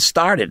never even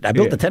started. I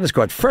built the tennis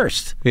court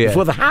first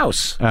before the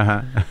house.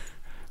 Uh-huh.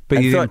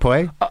 But you didn't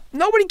play?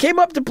 Nobody came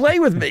up to play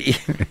with me.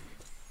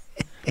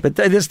 But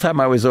this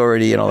time I was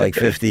already, like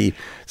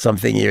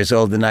 50-something years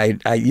old, and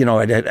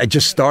I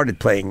just started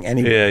playing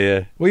anyway.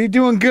 Yeah. Well, you're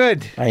doing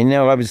good. I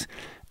know. I was,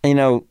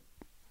 the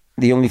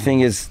only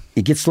thing is,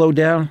 it gets slowed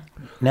down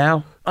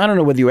now. I don't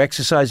know whether you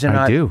exercise or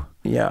not. I do.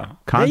 Yeah.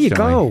 Constantly.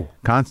 There you go.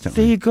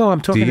 Constantly. There you go.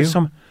 I'm talking to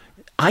some.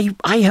 I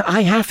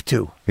have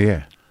to.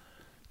 Yeah.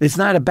 It's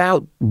not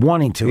about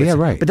wanting to.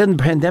 Right. But then the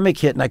pandemic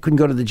hit, and I couldn't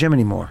go to the gym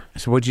anymore.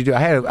 So what'd you do?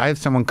 I had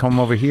someone come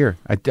over here.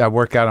 I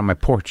work out on my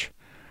porch.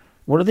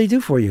 What do they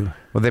do for you?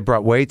 Well, they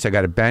brought weights. I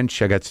got a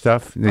bench. I got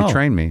stuff. And they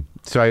trained me.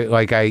 So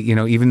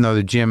even though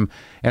the gym,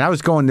 and I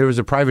was going, there was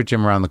a private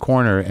gym around the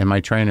corner, and my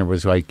trainer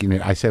was like,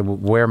 I said, well,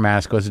 wear a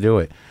mask, let's do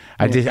it.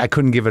 I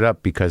couldn't give it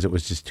up because it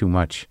was just too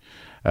much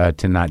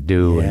to not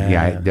do.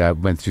 Yeah. And I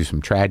went through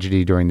some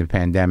tragedy during the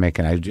pandemic,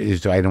 and I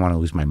didn't want to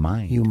lose my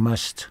mind. You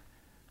must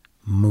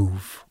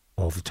move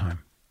all the time.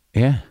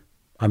 Yeah.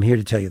 I'm here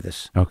to tell you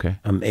this. Okay.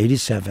 I'm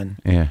 87.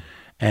 Yeah.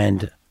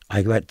 And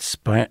I had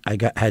spinal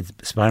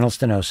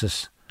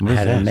stenosis. I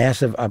had a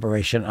massive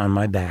operation on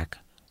my back,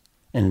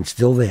 and it's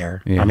still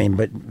there. Yeah. I mean,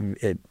 but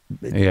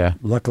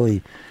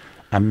luckily,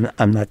 I'm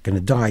not going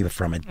to die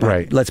from it. But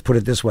right. Let's put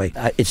it this way: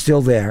 it's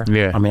still there.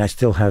 Yeah. I mean, I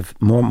still have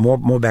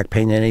more back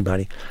pain than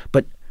anybody.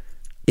 But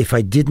if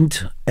I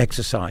didn't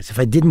exercise, if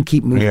I didn't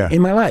keep moving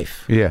in my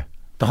life, the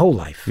whole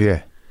life,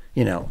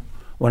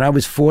 when I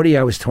was 40,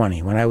 I was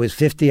 20. When I was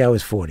 50, I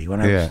was 40.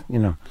 When I was,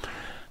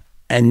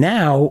 and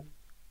now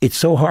it's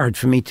so hard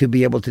for me to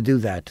be able to do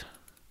that.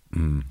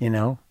 Things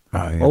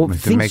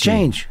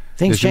change.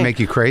 Things change. Does it make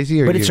you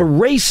crazy? But it's a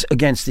race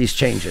against these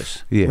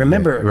changes. Yeah,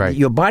 Remember,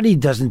 your body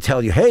doesn't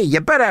tell you, "Hey,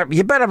 you better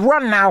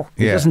run now."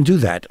 It doesn't do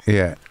that.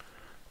 Yeah.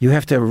 You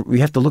have to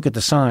look at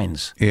the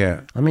signs.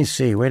 Yeah. Let me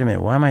see. Wait a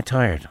minute. Why am I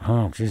tired?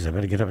 Oh, geez, I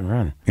better get up and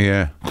run.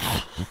 Yeah.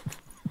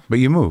 But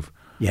you move.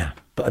 Yeah.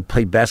 But I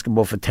played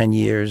basketball for 10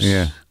 years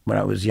when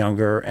I was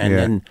younger,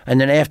 and Yeah.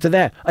 then after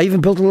that, I even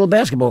built a little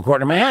basketball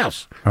court in my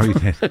house. Oh, you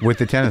did? With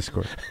the tennis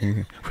court.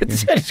 With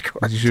the tennis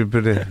court. You should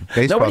put a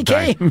baseball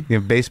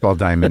baseball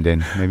diamond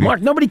in. Maybe.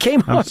 Mark, nobody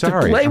came out to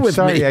play with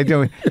me. I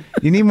don't.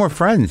 You need more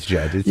friends,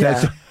 Judd.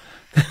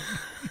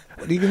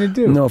 What are you going to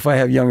do? No, if I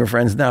have younger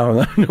friends now,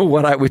 I don't know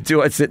what I would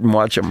do. I'd sit and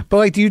watch them.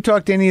 But do you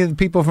talk to any of the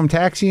people from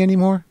Taxi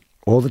anymore?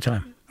 All the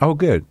time. Oh,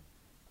 good.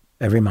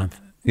 Every month.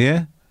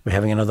 Yeah? We're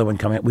having another one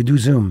coming. We do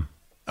Zoom.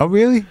 Oh,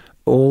 really?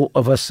 All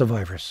of us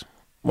survivors.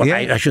 Well,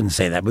 I shouldn't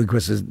say that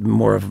because there's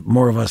more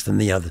of us than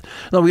the others.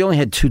 No, we only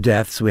had 2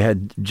 deaths. We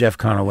had Jeff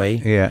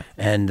Conaway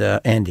and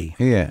Andy.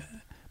 Yeah.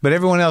 But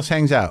everyone else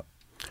hangs out.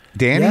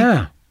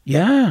 Danny?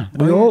 Yeah.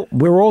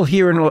 We're all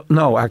here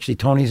actually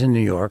Tony's in New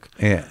York.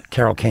 Yeah.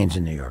 Carol Kane's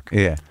in New York.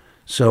 Yeah.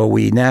 So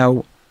we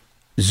now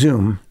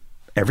Zoom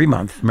every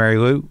month. Mary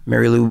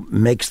Lou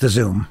makes the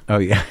Zoom. Oh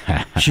yeah.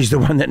 She's the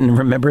one that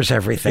remembers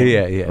everything.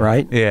 Yeah.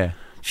 Right? Yeah.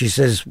 She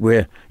says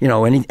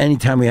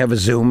anytime we have a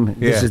Zoom,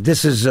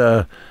 this is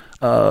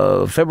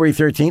February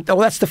 13th. Oh,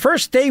 that's the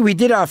first day we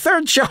did our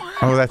 3rd show.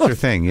 Oh, that's her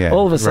thing, yeah.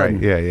 All of a sudden.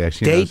 Right, yeah.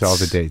 She knows all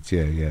the dates,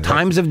 yeah.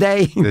 Times of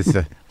day.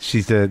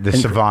 She's the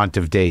savant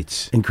of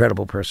dates.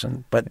 Incredible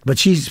person. But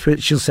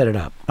she'll set it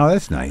up. Oh,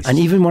 that's nice. And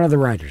even one of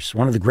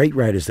the great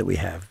writers that we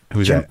have.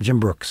 Who's that? Jim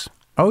Brooks.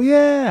 Oh,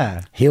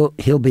 yeah. He'll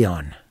be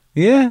on.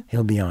 Yeah?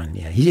 He'll be on,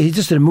 yeah. He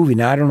just did a movie.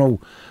 Now, I don't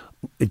know.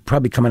 It's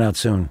probably coming out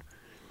soon.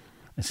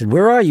 I said,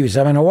 "Where are you?" He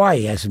said, "I'm in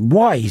Hawaii." I said,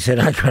 "Why?" He said,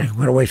 "I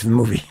went away from the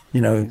movie."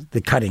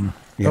 The cutting.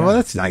 Yeah. Oh, well,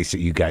 that's nice that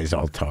you guys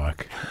all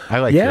talk. I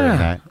like hearing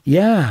that.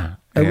 Yeah.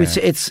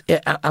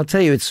 I'll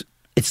tell you, it's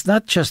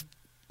not just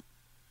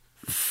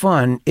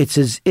fun. It's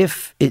as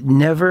if it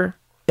never,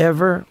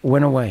 ever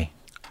went away.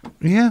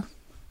 Yeah.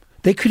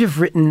 They could have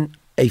written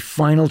a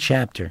final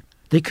chapter.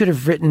 They could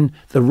have written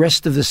the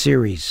rest of the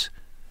series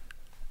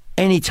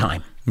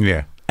anytime.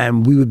 Yeah.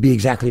 And we would be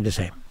exactly the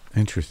same.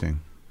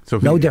 Interesting. So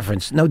no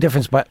difference.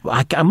 But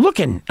I'm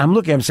looking.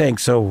 I'm saying,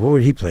 so what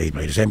would he play? He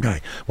played the same guy.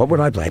 What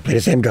would I play? I played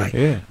the same guy.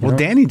 Yeah. Well,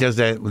 Danny does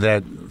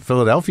that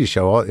Philadelphia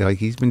show. Like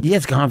he's been. Yeah,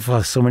 it's gone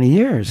for so many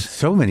years.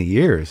 So many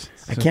years.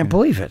 I can't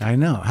believe it. I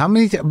know. How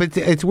many? But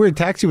it's weird.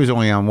 Taxi was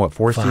only on what,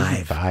 4 seasons?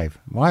 5. 5.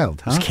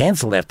 Wild, huh? It was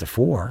canceled after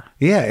 4.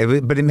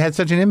 Yeah, but it had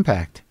such an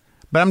impact.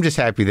 But I'm just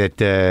happy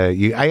that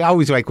I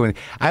always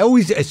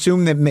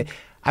assume that.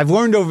 I've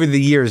learned over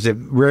the years that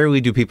rarely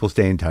do people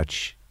stay in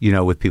touch,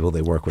 with people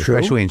they work with,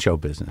 especially in show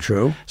business.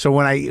 True. So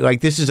when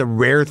this is a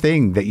rare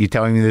thing that you're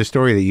telling me this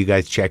story that you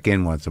guys check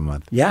in once a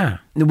month. Yeah.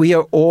 We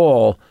are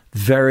all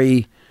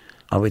very,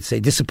 I would say,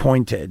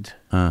 disappointed.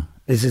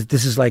 This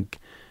is like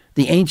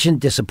the ancient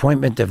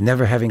disappointment of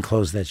never having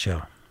closed that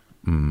show.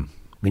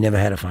 We never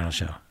had a final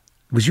show.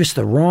 It was just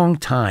the wrong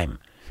time.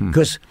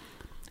 Because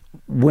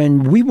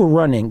when we were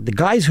running, the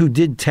guys who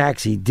did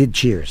Taxi did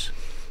Cheers.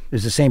 It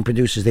was the same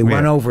producers. They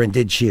went over and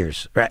did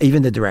Cheers, right?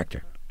 Even the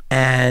director.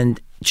 And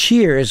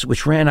Cheers,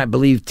 which ran, I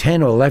believe,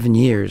 10 or 11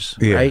 years,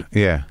 right?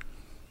 Yeah.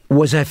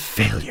 Was a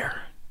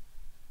failure.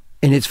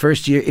 In its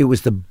first year, it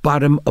was the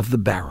bottom of the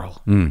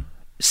barrel.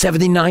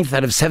 79th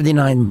out of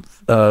 79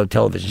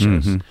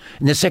 television shows.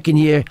 In the second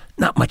year,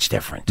 not much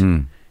different.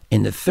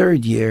 In the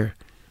third year,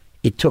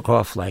 it took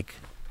off like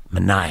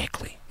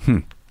maniacally.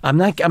 I'm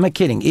not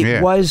kidding.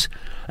 It was,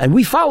 and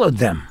we followed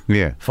them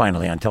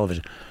finally on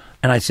television.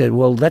 And I said,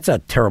 well, that's a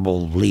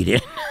terrible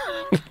lead-in.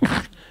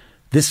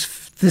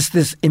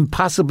 This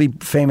impossibly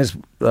famous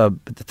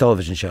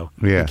television show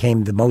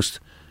became the most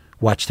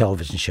watched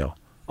television show.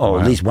 Oh,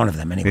 at least one of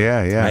them anyway.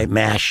 Yeah. Right?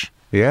 MASH.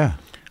 Yeah.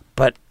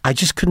 But I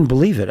just couldn't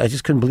believe it. I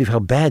just couldn't believe how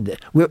bad.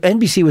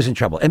 NBC was in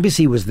trouble.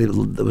 NBC was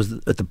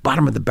at the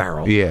bottom of the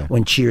barrel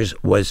when Cheers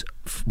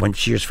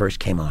first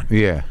came on.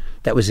 Yeah.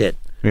 That was it.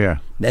 Yeah.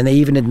 And they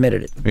even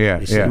admitted it. Yeah.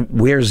 They said,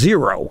 we're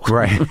zero.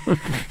 Right.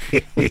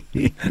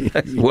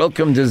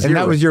 Welcome to zero. And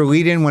that was your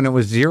lead-in when it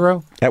was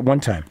zero? At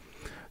one time.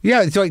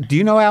 Yeah. It's like, do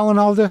you know Alan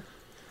Alda?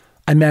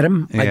 I met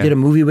him. Yeah. I did a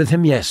movie with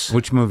him, yes.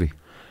 Which movie?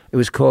 It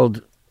was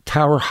called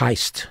Tower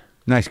Heist.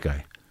 Nice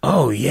guy.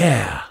 Oh,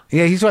 yeah.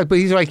 Yeah, he's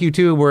like you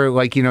too, where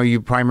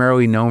you're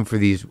primarily known for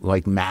these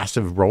like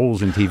massive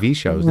roles in TV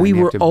shows. We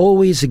were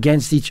always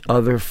against each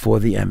other for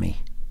the Emmy.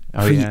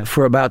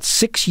 For about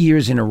 6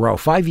 years in a row,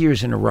 5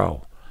 years in a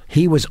row.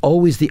 He was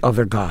always the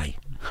other guy.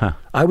 Huh.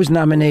 I was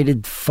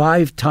nominated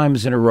 5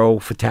 times in a row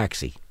for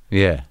Taxi.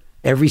 Yeah.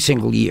 Every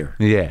single year.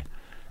 Yeah.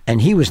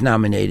 And he was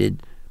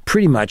nominated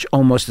pretty much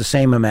almost the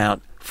same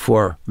amount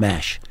for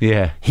MASH.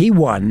 Yeah. He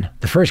won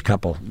the first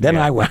couple. Then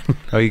I won.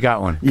 Oh, you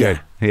got one. Yeah.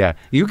 Good.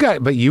 Yeah.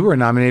 But you were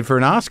nominated for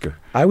an Oscar.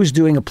 I was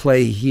doing a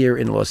play here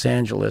in Los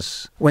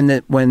Angeles. When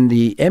the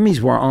Emmys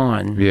were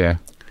on,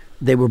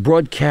 they were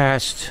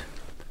broadcast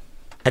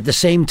at the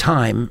same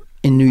time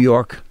in New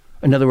York.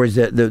 In other words,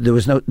 there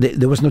was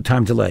no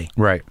time delay.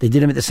 Right. They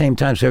did them at the same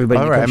time, so everybody.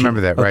 All right, I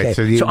remember that. Okay.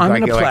 Right. So I'm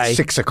going to play like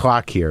 6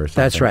 o'clock here. Or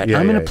something. That's right.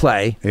 I'm going to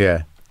play.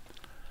 Yeah.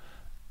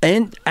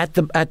 And at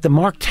the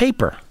Marc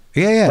Taper.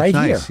 Yeah. Right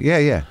nice. here.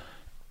 Yeah.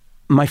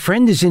 My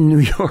friend is in New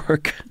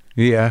York.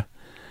 Yeah.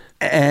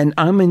 And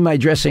I'm in my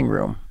dressing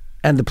room,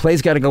 and the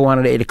play's got to go on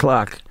at 8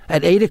 o'clock.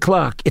 At 8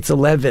 o'clock, it's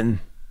 11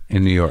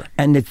 in New York,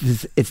 and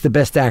it's the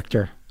best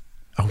actor.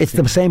 Okay. It's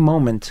the same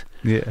moment.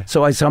 Yeah.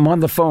 So I'm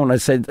on the phone. I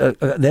said,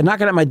 they're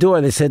knocking at my door.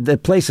 They said, the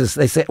places.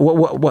 They said,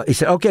 what? He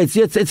said, okay,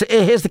 it's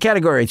here's the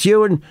category. It's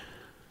you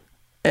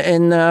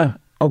and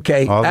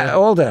okay,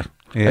 Alda.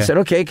 Yeah. I said,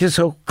 okay,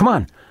 so come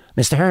on,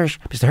 Mr. Hirsch,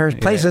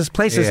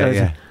 places.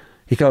 Yeah.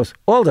 He goes,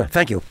 Alda,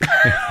 thank you.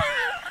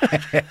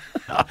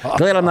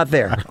 Glad I'm not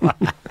there.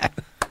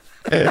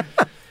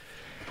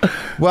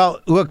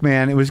 Well, look,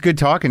 man, it was good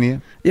talking to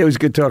you. Yeah, it was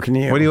good talking to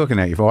you. What are you looking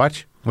at? Your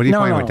watch? What are you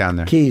playing with down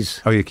there?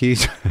 Keys. Oh, your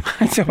keys?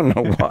 I don't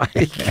know why.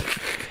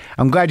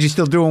 I'm glad you're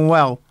still doing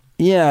well.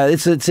 Yeah,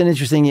 it's an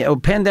interesting...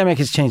 pandemic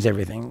has changed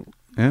everything.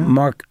 Yeah.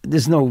 Mark,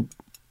 there's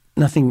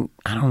nothing...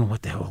 I don't know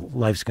what the hell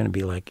life's going to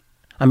be like.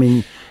 I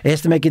mean, it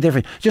has to make it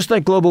different. Just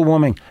like global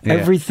warming. Yeah.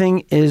 Everything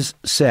is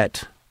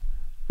set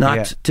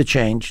not to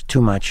change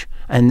too much.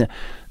 And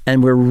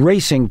we're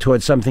racing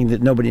towards something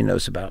that nobody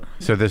knows about.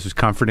 So this is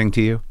comforting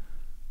to you?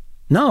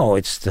 No,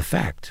 it's the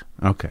fact.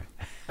 Okay.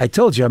 I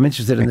told you I'm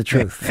interested in the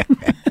truth.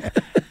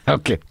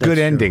 Okay. Good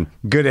ending.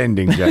 Good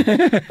ending, Judd.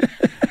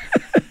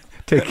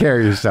 Take care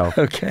of yourself.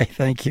 Okay.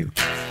 Thank you.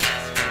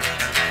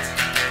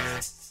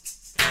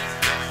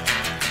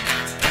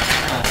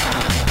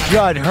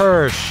 Judd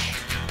Hirsch.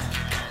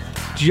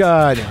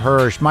 Judd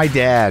Hirsch. My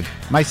dad.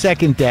 My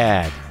second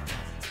dad.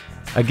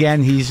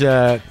 Again, he's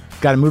got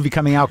a movie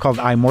coming out called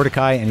I,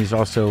 Mordecai, and he's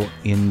also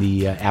in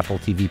the Apple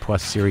TV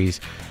Plus series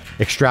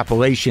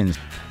Extrapolations.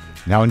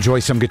 Now enjoy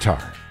some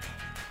guitar.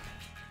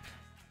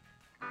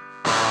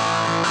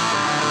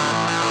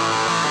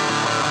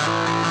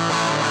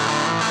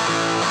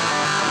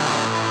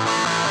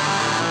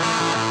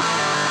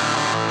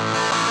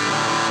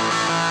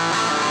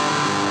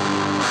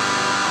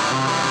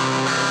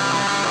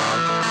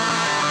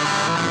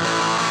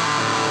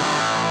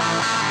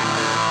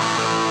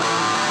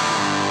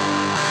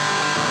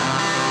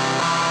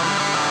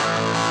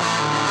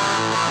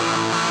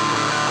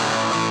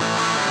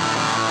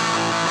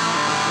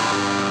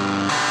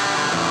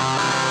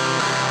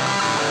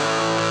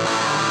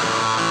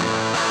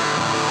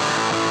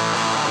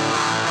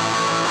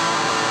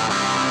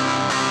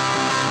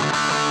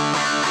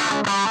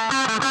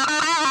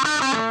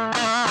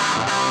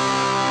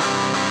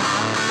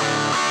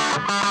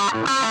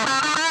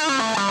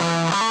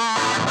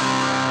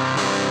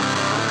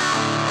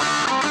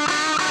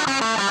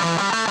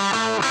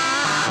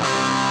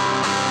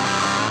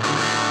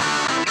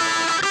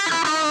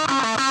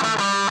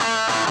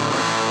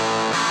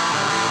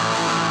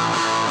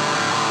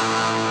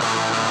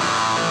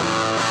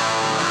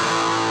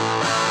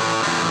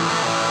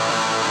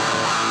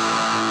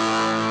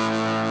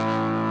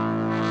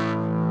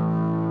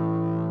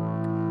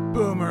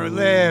 Boomer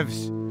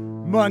lives.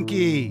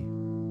 Monkey.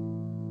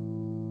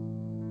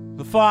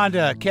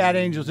 LaFonda. Cat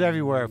angels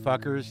everywhere,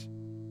 fuckers.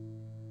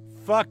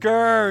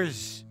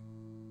 Fuckers.